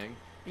through the thing?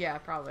 Yeah,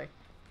 probably.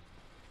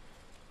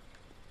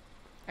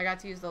 I got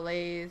to use the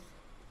lathe.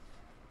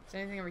 Is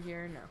there anything over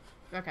here?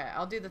 No. Okay,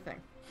 I'll do the thing.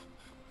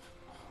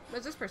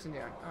 What's this person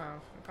doing? Oh, I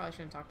probably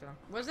shouldn't talk to them.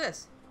 What's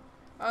this?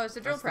 Oh, it's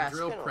a drill press. The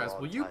drill press.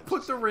 Will you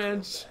put the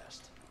wrench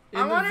in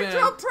I the want a vent?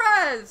 drill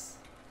press!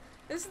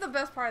 This is the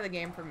best part of the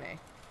game for me.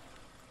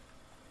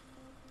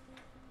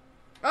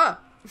 Oh!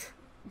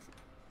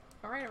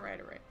 Alright. I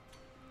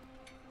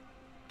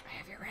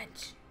have your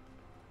wrench.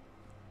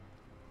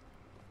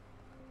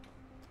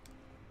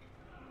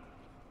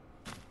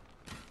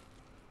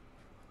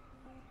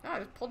 Oh, I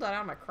just pulled that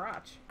out of my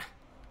crotch.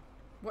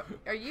 What?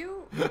 Are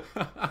you...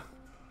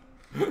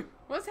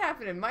 What's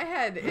happening? My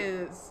head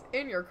is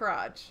in your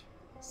crotch.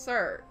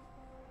 Sir.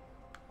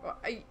 Well,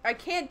 I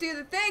can't do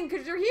the thing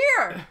because you're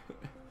here!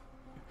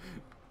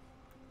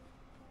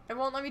 It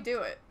won't let me do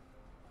it.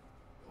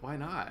 Why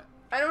not?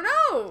 I don't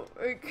know!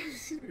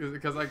 Is it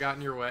because I got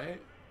in your way?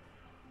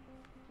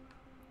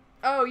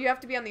 Oh, you have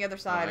to be on the other Oh, I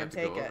side have and to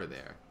take go it. over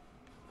there.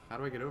 How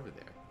do I get over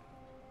there?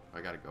 Oh,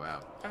 I gotta go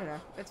out. I don't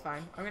know. It's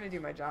fine. I'm gonna do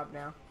my job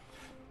now.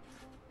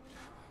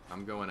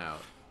 I'm going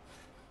out.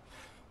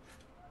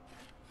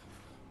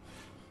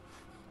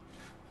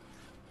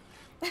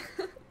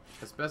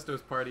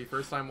 Asbestos party,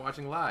 first time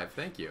watching live.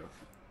 Thank you.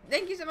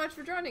 Thank you so much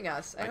for joining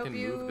us. I hope can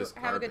move you this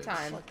have a good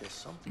garbage. time. Like there's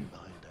something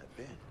behind that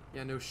bin.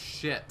 Yeah, no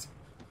shit.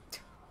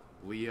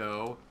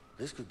 Leo.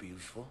 This could be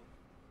useful.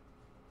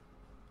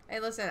 Hey,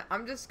 listen,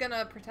 I'm just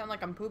gonna pretend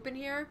like I'm pooping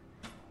here,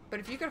 but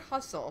if you could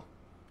hustle.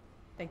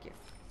 Thank you.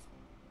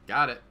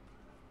 Got it.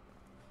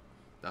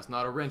 That's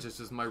not a wrench, it's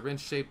just my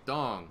wrench-shaped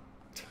dong.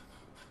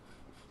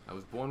 I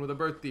was born with a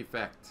birth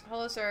defect.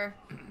 Hello, sir.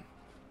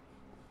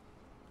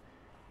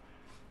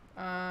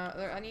 Are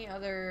there any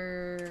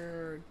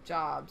other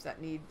jobs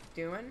that need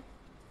doing?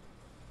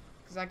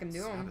 Because I can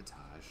do them.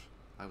 Sabotage.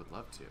 I would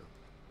love to.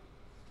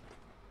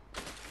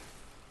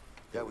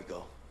 There we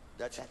go.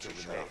 That should That's take a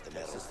them shame. off the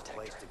metal This is the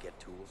detector. place to get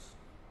tools.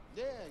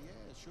 Yeah,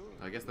 sure.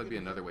 I guess that'd be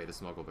another way to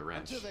smuggle the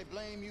wrench. Until they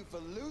blame you for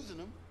losing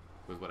them.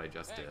 Was what I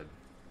just did.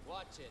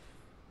 Watch it.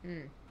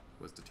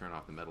 Was to turn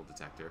off the metal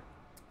detector.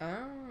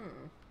 Oh.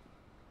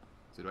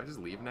 So do I just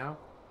leave now?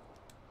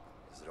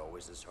 Is it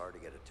always this hard to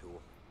get a tool?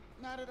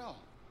 Not at all.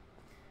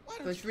 Why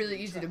But don't it's you really give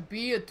it a easy try? to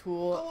be a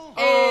tool.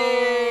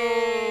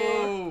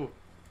 Oh!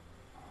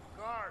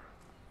 Guard.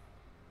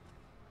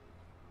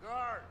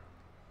 Guard.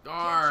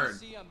 Guard. Can't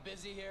you see I'm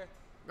busy here?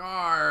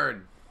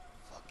 Guard.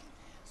 Fucking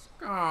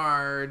asshole.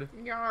 Guard.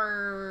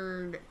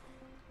 Yard.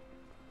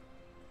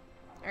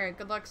 Alright,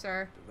 good luck,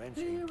 sir. The wrench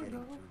ain't getting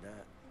through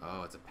that.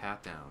 Oh, it's a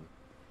pat down.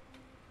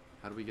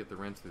 How do we get the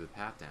wrench through the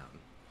pat down?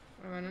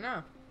 I don't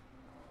know.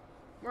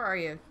 Where are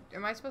you?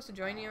 Am I supposed to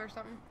join you or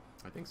something?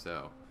 I think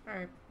so.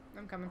 Alright,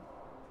 I'm coming.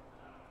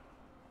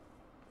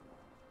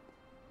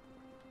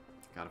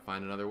 Gotta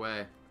find another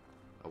way.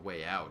 A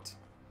way out.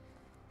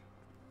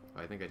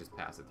 I think I just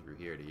pass it through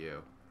here to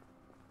you.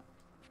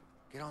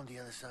 Get on the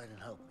other side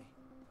and help me.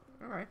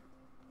 Alright.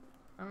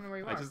 I don't know where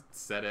you I are. just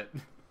said it.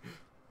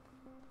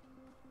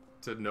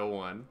 To no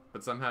one.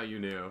 But somehow you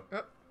knew.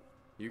 Oh.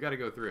 You gotta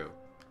go through.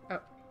 Oh.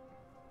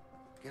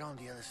 Get on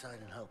the other side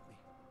and help me.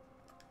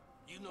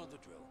 You know the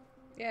drill.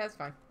 Yeah, it's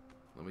fine.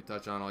 Let me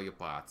touch on all your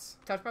pots.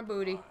 Touch my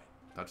booty.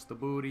 Touch the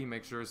booty,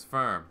 make sure it's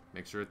firm.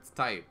 Make sure it's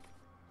tight.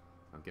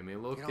 Now give me a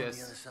little Get on the other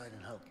kiss. side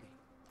and help me.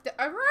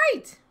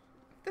 Alright!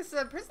 This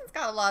prison's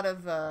got a lot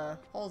of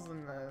holes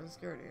in the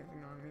security, if you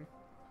know what I mean.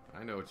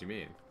 I know what you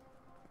mean.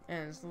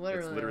 And it's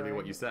literally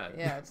what you said.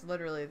 Yeah, it's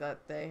literally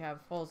that they have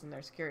holes in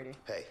their security.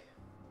 Hey.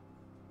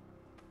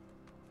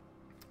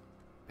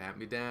 Pat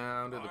me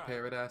down to the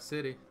Paradise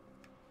City.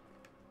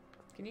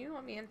 Can you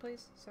let me in,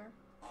 please, sir?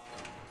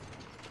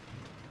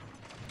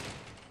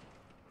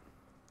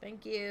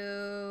 Thank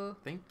you.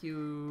 Thank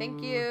you.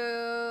 Thank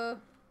you.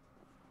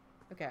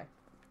 Okay.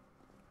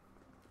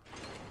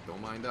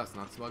 Don't mind us,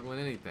 not smuggling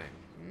anything.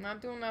 I'm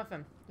not doing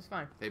nothing. It's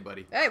fine. Hey,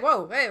 buddy. Hey,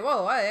 whoa, hey,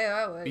 whoa,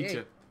 hey. Beat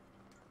you.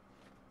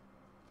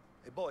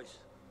 Hey, boys.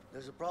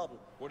 There's a problem.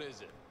 What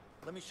is it?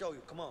 Let me show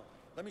you. Come on.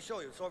 Let me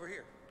show you. It's over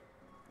here.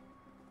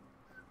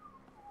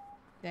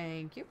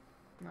 Thank you.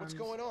 What's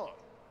going on?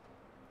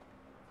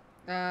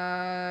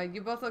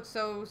 You both look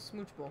so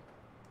smoochable.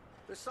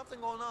 There's something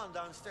going on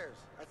downstairs.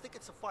 I think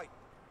it's a fight.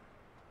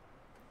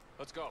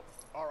 Let's go.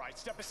 All right,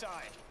 step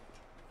aside.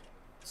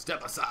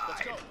 Step aside.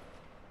 Let's go.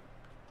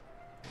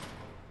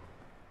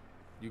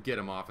 You get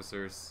him,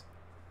 officers.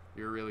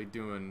 You're really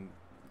doing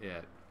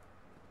it.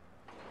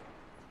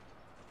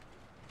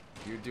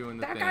 You're doing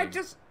the That thing. guy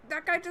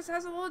just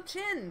has a little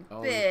chin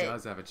Oh, bit. he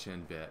does have a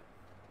chin bit.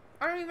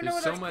 I don't even There's know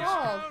what so that's much-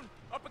 called.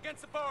 Up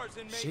against the bars,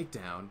 inmate.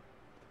 Shakedown.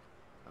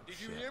 Oh, Did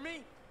shit. you hear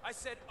me? I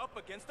said up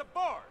against the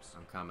bars.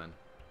 I'm coming.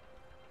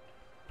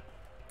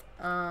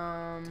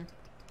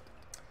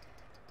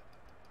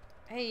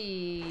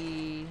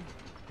 Hey.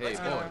 Hey,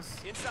 boys.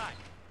 Inside.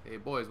 Hey,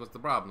 boys, what's the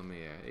problem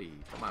here? Hey,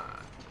 come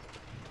on.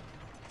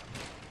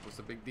 What's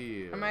the big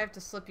deal? I might have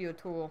to slip you a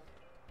tool.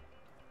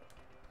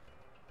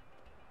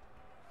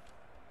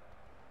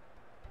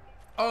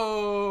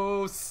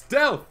 Oh,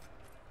 stealth!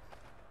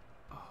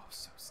 Oh,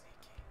 so sneaky.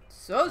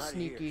 So Not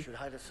sneaky. Here. Should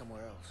hide us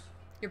somewhere else.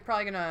 You're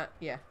probably gonna,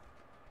 yeah.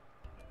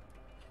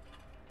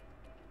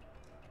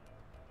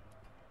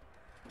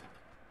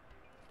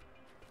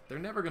 They're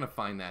never gonna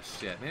find that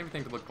shit. They never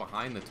think to look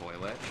behind the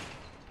toilet.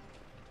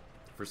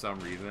 For some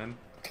reason.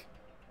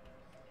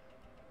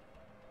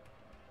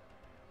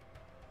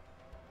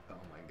 Oh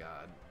my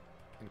god.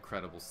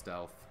 Incredible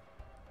stealth.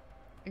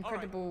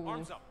 Incredible. All right,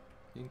 arms up.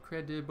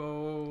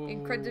 Incredible.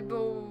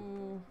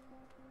 Incredible.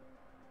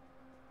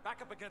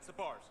 Back up against the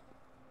bars.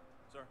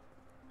 Sir,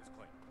 it's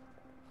clean.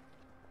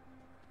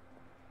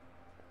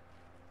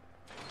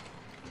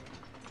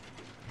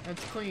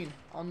 That's clean.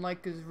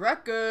 Unlike his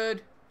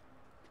record.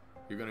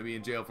 You're gonna be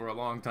in jail for a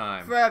long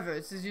time. Forever.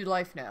 This is your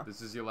life now.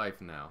 This is your life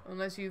now.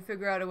 Unless you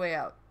figure out a way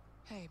out.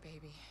 Hey,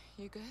 baby.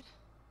 You good?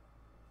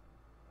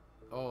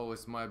 Oh,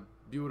 it's my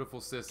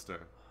beautiful sister.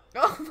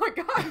 Oh my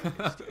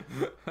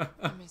god.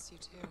 I miss you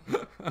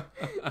too.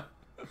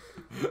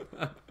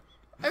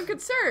 I'm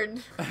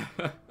concerned.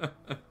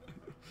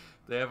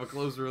 They have a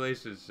close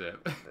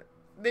relationship.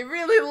 They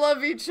really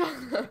love each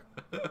other.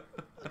 I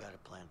got a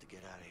plan to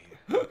get out of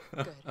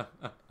here. Good.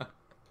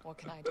 What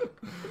can I do?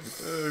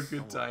 Oh,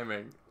 good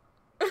timing.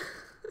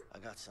 I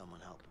got someone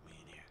helping me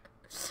in here.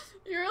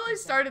 You really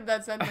started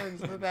that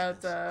sentence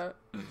without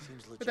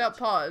Seems legit. without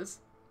pause.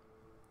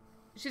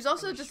 She's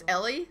also Are you just sure?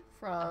 Ellie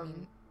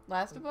from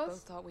Last of We Us?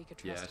 both thought we could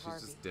Yeah, trust she's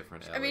Harvey. just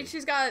different. I mean, Ellie.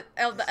 she's got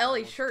the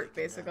Ellie shirt,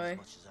 basically. As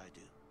much as I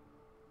do.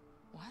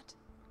 What?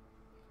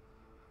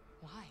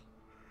 Why?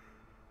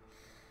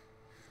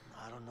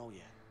 I don't know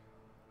yet,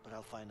 but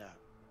I'll find out.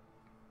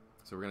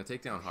 So we're gonna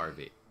take down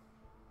Harvey.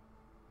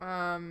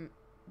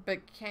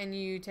 But can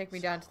you take me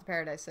down to the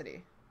Paradise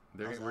City?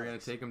 We're gonna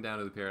take him down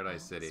to the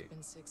Paradise City. It's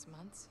been 6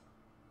 months.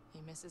 He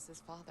misses his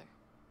father.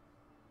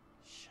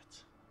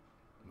 Shit.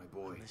 My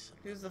boy.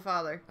 Who's the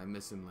father? I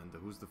miss him, Linda.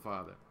 Who's the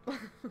father?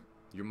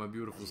 You're my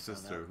beautiful Has he found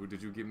sister. out? Who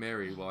did you get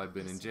married while I've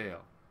been in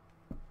jail?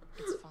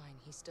 It's fine.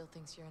 He still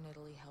thinks you're in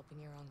Italy helping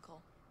your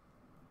uncle.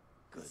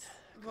 Good.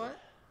 What?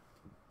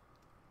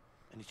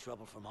 Any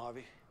trouble from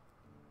Harvey?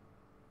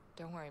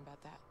 Don't worry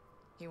about that.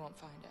 He won't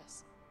find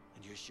us.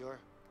 And you're sure?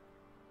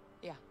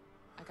 Yeah,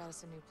 I got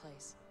us a new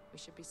place. We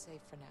should be safe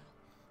for now.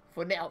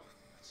 For now.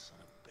 Son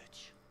of a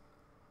bitch.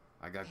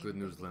 I got Hey, good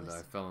news, baby, Linda.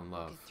 listen. I fell in We'll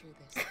love. get through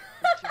this. We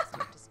just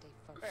have to stay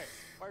focused. Hey,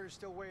 why are you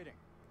still waiting?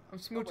 I'm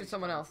smooching Nobody's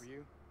someone coming else. for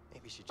you.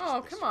 Maybe she just Oh,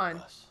 missed come her on.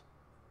 bus.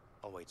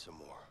 I'll wait some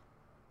more.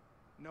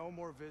 No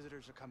more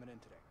visitors are coming in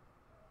today.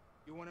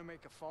 You want to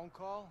make a phone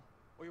call,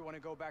 or you want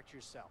to go back to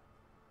your cell?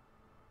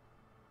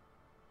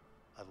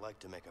 I'd like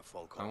to make a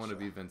phone call. I want to sir.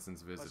 be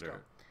Vincent's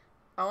visitor.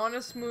 I want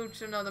to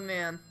smooch another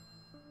man.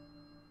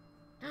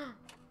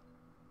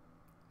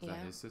 Is that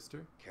Yeah. his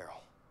sister?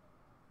 Carol,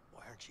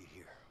 why aren't you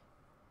here?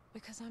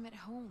 Because I'm at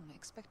home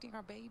expecting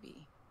our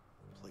baby.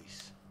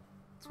 Please.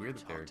 It's weird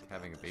that they're Talked about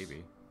having a this.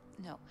 baby.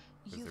 No,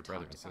 Because you they're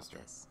brother talked and about sister.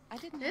 this. I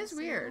didn't. It have is to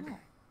say weird. no.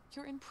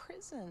 You're in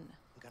prison.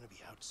 I'm gonna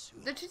be out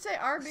soon. Did she say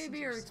our Listen baby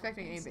to or yourself,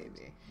 expecting a Vincent.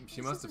 baby? She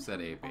This must have isn't said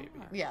who a you baby.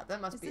 are. Yeah,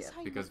 that must Is be this it. how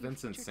you Because want your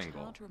Vincent's future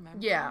single. child to remember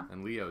Yeah. you?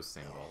 And Leo's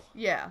single.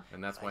 Yeah.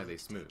 And that's I why need they to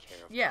take smooch.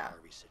 care of Yeah. the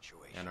Harvey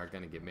situation. And are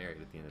gonna get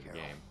married at the end of the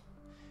Carol, game.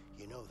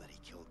 You know that he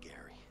killed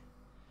Gary.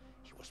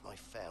 He was my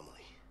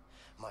family,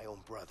 my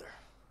own brother.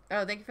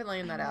 Oh, thank you for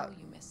laying I that know out.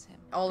 you miss him.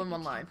 All but in you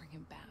one can't line. Bring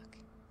him back.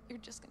 You're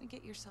just gonna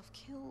get yourself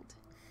killed.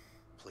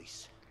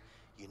 Please,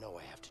 you know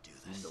I have to do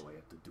this. I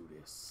have to do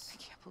this. I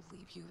can't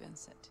believe you,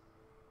 Vincent.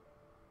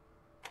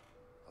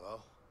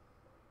 Hello?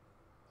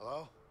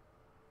 Hello?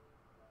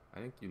 I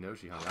think you know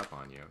she hung up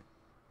on you.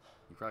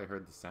 You probably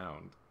heard the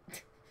sound.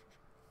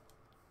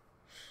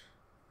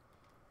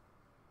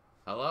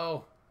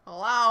 Hello?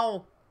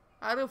 Hello?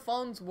 How do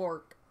phones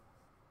work?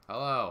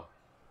 Hello?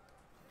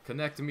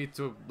 Connect me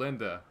to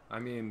Linda. I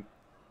mean,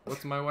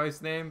 what's my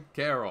wife's name?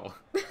 Carol.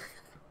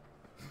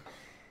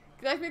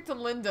 Connect me to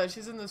Linda.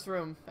 She's in this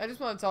room. I just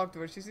want to talk to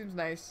her. She seems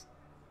nice.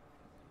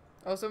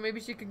 Also, maybe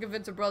she can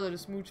convince her brother to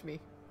smooch me.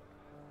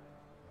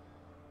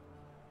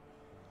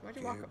 Why'd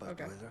you Did you walk hear up? about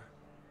Okay. the weather?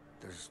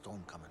 There's a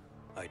storm coming.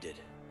 I did.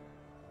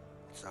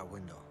 It's our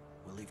window.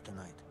 We'll leave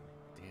tonight.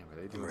 Damn,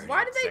 are they doing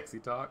Why did they- sexy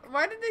talk?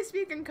 Why did they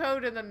speak in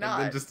code and then not?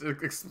 And then just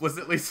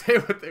explicitly say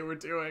what they were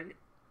doing.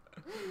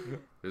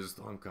 There's a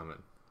storm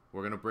coming.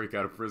 We're gonna break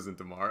out of prison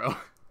tomorrow.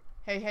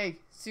 Hey, hey,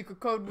 secret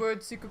code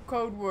word, secret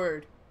code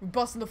word. We're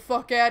busting the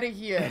fuck out of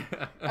here.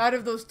 Out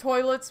of those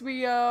toilets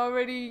we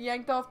already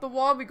yanked off the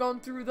wall, we going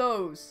through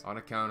those. On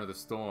account of the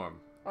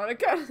storm On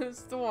account of the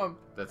storm.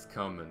 that's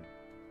coming.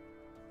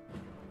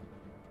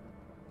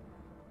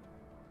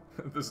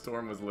 The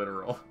storm was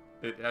literal.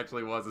 It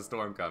actually was a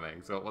storm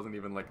coming, so it wasn't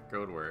even like a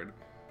code word.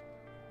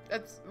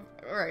 That's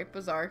alright,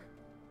 bizarre.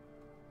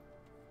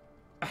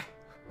 You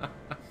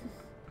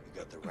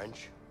got the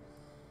wrench?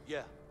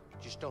 Yeah.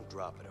 Just don't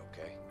drop it,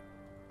 okay?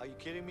 Are you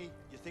kidding me?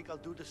 You think I'll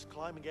do this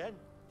climb again?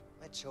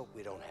 Let's hope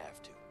we don't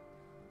have to.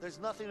 There's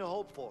nothing to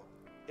hope for.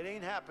 It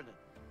ain't happening.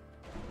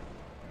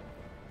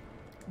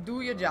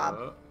 Do your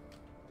job.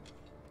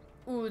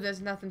 Ooh, there's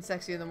nothing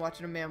sexier than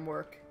watching a man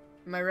work.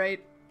 Am I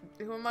right?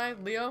 Who am I?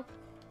 Leo?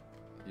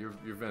 You're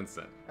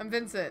Vincent. I'm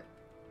Vincent.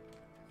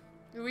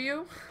 Who are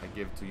you? I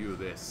give to you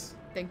this,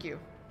 Thank you.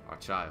 our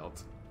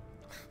child.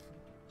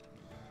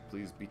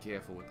 Please be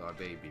careful with our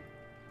baby.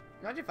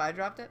 Imagine if I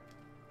dropped it.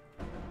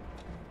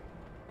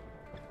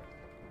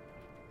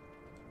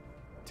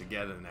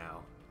 Together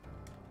now.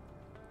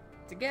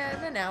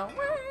 Together now.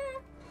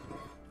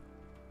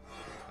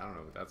 I don't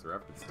know what that's a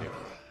reference to.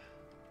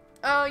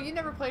 Oh, you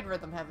never played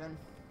Rhythm Heaven.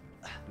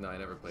 No, I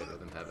never played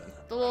Rhythm Heaven.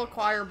 The little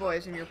choir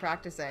boys when you're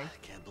practicing.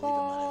 Can't believe I'm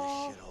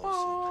out of this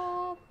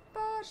shithole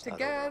soon.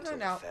 Together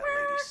now. Fat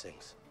lady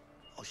sings.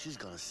 Oh, she's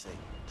gonna sing.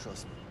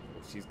 Trust me.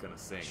 Well, she's gonna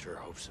sing. Sure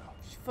hope so.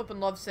 She flippin'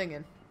 loves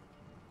singing.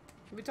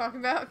 What are we talking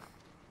about?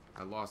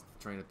 I lost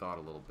the train of thought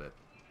a little bit.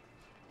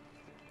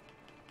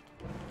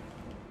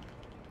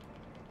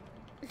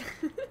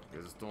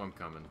 There's a storm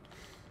coming.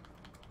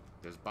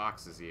 There's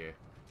boxes here.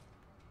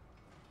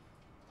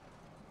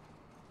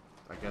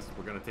 I guess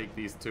we're gonna take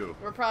these too.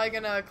 We're probably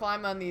gonna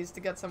climb on these to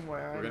get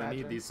somewhere. We're gonna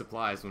need these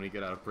supplies when we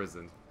get out of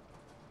prison.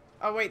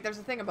 Oh wait, there's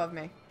a thing above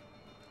me.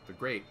 The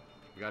grate.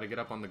 We gotta get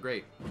up on the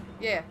grate.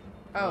 Yeah.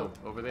 Oh.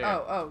 Over there.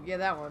 Oh, yeah,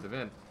 that one. The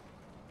vent.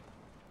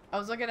 I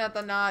was looking at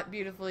the not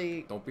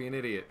beautifully Don't be an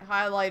idiot.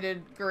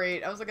 highlighted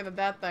grate. I was looking at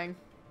that thing.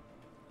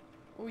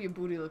 Ooh, your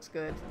booty looks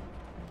good.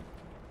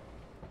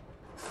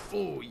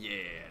 Oh yeah,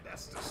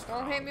 that's the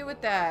Don't hit me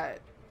with that.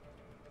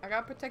 I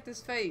gotta protect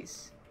his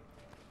face.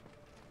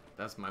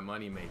 That's my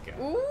money maker.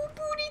 Ooh,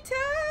 booty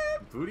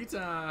time! Booty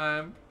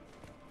time!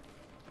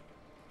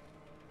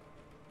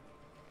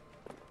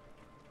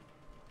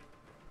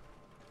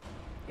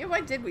 Yeah,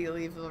 why did we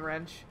leave the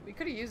wrench? We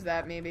could have used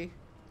that, maybe.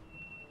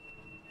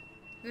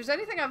 If there's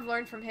anything I've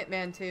learned from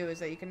Hitman 2 is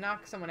that you can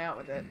knock someone out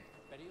with it.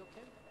 Betty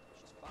okay?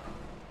 She's fine.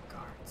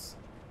 Guards.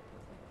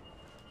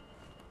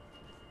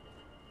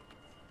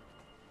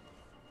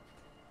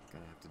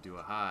 Gonna have to do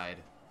a hide.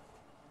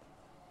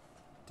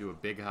 Do a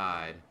big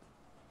hide.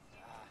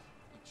 Ah,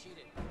 you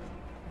cheated.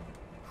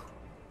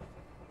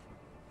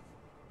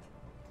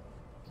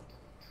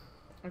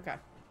 Okay.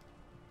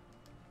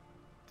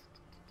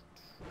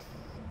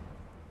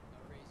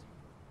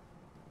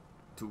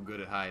 Too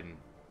good at hiding.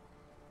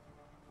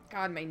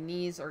 God, my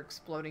knees are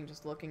exploding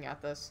just looking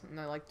at this, and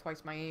they're like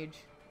twice my age.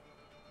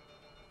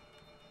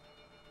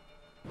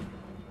 You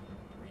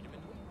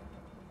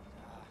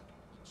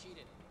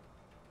cheated.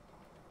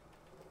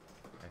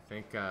 I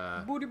think,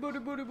 Booty, booty,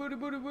 booty, booty,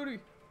 booty, booty.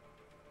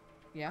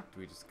 Yeah? do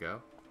we just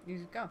go? You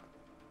just go.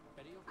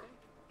 Betty okay?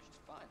 She's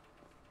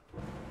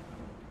fine.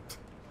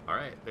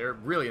 Alright, they're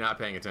really not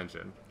paying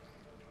attention.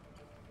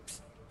 Psst,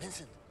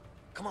 Vincent,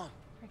 come on.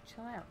 Alright,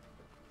 chill out.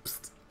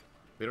 Psst.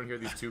 They don't hear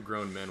these two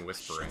grown men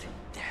whispering.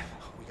 Damn,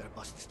 we gotta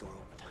bust this door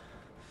open.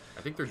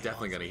 I think they're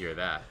definitely gonna hear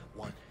that.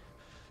 1,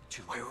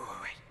 2. Wait.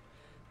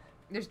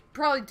 There's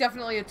probably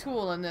definitely a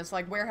tool in this,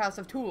 like warehouse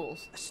of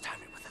tools. Let's time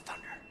it with the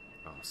thunder.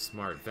 Oh,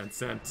 smart,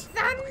 Vincent.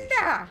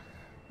 Thunder!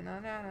 No, no,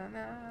 no,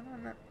 no,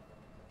 no, no.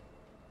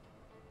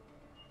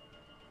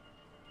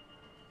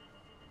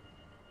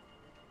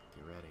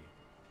 Get ready.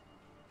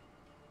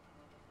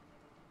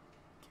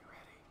 Get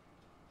ready.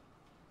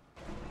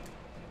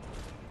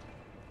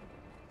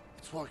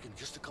 It's working.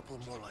 Just a couple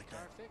more like that.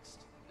 Car fixed?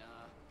 Nah,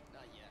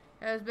 not yet.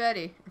 There's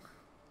Betty.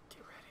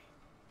 Get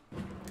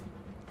ready.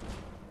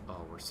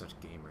 Oh, we're such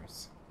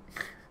gamers.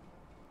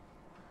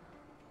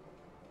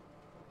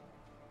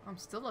 I'm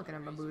still looking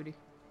at my booty.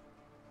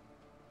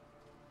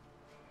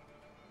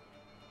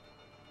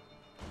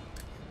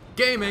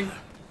 Gaming!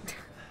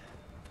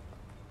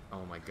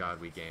 Oh my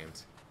god, we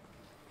gamed.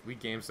 We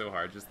gamed so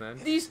hard just then.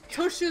 These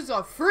tushes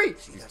are free!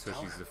 These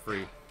tushies are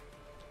free.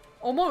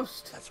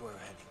 Almost. That's where we're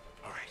heading.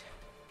 Alright.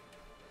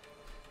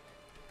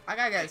 I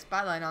gotta get a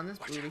spotlight on this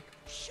booty.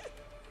 Shit.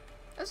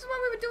 This is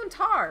why we were doing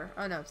tar.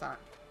 Oh no, it's not.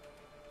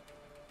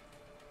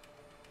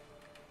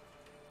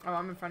 Oh,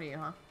 I'm in front of you,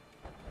 huh?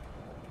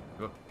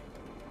 Oh,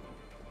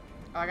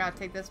 Oh, I gotta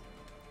take this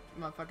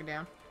motherfucker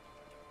down.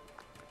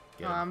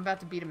 get Oh, him. I'm about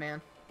to beat a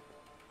man.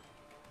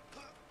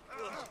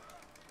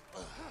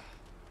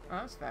 Oh,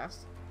 that was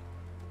fast.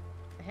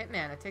 A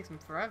hitman, it takes him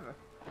forever.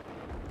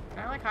 Can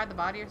I, like, hide the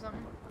body or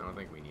something? I don't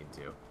think we need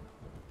to.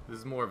 This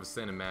is more of a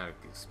cinematic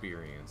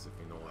experience, if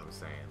you know what I'm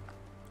saying.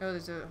 Oh,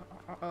 there's a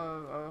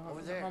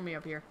Over there. homie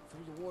up here.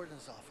 Through the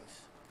warden's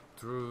office.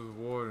 Through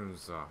the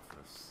warden's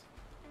office.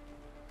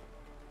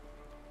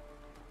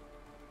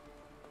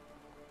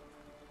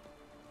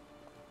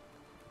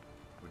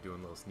 We're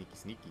doing little sneaky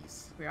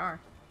sneakies. We are.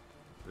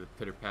 The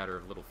pitter patter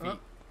of little feet. Oh.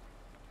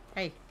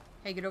 Hey,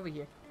 get over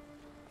here.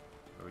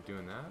 Are we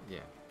doing that? Yeah.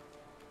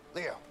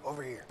 Leo,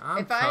 over here.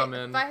 I'm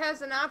coming. If I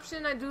has an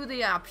option, I do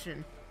the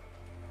option.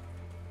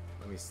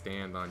 Let me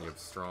stand on your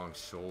strong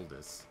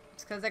shoulders.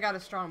 It's because I got a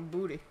strong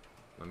booty.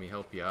 Let me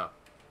help you up.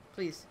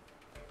 Please.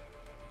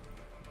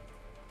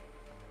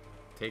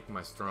 Take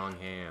my strong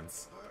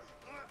hands.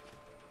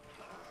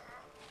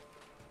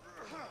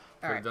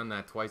 Could Alright. have done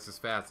that twice as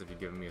fast if you'd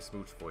given me a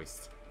smooch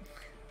voice.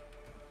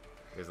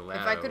 There's a ladder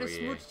If I could have over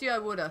here. smooched you, I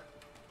woulda.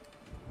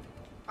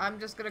 I'm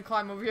just gonna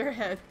climb over your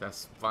head.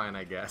 That's fine,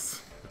 I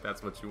guess. If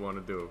that's what you want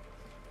to do.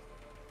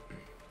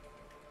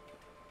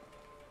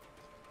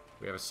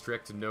 We have a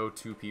strict no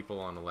two people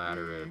on a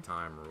ladder at a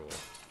time rule.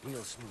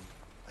 Real smooth.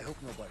 I hope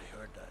nobody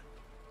heard that.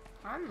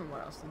 I don't know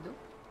what else to do.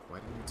 Why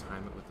didn't you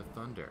time it with the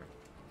thunder?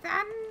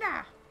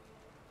 Thunder!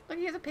 Look,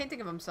 he has a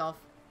painting of himself.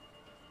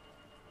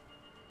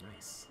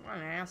 Nice. What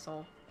an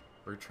asshole.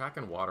 We're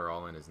tracking water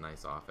all in his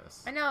nice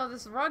office. I know,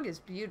 this rug is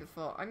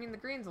beautiful. I mean, the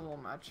green's a little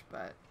much,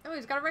 but... Oh,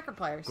 he's got a record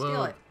player. Steal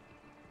Globe. it.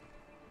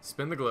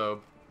 Spin the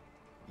globe.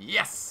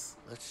 Yes!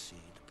 Let's see,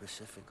 the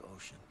Pacific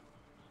Ocean.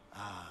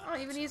 Oh,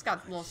 even he's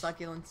got little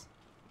succulents.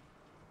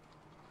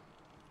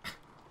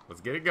 Let's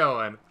get it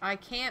going. I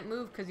can't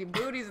move because your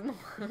booty's in the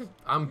way.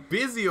 I'm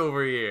busy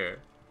over here.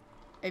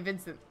 Hey,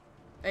 Vincent.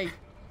 Hey,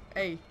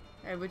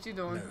 what you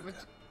doing? America,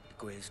 the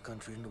greatest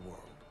country in the world.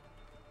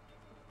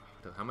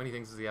 How many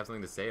things does he have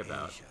something to say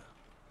about? Asia.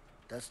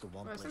 That's the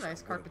one That's place a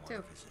nice I carpet, wouldn't too.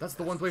 wanna visit. That's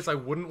the one place I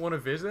wouldn't want to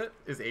visit?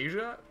 Is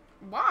Asia?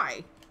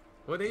 Why?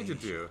 What age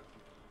did you?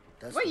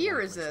 That's What the year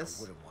one is place I this?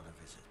 wouldn't want to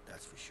visit,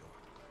 that's for sure.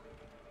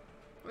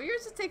 What year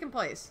is this taking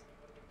place?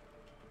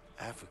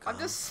 Africa. I'm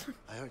just...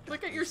 I heard that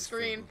Look at your place is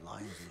filled screen. with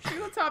lions and Look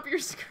shit. at the top of your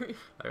screen.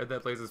 I heard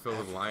that place is filled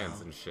with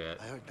lions and shit.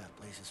 I heard that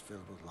place is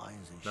filled with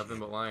lions and Nothing shit.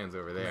 but lions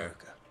over there.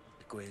 America,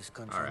 the greatest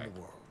country Alright. in the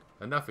world.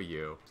 Enough of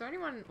you. Is there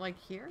anyone, like,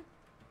 here?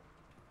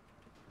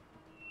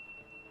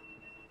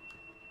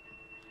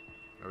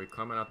 Are we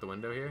climbing out the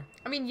window here?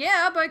 I mean,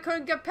 yeah, but I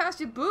couldn't get past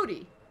your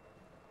booty.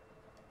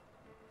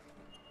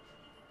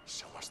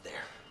 So much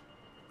there.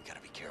 We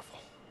gotta be careful.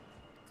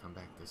 Come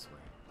back this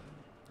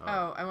way.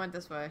 Oh, I went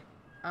this way.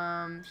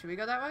 Should we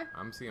go that way?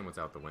 I'm seeing what's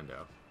out the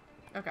window.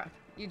 Okay,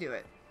 you do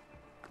it.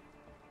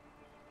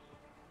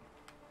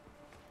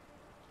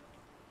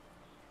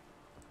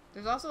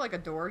 There's also like a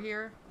door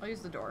here. I'll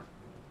use the door.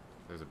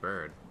 There's a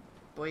bird.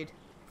 Boyd.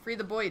 Free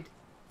the Boyd.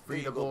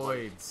 Free the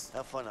Boyds.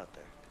 Have fun out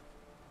there.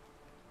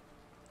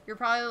 You're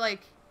probably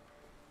like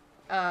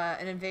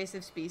an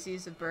invasive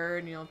species of bird,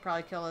 and you'll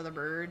probably kill other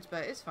birds,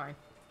 but it's fine.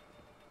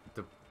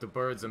 The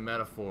bird's a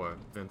metaphor,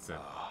 Vincent.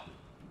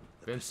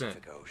 Vincent,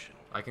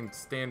 I can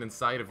stand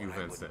inside of you,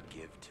 Vincent.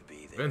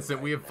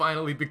 Vincent, we have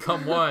finally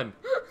become one.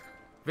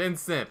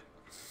 Vincent,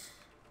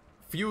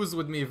 fuse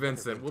with me,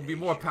 Vincent. We'll be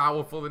more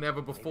powerful than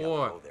ever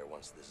before. Go there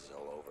once this is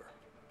all over.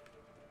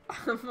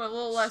 I'm a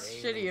little less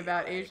shitty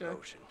about Asia.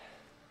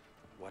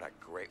 What a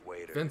great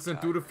way to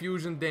Vincent, do the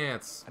fusion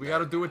dance. We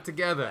gotta do it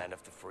together. Land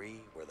of the free,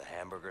 where the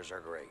hamburgers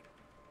are great.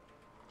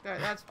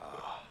 That's...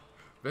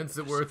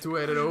 Vincent, we're a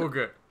two-headed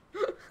ogre.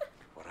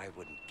 What I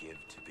wouldn't give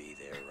to be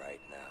there right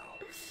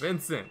now.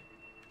 Vincent.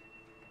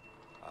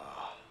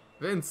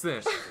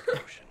 Vincent.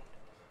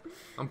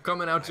 I'm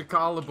coming out your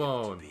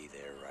collarbone. Be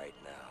there right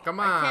now.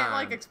 Come on. I can't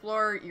like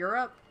explore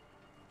Europe.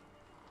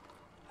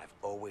 I've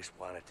always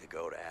wanted to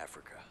go to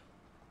Africa.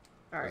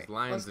 All right, there's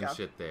lions and go.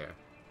 shit there.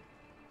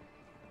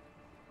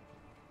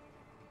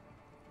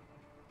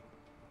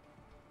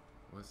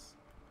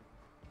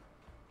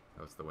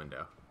 What's the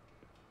window?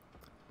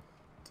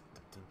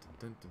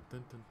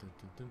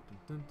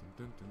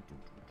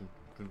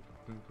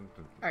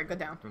 Alright, go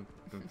down.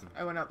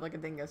 I went up like a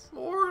dingus.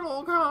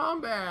 Mortal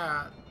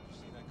Kombat! You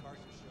see that car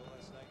show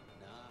last night?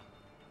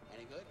 Nah.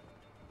 Any good?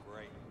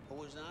 Great. Who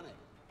was on it?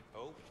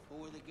 Who? Who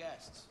were the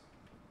guests?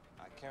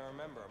 I can't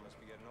remember. I must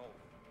be getting old.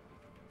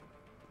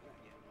 You're not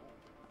getting old.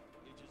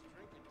 You're just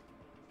drinking.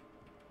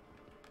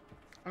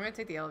 I'm gonna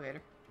take the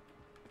elevator.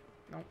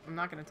 Nope, I'm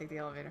not gonna take the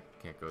elevator.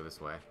 Can't go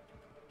this way.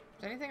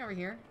 Is there anything over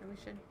here that we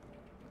should...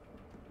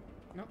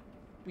 Nope.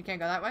 We can't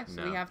go that way, so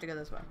No. we have to go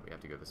this way. We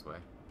have to go this way.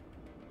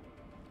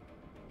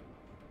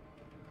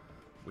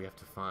 We have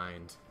to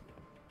find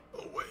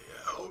a way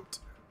out.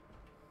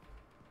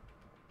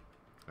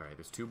 Alright,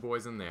 there's two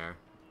boys in there.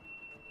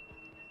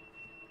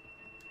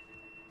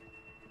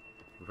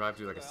 We probably have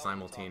to do like a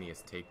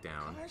simultaneous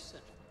takedown.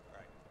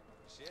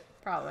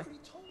 Probably. I already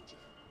told you.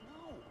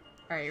 No.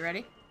 Alright, you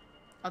ready?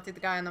 I'll take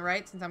the guy on the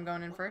right since I'm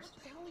going in first.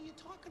 What the hell are you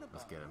talking about?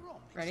 Let's get him. We're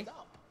all Ready? mixed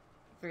up.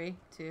 3,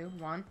 2,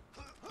 1.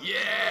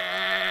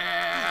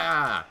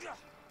 Yeah!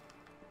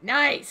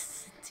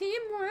 Nice!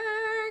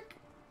 Teamwork!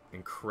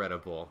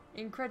 Incredible.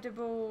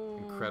 Incredible.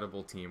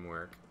 Incredible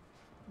teamwork.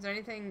 Is there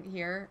anything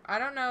here? I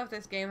don't know if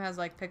this game has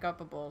like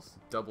pick-upables.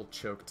 Double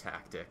choke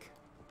tactic.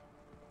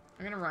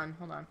 I'm gonna run.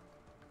 Hold on.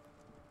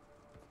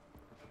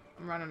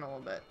 I'm running a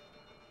little bit.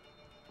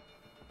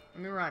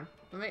 Let me run.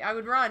 I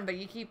would run, but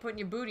you keep putting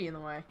your booty in the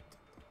way.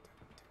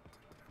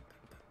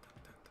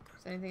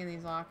 Is there anything in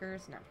these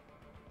lockers? No.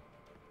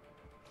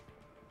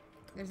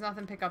 There's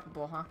nothing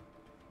pick-upable, huh?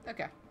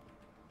 Okay.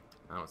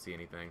 I don't see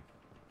anything.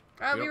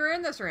 Oh, we were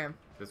in this room.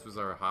 This was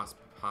our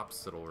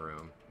hospital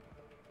room.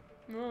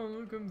 Oh,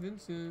 look, I'm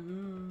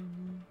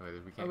Vincent. Oh,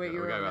 we can't we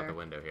gotta go out the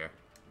window here.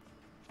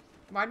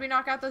 Why'd we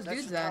knock out those That's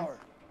dudes the then? tower.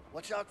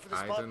 Watch out for the I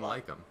spotlight. didn't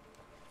like them.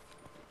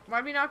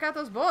 Why'd we knock out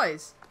those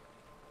boys?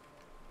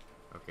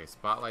 Okay,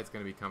 spotlight's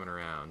gonna be coming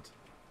around.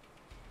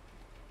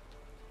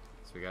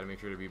 So we gotta make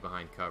sure to be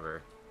behind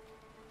cover.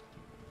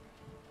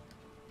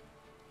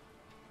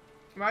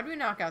 Why'd we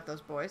knock out those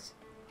boys?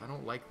 I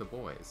don't like the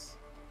boys.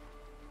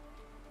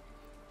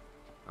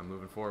 I'm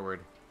moving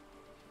forward.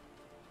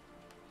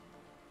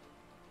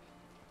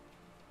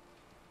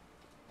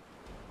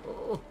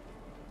 Oh.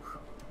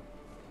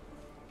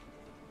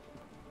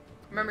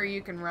 Remember,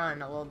 you can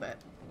run a little bit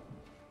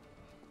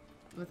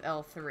with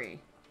L3.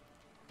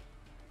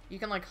 You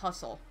can like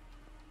hustle.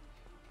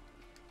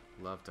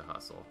 Love to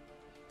hustle.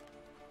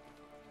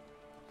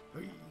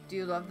 Do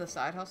you love the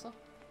side hustle?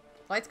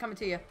 Light's coming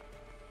to you.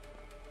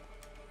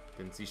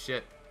 Didn't see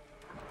shit.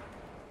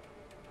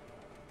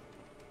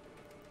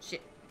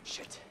 Shit.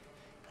 Shit.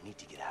 I need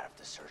to get out of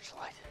the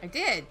searchlight. I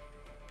did.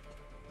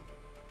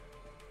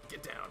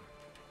 Get down.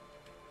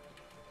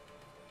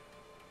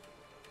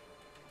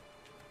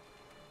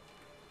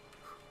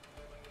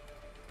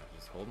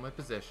 Just hold my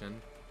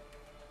position.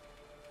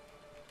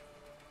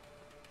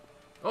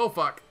 Oh,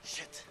 fuck.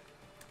 Shit.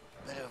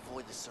 Better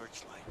avoid the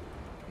searchlight.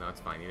 No, it's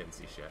fine. You didn't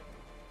see shit.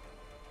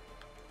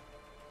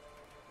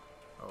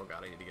 Oh,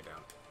 God. I need to get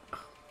down.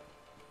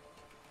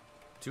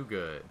 Too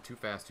good. Too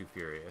fast, too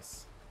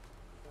furious.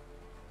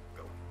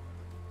 Go.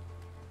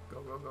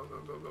 Go, go, go, go,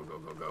 go, go, go,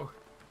 go, go.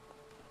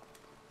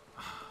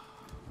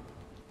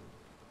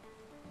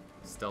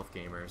 Stealth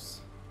gamers.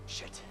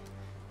 Shit.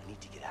 I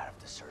need to get out of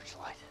the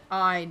searchlight.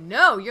 I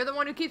know. You're the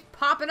one who keeps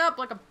popping up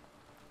like a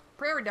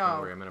prairie Don't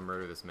dog. worry, I'm gonna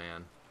murder this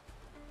man.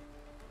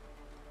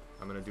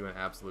 I'm gonna do an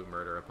absolute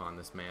murder upon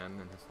this man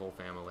and his whole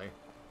family.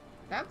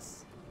 That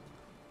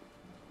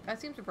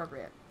seems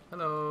appropriate.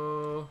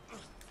 Hello.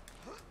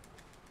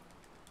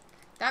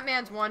 That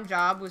man's one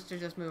job was to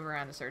just move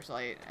around the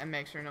searchlight and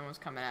make sure no one was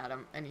coming at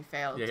him, and he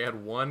failed. Yeah, he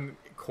had one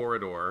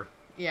corridor.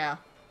 Yeah.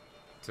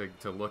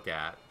 To look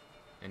at,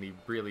 and he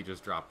really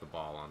just dropped the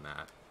ball on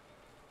that.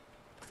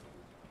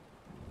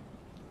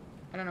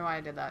 I don't know why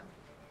I did that.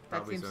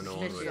 Probably that seems so no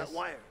one would. suspicious. That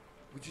wire.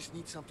 We just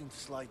need something to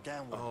slide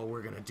down with. Oh,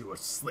 we're gonna do a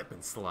slip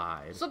and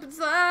slide. Slip and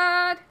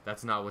slide!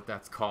 That's not what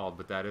that's called,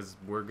 but that is,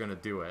 we're gonna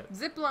do it.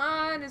 Zip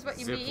line is what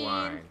you mean. Zip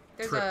line.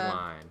 Trip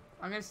line.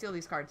 I'm gonna steal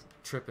these cards.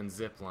 Trip and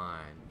zip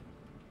line.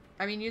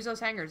 I mean, use those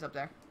hangers up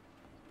there.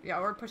 Yeah,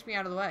 or push me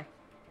out of the way.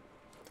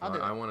 I'll do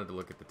it. I wanted to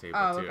look at the table,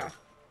 too. Okay.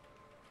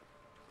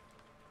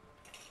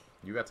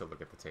 You got to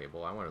look at the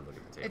table. I wanted to look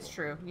at the table. It's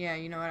true. Yeah,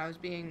 you know what? I was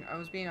being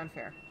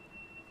unfair.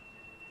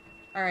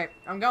 All right,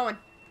 I'm going.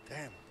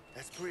 Damn,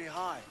 that's pretty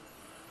high.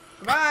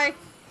 Bye.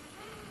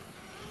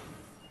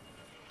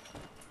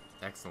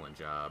 Excellent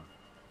job.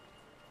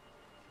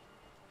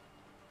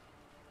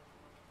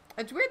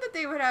 It's weird that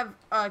they would have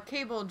a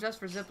cable just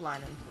for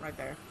ziplining right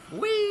there.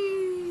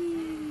 Whee!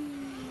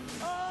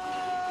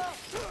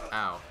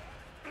 Ow. Wow,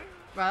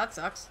 that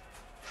sucks.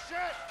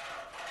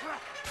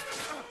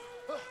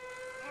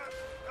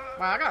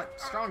 Wow, I got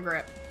strong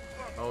grip.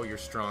 Oh, your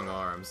strong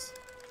arms.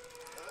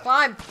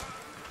 Climb!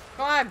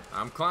 Climb!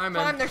 I'm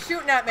climbing. Climb, they're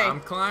shooting at me.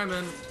 I'm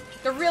climbing.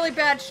 They're really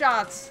bad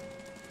shots.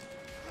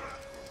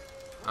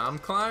 I'm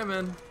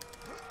climbing.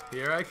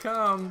 Here I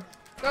come.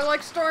 They're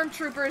like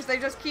stormtroopers, they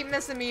just keep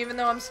missing me even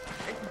though I'm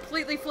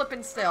completely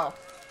flipping still.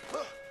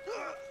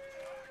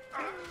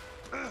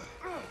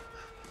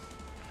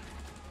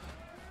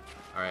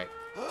 Alright.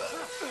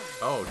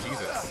 Oh,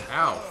 Jesus.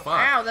 Ow, fuck.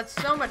 Ow, that's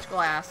so much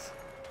glass.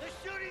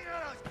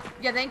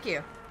 Yeah, thank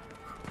you.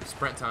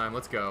 Sprint time,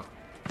 let's go.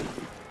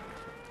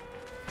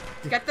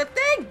 Get the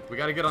thing! We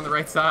gotta get on the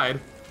right side.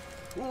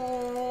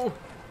 Ooh.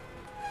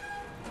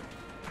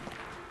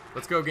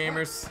 Let's go,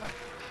 gamers.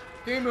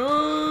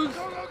 Gamers!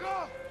 Go, go,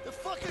 go! The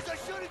fuckers are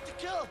shooting to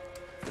kill!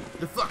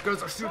 The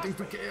fuckers are shooting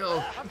to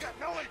kill! I've got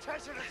no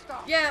intention to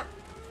stop! Yeah.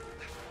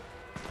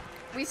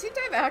 We seem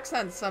to have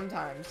accents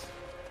sometimes.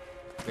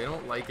 They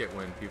don't like it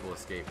when people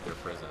escape their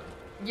prison.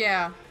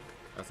 Yeah.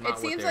 That's not it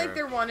seems like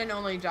their one and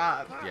only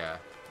job. Yeah.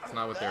 It's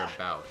not what they're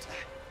about,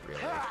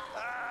 really.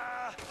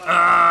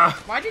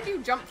 Why did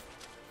you jump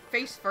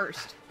face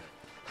first?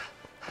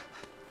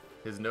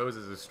 His nose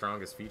is his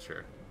strongest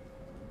feature.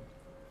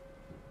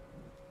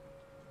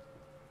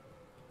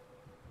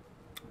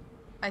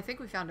 I think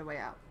we found a way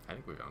out. I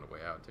think we found a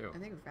way out, too. I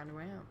think we found a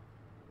way out.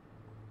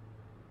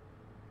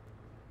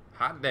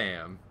 Hot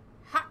damn.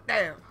 Hot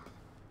damn.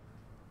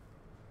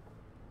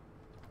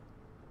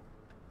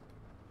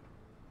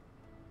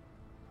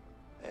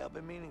 Hey, I've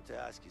been meaning to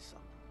ask you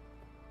something.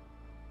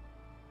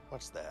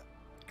 What's that?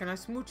 Can I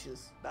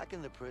smooches? Back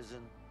in the prison,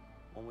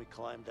 when we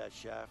climbed that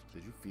shaft...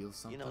 Did you feel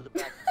something? You know, the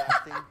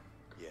back-to-back thing?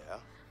 Yeah.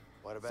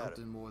 What about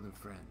something more than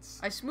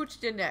friends. I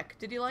smooched your neck.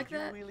 Did you like Did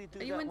that? You really do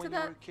Are you that into when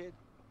that? You were a kid?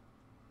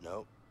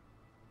 No.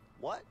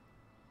 What?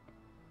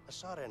 I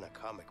saw it in a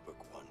comic book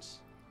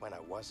once, when I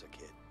was a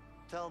kid.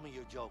 Tell me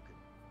you're joking.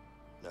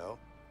 No.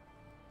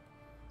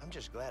 I'm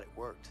just glad it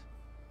worked.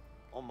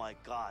 Oh my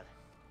god.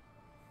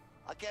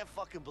 I can't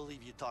fucking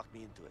believe you talked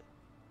me into it.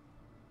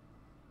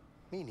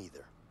 Me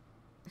neither.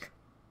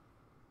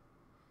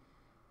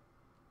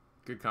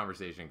 Good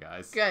conversation,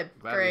 guys. Good.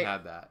 Glad Great. we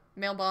had that.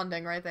 Male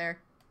bonding right there.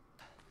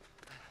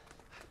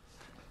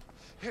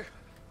 Here.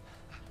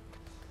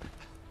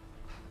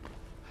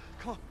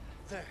 Come on.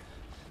 There.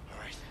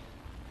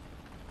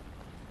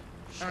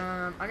 All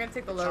right. I'm gonna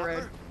take the low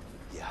road.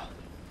 Yeah.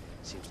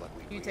 Seems like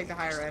we. You take the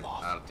high road.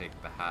 I'll take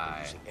the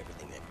high. Using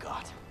everything they've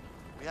got.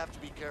 We have to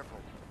be careful.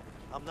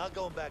 I'm not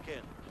going back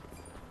in.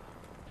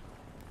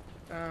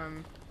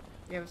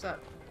 Yeah, what's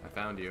up? I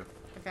found you.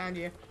 I found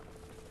you.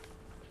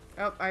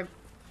 Oh, I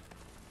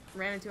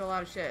ran into a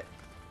lot of shit.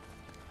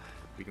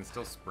 We can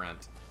still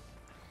sprint.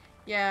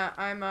 Yeah,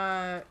 I'm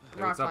Hey,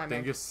 rock what's up,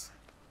 climbing. dingus?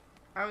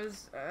 I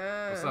was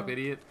What's up,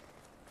 idiot?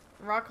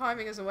 Rock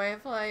climbing is a way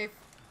of life.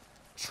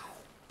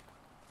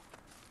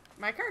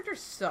 My character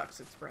sucks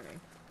at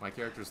sprinting. My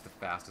character's the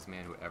fastest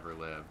man who ever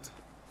lived.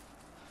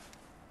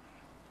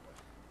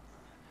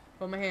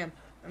 Hold my hand.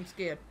 I'm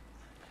scared.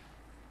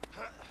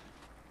 Come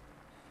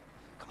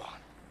on.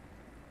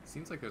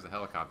 Seems like there's a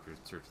helicopter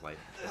searchlight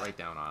right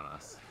down on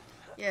us.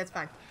 Yeah, it's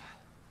fine.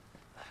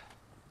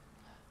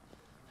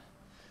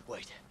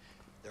 Wait.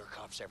 There are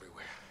cops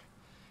everywhere.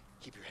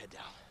 Keep your head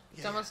down.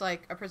 It's almost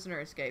like a prisoner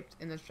escaped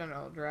in this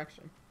general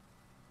direction.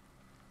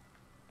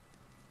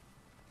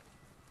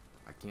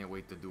 I can't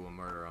wait to do a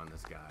murder on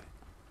this guy.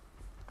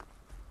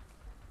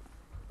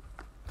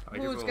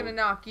 Who's gonna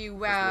knock you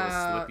little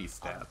out? slippy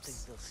steps. I don't think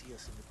they'll see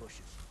us in the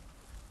bushes.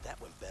 That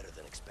went better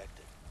than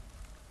expected.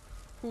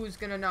 Who's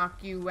gonna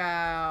knock you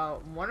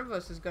out? One of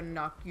us is gonna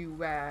knock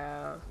you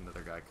out.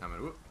 Another guy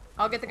coming. Whoop.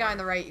 I'll get the guy on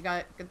the right. You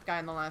got get the guy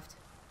on the left.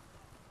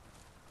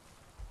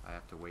 I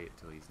have to wait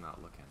till he's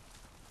not looking.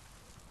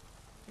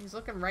 He's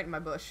looking right in my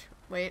bush.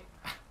 Wait,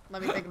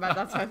 let me think about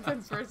that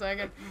sentence for a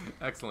second.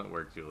 Excellent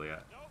work,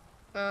 Juliet.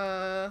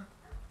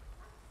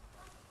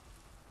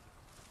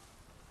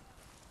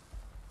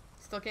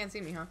 Still can't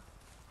see me, huh?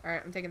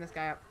 Alright, I'm taking this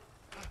guy out.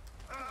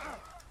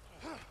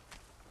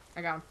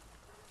 I got him.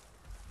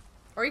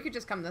 Or you could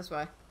just come this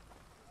way.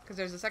 Because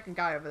there's a second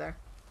guy over there.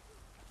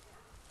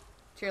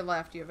 To your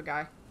left, you have a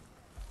guy.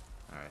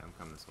 Alright, I'm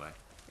coming this way.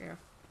 Yeah.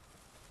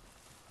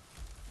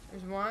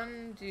 There's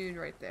one dude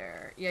right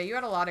there. Yeah, you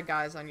had a lot of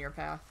guys on your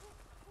path.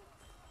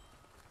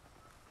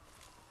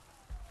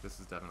 This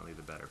is definitely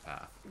the better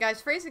path.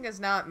 Guys, phrasing is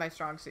not my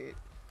strong suit.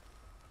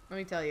 Let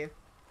me tell you.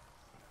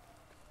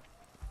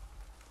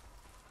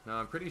 No,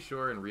 I'm pretty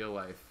sure in real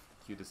life,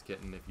 Cutest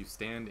Kitten, if you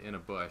stand in a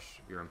bush,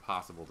 you're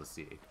impossible to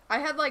see. I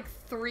had like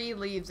 3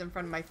 leaves in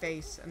front of my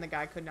face, and the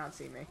guy could not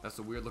see me. That's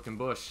a weird looking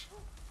bush.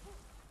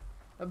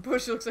 A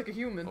bush looks like a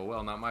human. Oh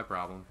well, not my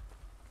problem.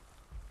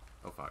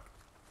 Oh fuck.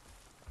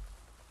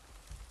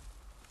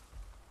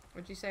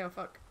 What'd you say, oh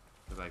fuck?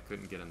 Because I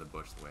couldn't get in the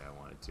bush the way I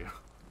wanted to.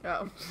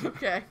 Oh,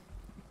 okay.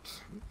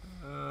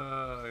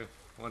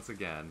 Once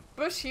again.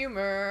 Bush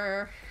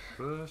humor.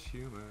 Bush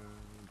humor.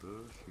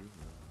 Bush humor.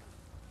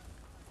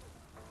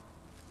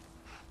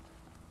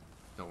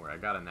 Don't worry, I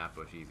got in that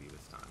bush easy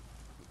this time.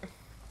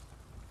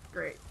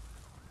 Great.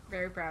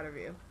 Very proud of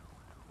you.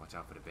 Watch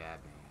out for the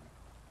bad man.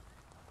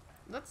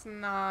 Let's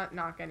not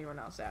knock anyone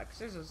else out, because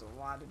there's just a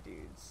lot of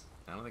dudes.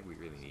 I don't think we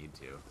really need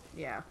to.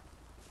 Yeah.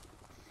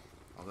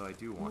 Although I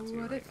do want to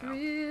What right a now,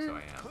 thrill. so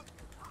I am.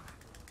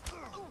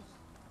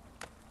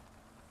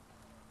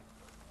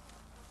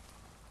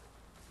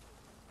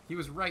 He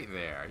was right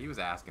there. He was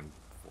asking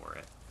for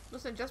it.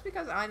 Listen, just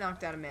because I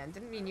knocked out a man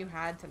didn't mean you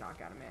had to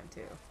knock out a man,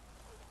 too.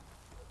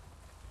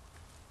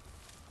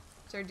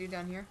 Is there a dude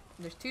down here?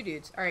 There's 2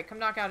 dudes. Alright, come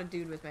knock out a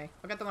dude with me.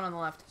 I'll get the one on the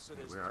left.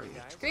 Wait, where are you?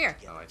 Come here.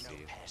 Oh, I see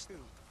you.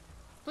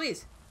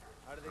 Please.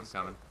 I'm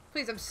coming.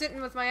 Please, I'm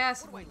sitting with my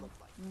ass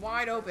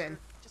wide open.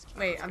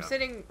 Wait, I'm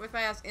sitting with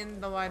my ass in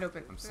the wide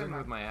open. I'm sitting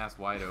with my ass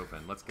wide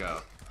open. Let's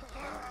go.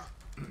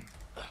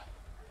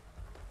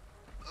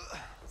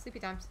 Sleepy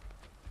times.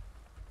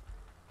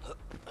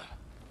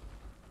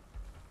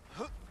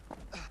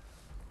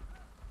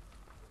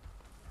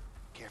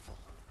 Careful.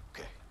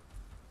 Okay.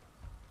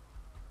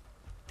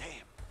 Damn.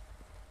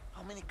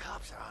 How many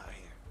cops are out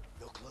here?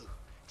 No clue.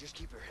 Just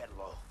keep your head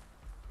low.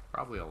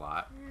 Probably a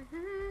lot.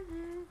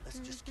 Let's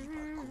just keep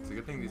our cool. It's a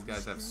good thing these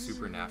guys have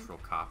supernatural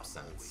cop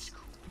sense.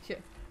 Yeah.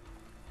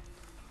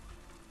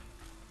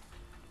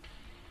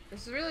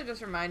 This is really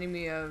just reminding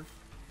me of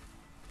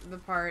the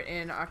part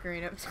in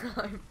Ocarina of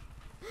Time.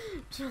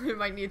 Julie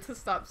might need to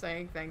stop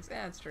saying things.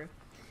 Yeah, that's true.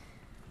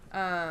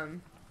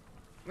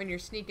 When you're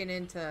sneaking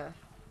into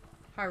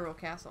Hyrule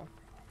Castle.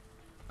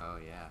 Oh,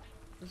 yeah.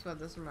 That's what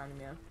this reminded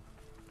me of.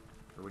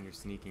 Or when you're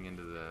sneaking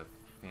into the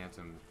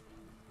Phantom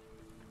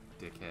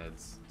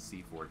Dickhead's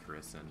Sea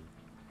Fortress and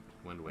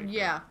Wind Waker.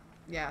 Yeah,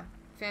 yeah.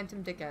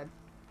 Phantom Dickhead.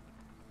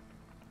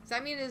 Does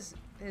that mean his...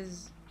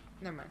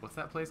 Never mind. What's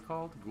that place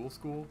called? Ghoul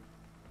School?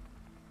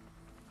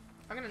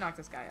 I'm gonna knock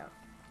this guy out.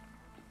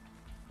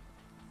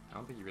 I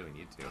don't think you really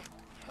need to.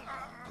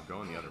 We're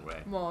going the other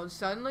way. Well,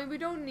 suddenly we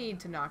don't need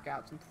to knock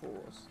out some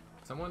fools.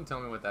 Someone tell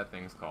me what that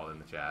thing's called in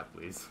the chat,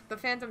 please. The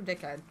Phantom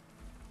Dickhead.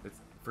 It's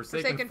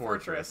Forsaken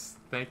Fortress.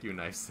 Thank you,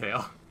 Knife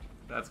Sale.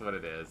 That's what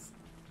it is.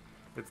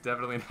 It's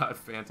definitely not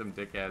Phantom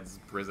Dickhead's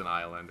Prison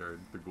Island or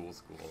the Ghoul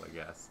School, I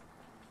guess.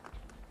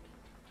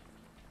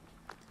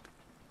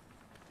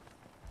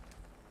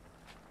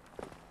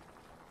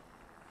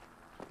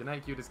 Good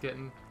night, Cutest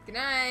Kitten. Good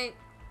night.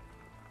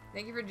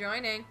 Thank you for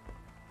joining.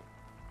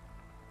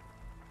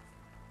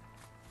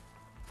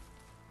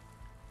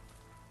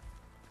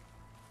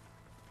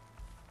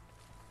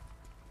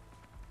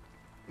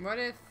 What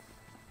if...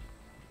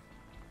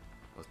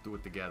 Let's do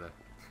it together.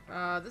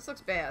 This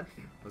looks bad.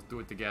 Let's do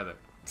it together.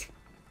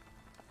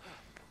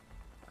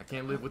 I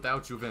can't live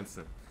without you,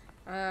 Vincent.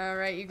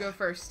 Alright, you go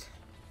first.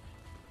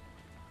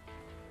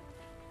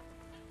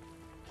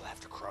 We'll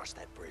have to cross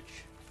that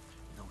bridge.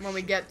 No when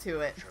we get to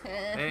it.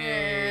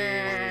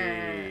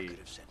 Hey! Could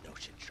have said no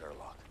shit,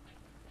 Sherlock.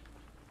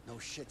 No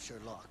shit,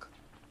 Sherlock.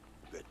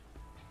 Good.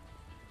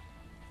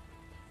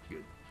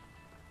 Good.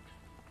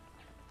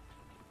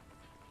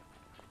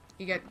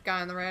 You get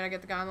guy on the right, I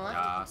get the guy on the left?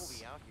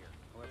 Yas.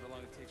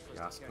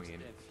 Yas,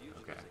 Queen.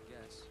 Okay.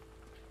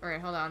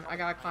 Alright, hold on. I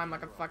gotta climb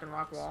like a fucking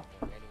rock wall.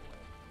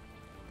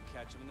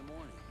 Catch him in the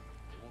morning.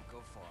 It won't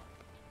go far.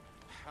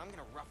 I'm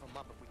gonna rough him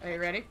up if we Are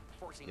you ready?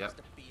 Forcing Yep. us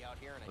to be out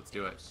here in a Let's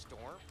do it.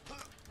 storm.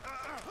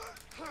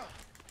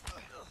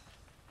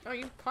 Oh,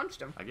 you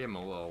punched him. I gave him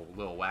a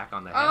little whack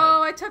on the head.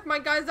 Oh, I took my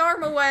guy's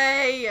arm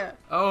away!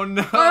 Oh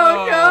no!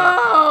 Oh no!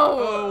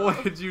 Oh,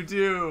 what did you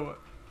do?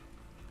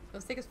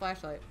 Let's take his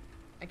flashlight.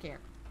 I can't.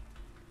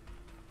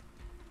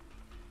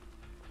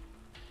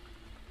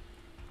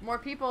 More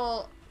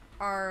people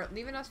are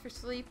leaving us for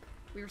sleep.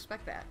 We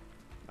respect that.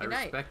 I Good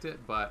night. respect it,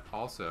 but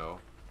also,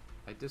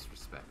 I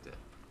disrespect it.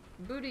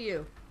 Boo to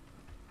you.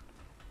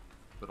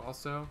 But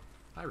also,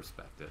 I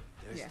respect it.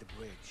 There's Yeah. the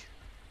bridge.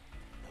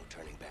 No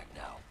turning back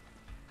now.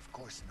 Of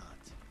course not.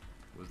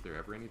 Was there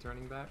ever any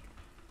turning back?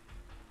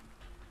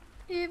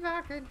 If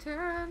I could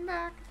turn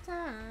back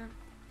time.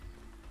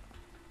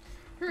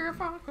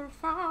 If I could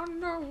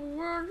find a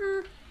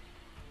way.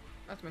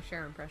 That's my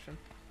Cher impression.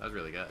 That was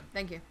really good.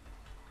 Thank you.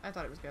 I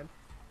thought it was good.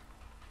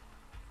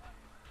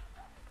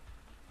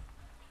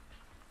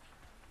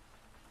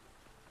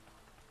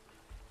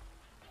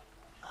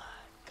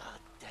 God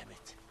damn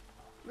it.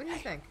 What do you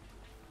think?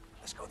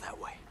 Let's go that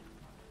way.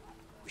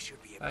 We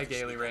should be able Hi, to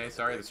Gaily sneak Ray. under the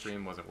Sorry the bridge.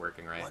 stream wasn't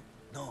working right. What?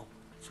 No,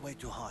 it's way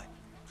too high.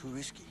 Too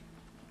risky.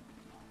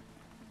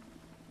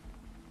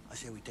 I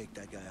say we take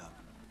that guy out.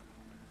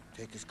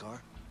 Take his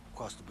car,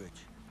 cross the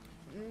bridge.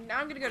 Now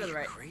I'm gonna go to the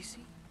right.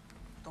 Crazy?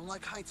 Don't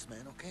like heights,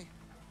 man, okay?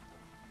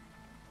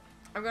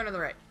 I'm going to the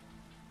right.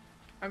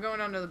 I'm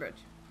going under the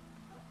bridge.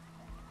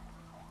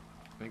 I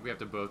think we have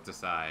to both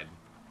decide.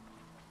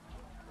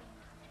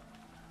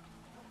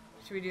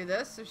 Should we do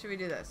this or should we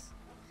do this?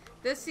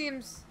 This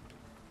seems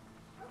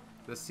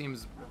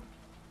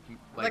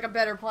like a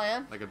better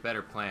plan. Like a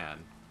better plan.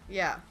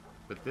 Yeah.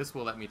 But this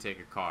will let me take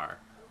a car.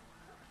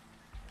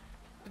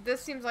 But this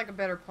seems like a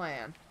better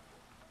plan.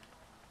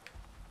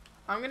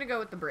 I'm gonna go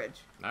with the bridge.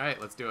 Alright,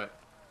 let's do it.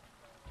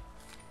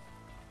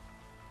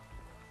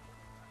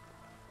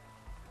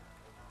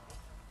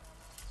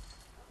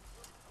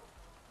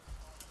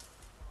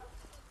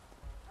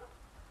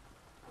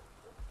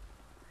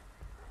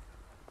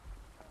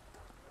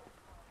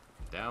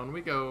 Down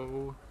we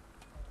go.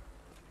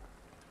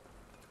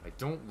 I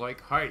don't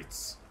like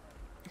heights.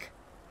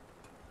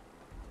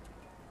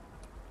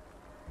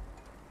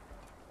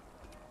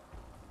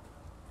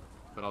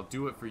 But I'll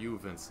do it for you,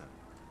 Vincent.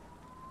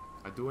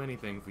 I'd do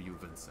anything for you,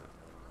 Vincent.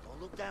 Don't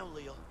look down,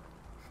 Leo.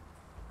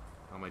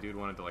 Oh, my dude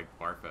wanted to, like,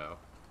 barfo.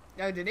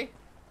 Oh, did he?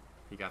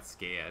 He got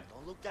scared.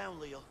 Don't look down,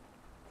 Leo.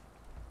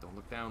 Don't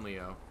look down,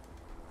 Leo.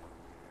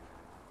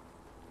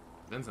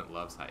 Vincent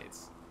loves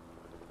heights.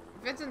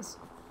 Vincent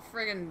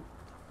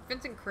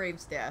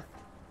craves death.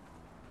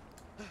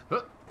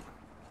 Huh.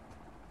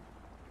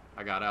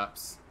 I got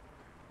ups.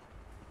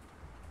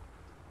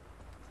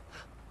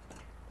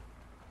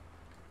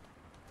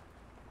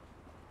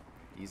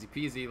 Easy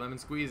peasy, lemon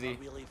squeezy. Not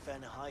really a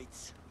fan of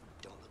heights.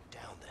 Don't look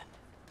down then.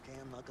 Okay,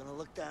 I'm not gonna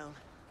look down.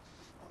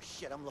 Oh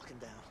shit, I'm looking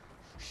down.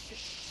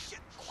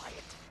 Shit, quiet.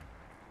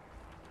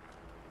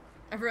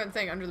 Everyone's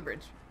saying under the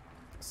bridge.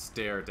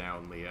 Stare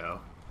down, Leo.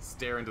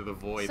 Stare into the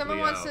void, Someone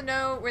Leo. wants to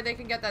know where they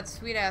can get that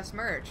sweet ass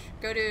merch.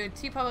 Go to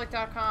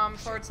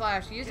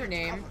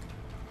tpublic.com/username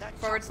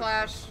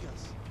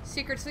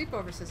 /Secret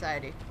Sleepover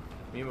Society.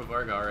 Mima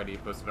Varga already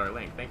posted our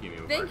link. Thank you,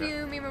 Mima Thank Varga.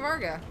 you, Mima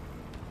Varga.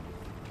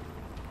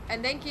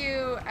 And thank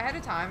you ahead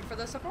of time for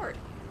the support.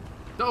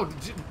 No,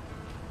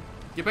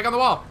 get back on the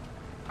wall.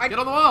 Get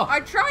on the wall. I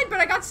tried, but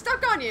I got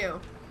stuck on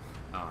you.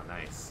 Oh,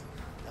 nice.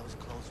 That was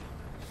close.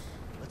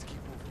 Let's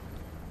keep moving.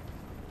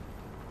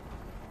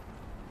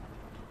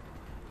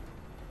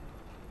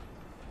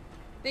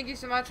 Thank you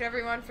so much,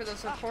 everyone, for the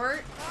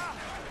support.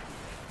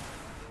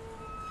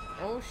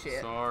 Oh,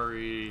 shit.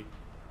 Sorry.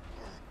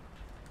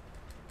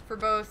 For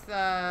both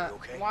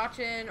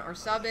watching or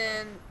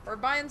subbing or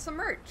buying some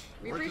merch.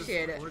 We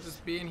appreciate it. We're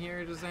just being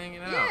here, just hanging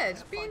out. Yeah,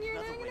 just being here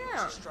and hanging out.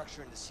 There's a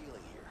structure in the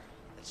ceiling here.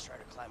 Let's try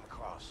to climb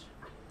across.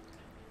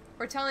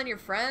 Or telling your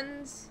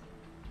friends.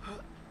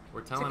 We're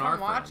telling to our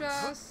come watch friends.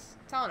 us.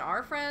 Telling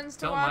our friends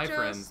to Tell watch us. my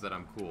friends that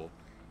I'm cool.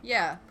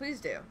 Yeah,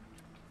 please do.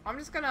 I'm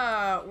just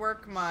gonna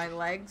work my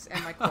legs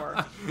and my core.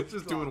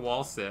 Just doing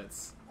wall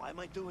sits. Why am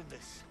I doing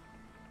this?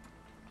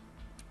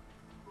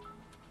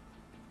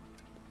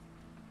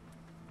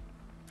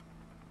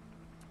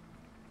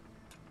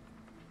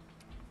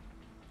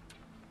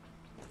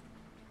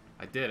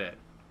 I did it.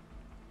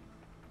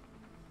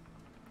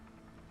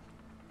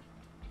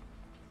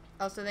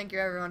 Also, thank you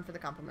everyone for the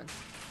compliments.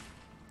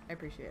 I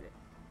appreciate it.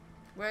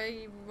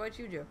 What'd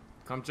you do?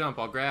 Come jump,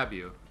 I'll grab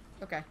you.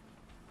 Okay.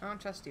 I don't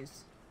trust you.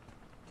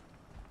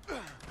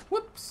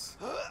 Whoops.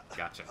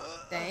 Gotcha.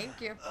 Thank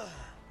you.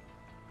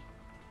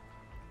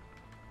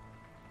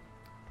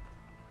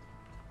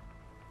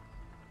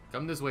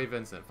 Come this way,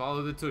 Vincent.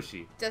 Follow the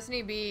Tushy.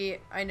 Destiny B,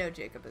 I know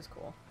Jacob is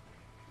cool.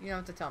 You don't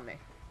have to tell me.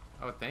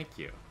 Oh, thank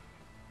you.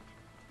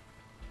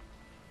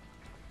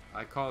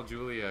 I call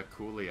Julia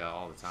Coolia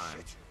all the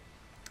time.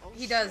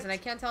 He does, and I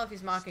can't tell if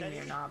he's mocking me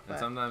or not, but...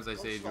 And sometimes I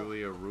say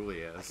Julia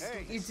Rulias.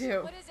 Hey, you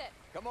do. What is it?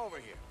 Come over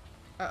here.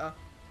 Uh-oh.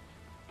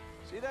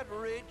 See that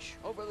ridge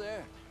over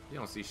there? You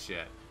don't see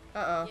shit.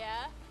 Uh-oh.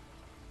 Yeah?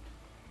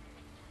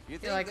 You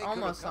You're like they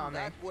almost could've on come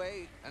me. that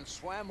way and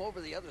swam over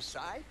the other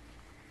side?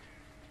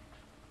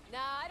 Nah,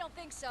 I don't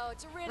think so.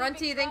 It's a really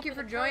Runty, big thank drop you and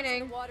for the currents in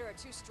joining. The water are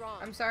too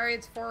strong. I'm sorry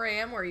it's 4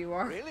 a.m. where you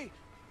are. Really?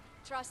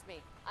 Trust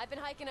me, I've been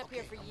hiking up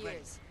here for I'm years. ready.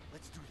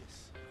 Let's do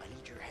this. I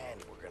need your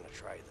hand. We're gonna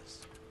try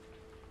this.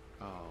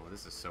 Oh,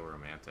 this is so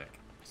romantic.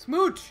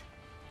 Smooch!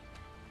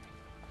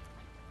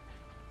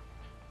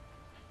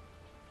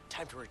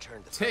 Time to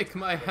return the Take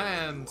my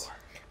hand.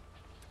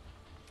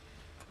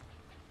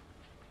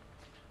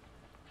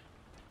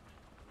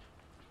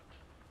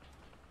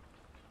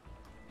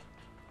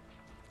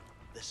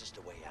 This is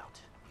the way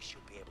out. We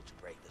should be able to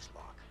break this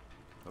lock.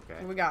 Okay.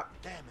 What we got?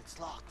 Damn, it's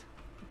locked.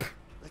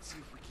 Let's see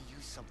if we can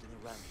use something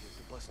around here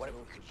to bust. What if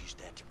we could use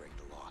that to break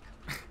the lock?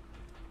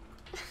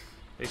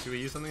 Hey, should we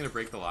use something to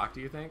break the lock, do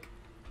you think?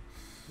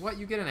 What,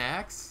 you get an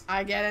axe?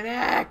 I get an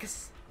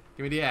axe.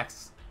 Give me the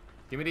axe.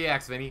 Give me the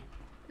axe, Vinny.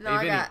 No,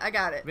 hey, Vinny. I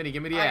got it. Vinny,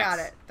 give me the axe. I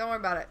got it. Don't worry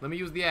about it. Let me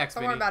use the axe,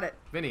 Don't Vinny. worry about it.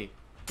 Vinny.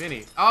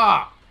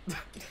 Ah!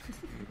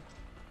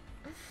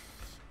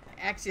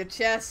 Axe your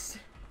chest.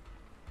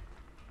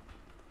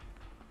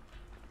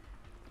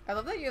 I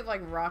love that you have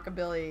like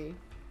rockabilly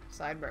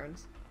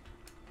sideburns.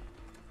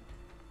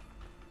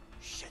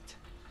 Shit.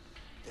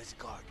 There's a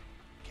guard.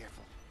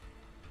 Careful.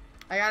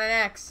 I got an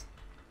axe.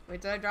 Wait,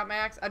 did I drop my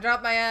axe? I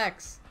dropped my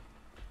axe.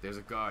 There's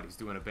a guard. He's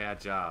doing a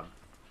bad job.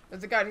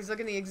 There's a guard. He's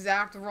looking the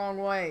exact wrong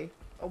way.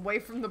 Away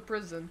from the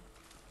prison.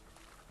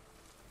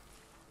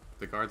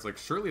 The guard's like,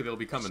 surely they'll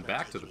be coming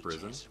back to the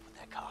prison. With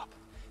that cop.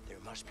 There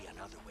must be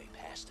another way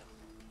past him.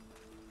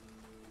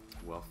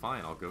 Well,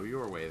 fine. I'll go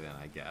your way then,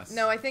 I guess.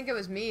 No, I think it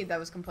was me that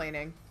was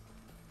complaining.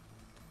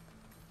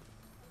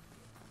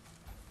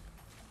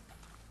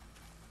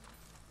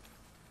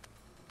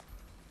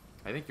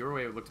 I think your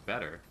way looked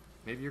better.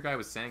 Maybe your guy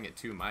was saying it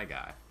to my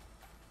guy.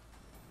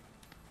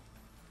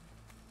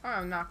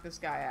 I'll knock this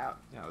guy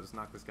out. Yeah, I'll just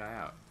knock this guy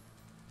out.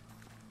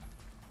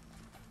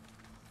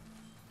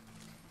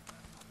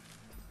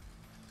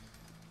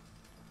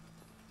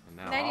 And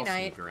now I'll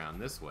sneak around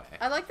this way.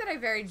 I like that I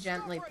very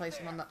gently place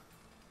him on the...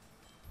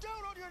 Down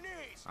on your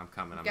knees. I'm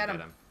coming. I'm gonna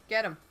get him.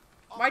 Get him.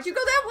 Why'd you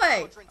go that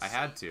way? I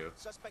had to.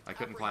 I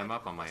couldn't climb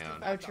up on my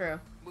own. Oh, true.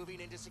 Moving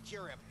in to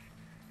secure him.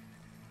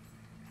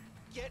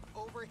 Get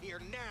over here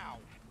now.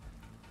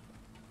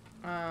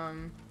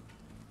 End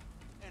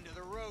of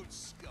the road,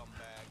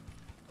 scumbag.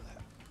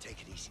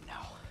 Take it easy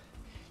now.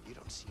 You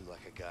don't seem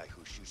like a guy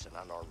who shoots an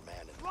unarmed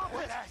man in the Drop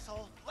back. it,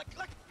 asshole. Look.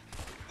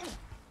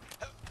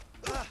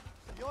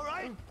 You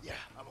alright? Yeah,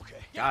 I'm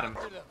okay. Got him.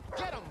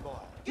 Get him, boy.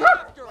 Get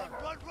after him.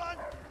 Run.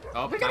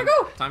 Oh, we gotta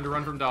go. Time to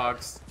run from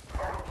dogs.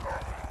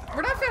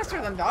 We're not faster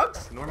than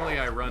dogs. Normally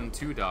I run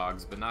to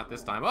dogs, but not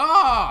this time.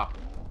 Ah!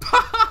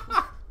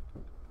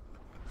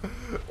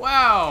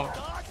 Wow.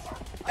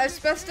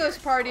 Asbestos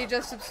Party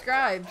just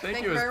subscribed.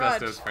 Thank you you, very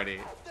Asbestos much. Freddy.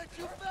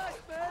 Too fast,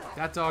 man.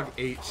 That dog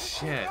ate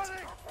shit.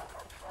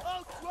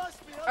 Oh,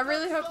 trust me. I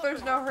really hope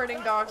there's no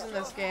hurting dogs in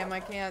this game. I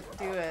can't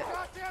do it.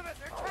 God damn it,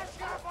 they're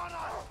catching up on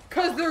us.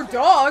 Cause they're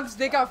dogs.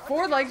 They got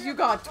 4 legs. You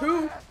got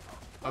 2.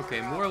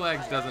 Okay, more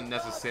legs doesn't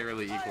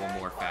necessarily equal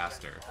more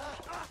faster.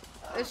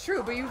 It's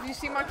true, but you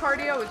see my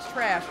cardio? It's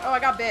trash. Oh, I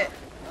got bit.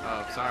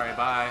 Oh, sorry.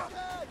 Bye.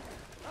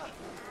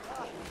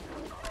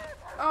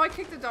 Oh, I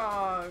kicked the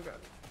dog.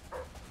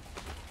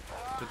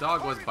 The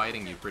dog was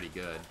biting you pretty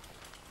good.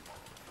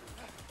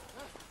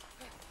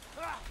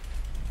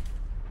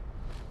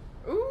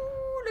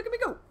 Ooh, look at me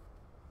go.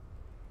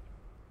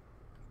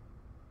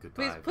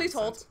 Goodbye, Please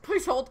hold. Vincent.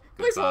 Please hold.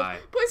 Please Goodbye.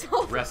 hold. Please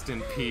hold. Rest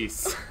in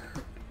peace.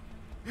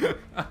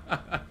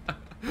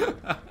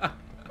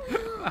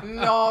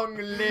 Long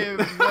live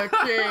the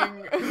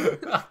king.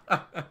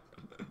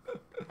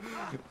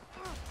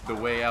 The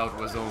way out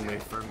was only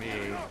for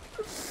me.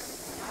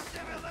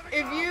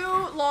 If you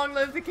long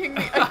live the king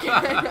again,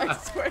 I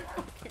swear to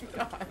fucking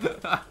God.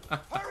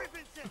 Hurry,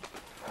 Vincent.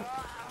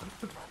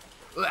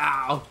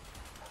 Ow.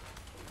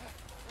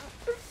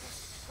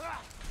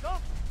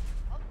 Stop.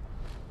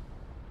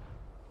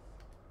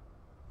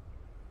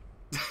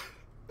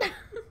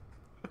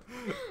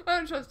 I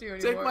don't trust you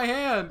anymore. Take my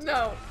hand.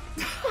 No.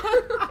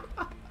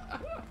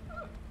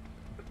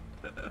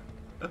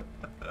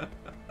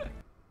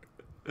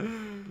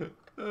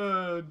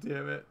 Oh,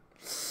 damn it.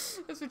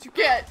 That's what you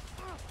get.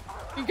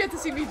 You get to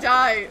see me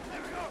die.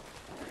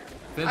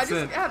 Vincent. I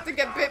just have to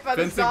get bit by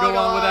this Vincent, dog go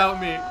on a without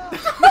lot. me.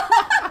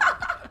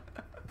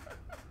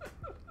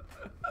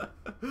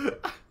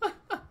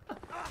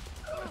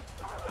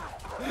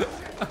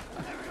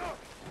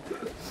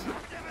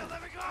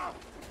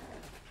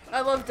 I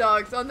love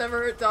dogs. I'll never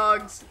hurt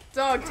dogs.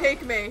 Dog,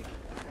 take me.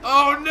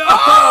 Oh no!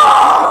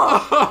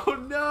 Oh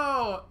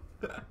no!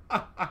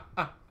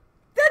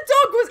 That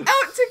dog was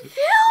out to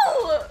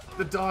kill!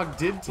 The dog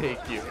did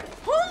take you.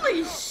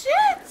 Holy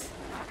shit!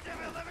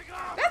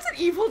 That's an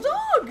evil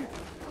dog!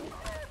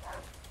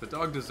 The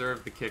dog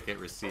deserved the kick it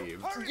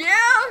received. Yeah!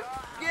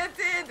 Yeah, it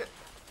did!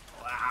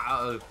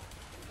 Wow.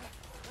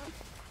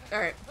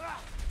 Alright.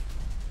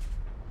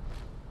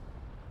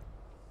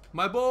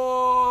 My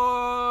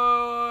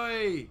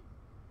boy!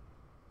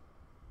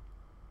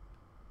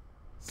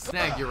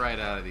 Snag you right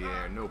out of the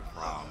air, no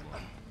problem.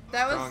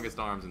 That was strongest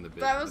arms in the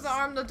business. That was the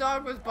arm the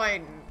dog was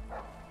biting.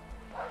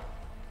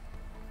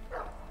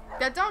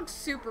 That dog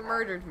super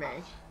murdered me.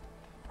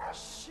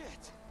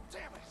 Shit.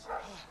 Damn it.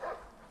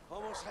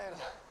 Almost had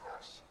it.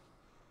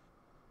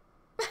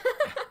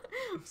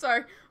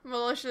 Sorry,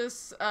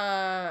 malicious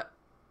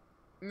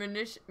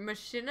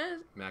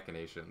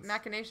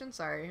machinations.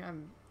 Sorry,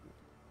 I'm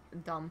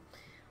dumb.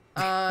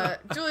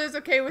 Julia's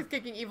okay with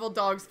kicking evil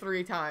dogs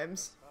 3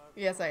 times.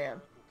 Yes, I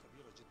am.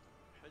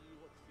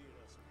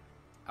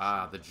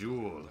 Ah, the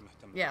jewel.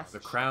 Yes. The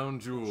crown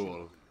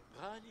jewel.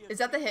 Is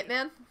that the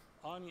hitman?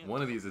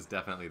 One of these is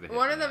definitely the hitman.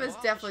 One of them is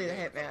definitely the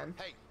hitman.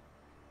 Hey,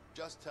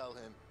 just tell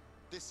him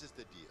this is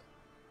the deal.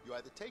 You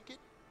either take it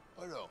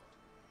or don't.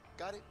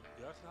 Got it?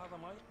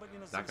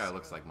 That guy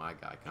looks like my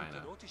guy, kind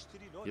of.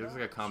 He looks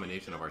like a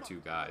combination of our two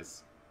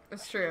guys.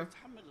 That's true.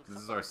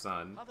 This is our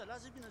son.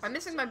 I'm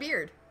missing my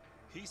beard.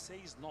 He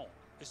says no.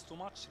 It's too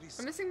much risk.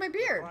 I'm missing my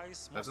beard.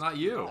 That's not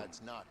you.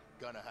 That's not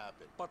gonna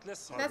happen. But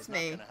listen. That's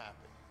me.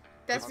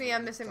 That's me.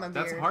 I'm missing my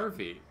beard. That's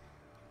Harvey. You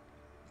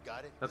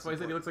got it? That's why I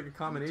said he looks like a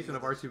combination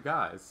of our two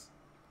guys.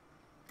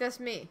 That's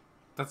me.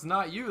 That's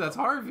not you. That's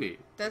Harvey.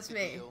 That's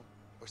me.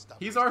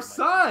 He's our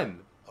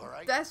son.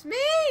 That's me.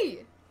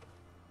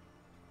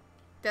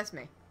 That's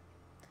me.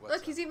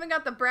 Look, he's even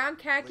got the brown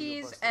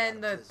khakis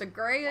and the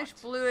grayish,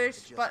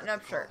 bluish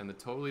button-up shirt. And the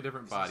totally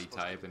different body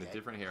type and a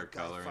different hair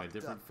color and a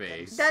different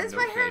face. That is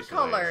my hair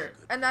color.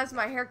 And that's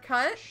my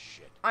haircut.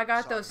 I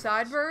got those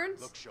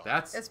sideburns.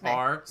 That's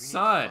our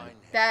son.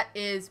 That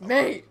is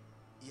me.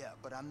 Yeah,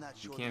 but I'm not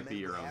sure. You can't be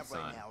your own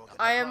son.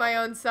 I am my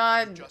own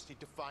son. You just need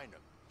to find him.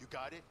 You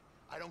got it?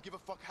 I don't give a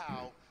fuck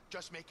how.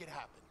 Just make it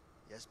happen.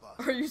 Yes,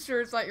 boss. Are you sure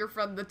it's not your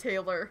friend the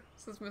tailor?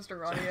 Says Mr.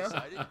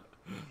 Ronio.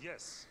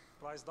 Yes.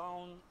 Price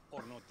down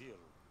or no deal.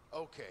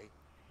 Okay.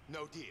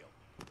 No deal.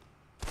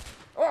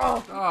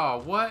 Oh.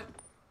 Oh, what?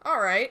 All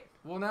right.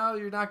 Well, now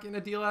you're not getting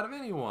a deal out of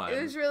anyone. It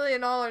was really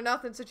an all or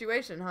nothing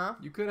situation, huh?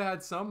 You could have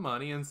had some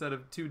money instead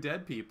of 2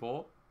 dead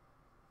people.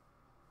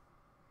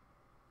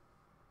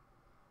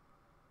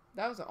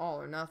 That was an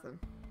all or nothing.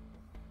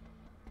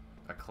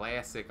 A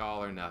classic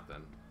all or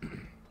nothing.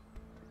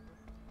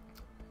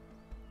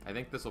 I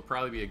think this will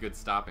probably be a good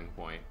stopping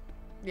point.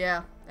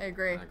 Yeah, I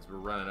agree. Because we're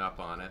running up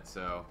on it,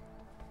 so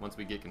once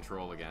we get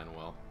control again,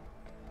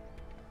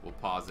 we'll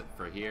pause it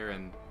for here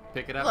and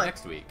pick it up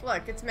next week.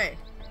 Look, it's me.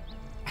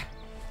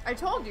 I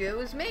told you it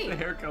was me. The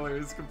hair color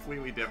is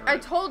completely different. I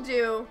told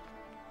you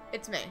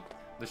it's me.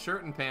 The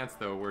shirt and pants,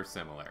 though, were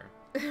similar.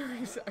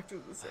 Exactly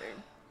the same.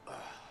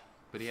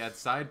 But he had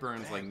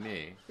sideburns like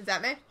me. Is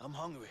that me? I'm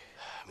hungry.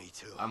 Me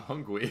too. I'm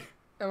hungry.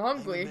 I'm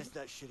hungry. I miss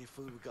that shitty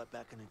food we got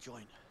back in the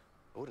joint.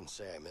 I wouldn't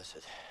say I miss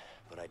it,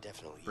 but I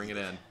definitely Bring it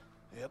in.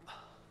 Yep.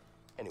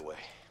 Anyway,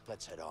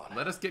 let's head on.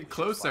 Let us get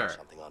closer.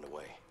 Something on the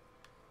way.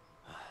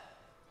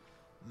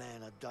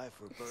 Man, I'd die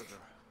for a burger.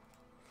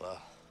 Well,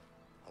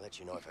 I'll let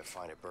you know if I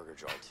find a burger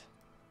joint.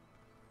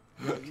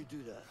 Yeah, you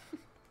do that.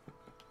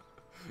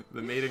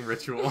 The mating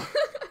ritual.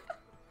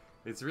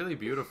 It's really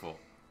beautiful.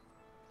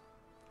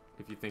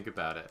 If you think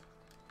about it.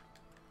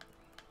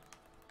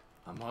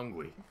 I'm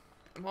hungry.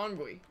 I'm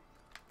hungry.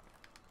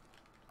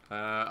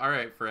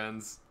 Alright,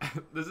 friends.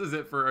 This is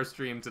it for our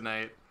stream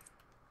tonight.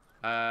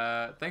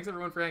 Thanks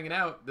everyone for hanging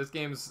out. This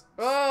game's...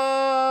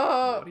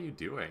 Oh! What are you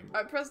doing?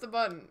 I pressed the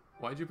button.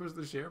 Why'd you push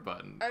the share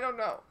button? I don't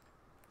know.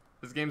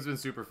 This game's been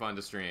super fun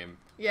to stream.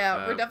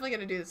 Yeah, we're definitely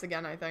going to do this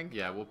again, I think.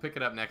 Yeah, we'll pick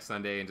it up next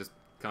Sunday and just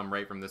come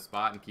right from this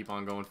spot and keep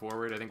on going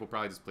forward. I think we'll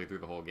probably just play through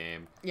the whole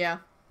game. Yeah.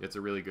 It's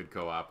a really good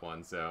co-op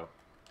one, so...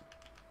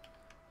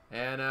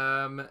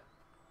 And,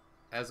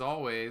 as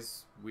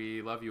always,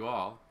 we love you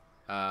all.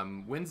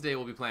 Wednesday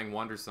we'll be playing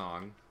Wonder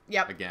Song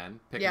again,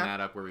 picking that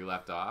up where we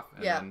left off.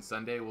 And then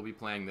Sunday we'll be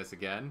playing this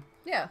again.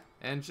 Yeah.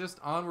 And just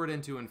onward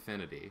into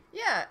infinity.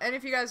 Yeah, and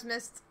if you guys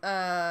missed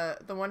the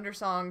Wonder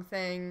Song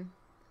thing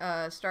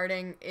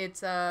starting,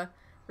 it's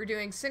we're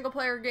doing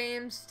single-player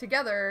games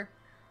together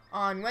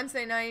on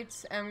Wednesday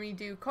nights, and we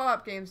do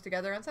co-op games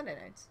together on Sunday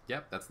nights.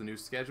 Yep, that's the new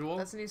schedule.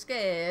 That's the new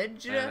schedule,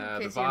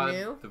 in case you're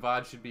new. The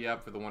VOD should be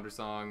up for the Wonder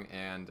Song,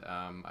 and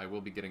I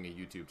will be getting a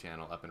YouTube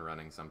channel up and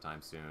running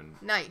sometime soon.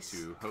 Nice.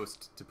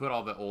 To put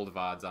all the old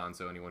VODs on,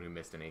 so anyone who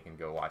missed any can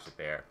go watch it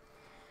there.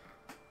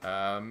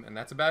 And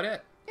that's about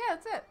it. Yeah,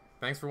 that's it.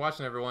 Thanks for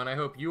watching, everyone. I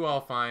hope you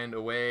all find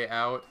a way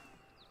out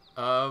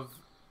of...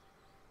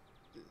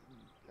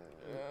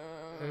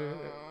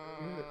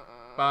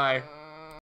 Bye.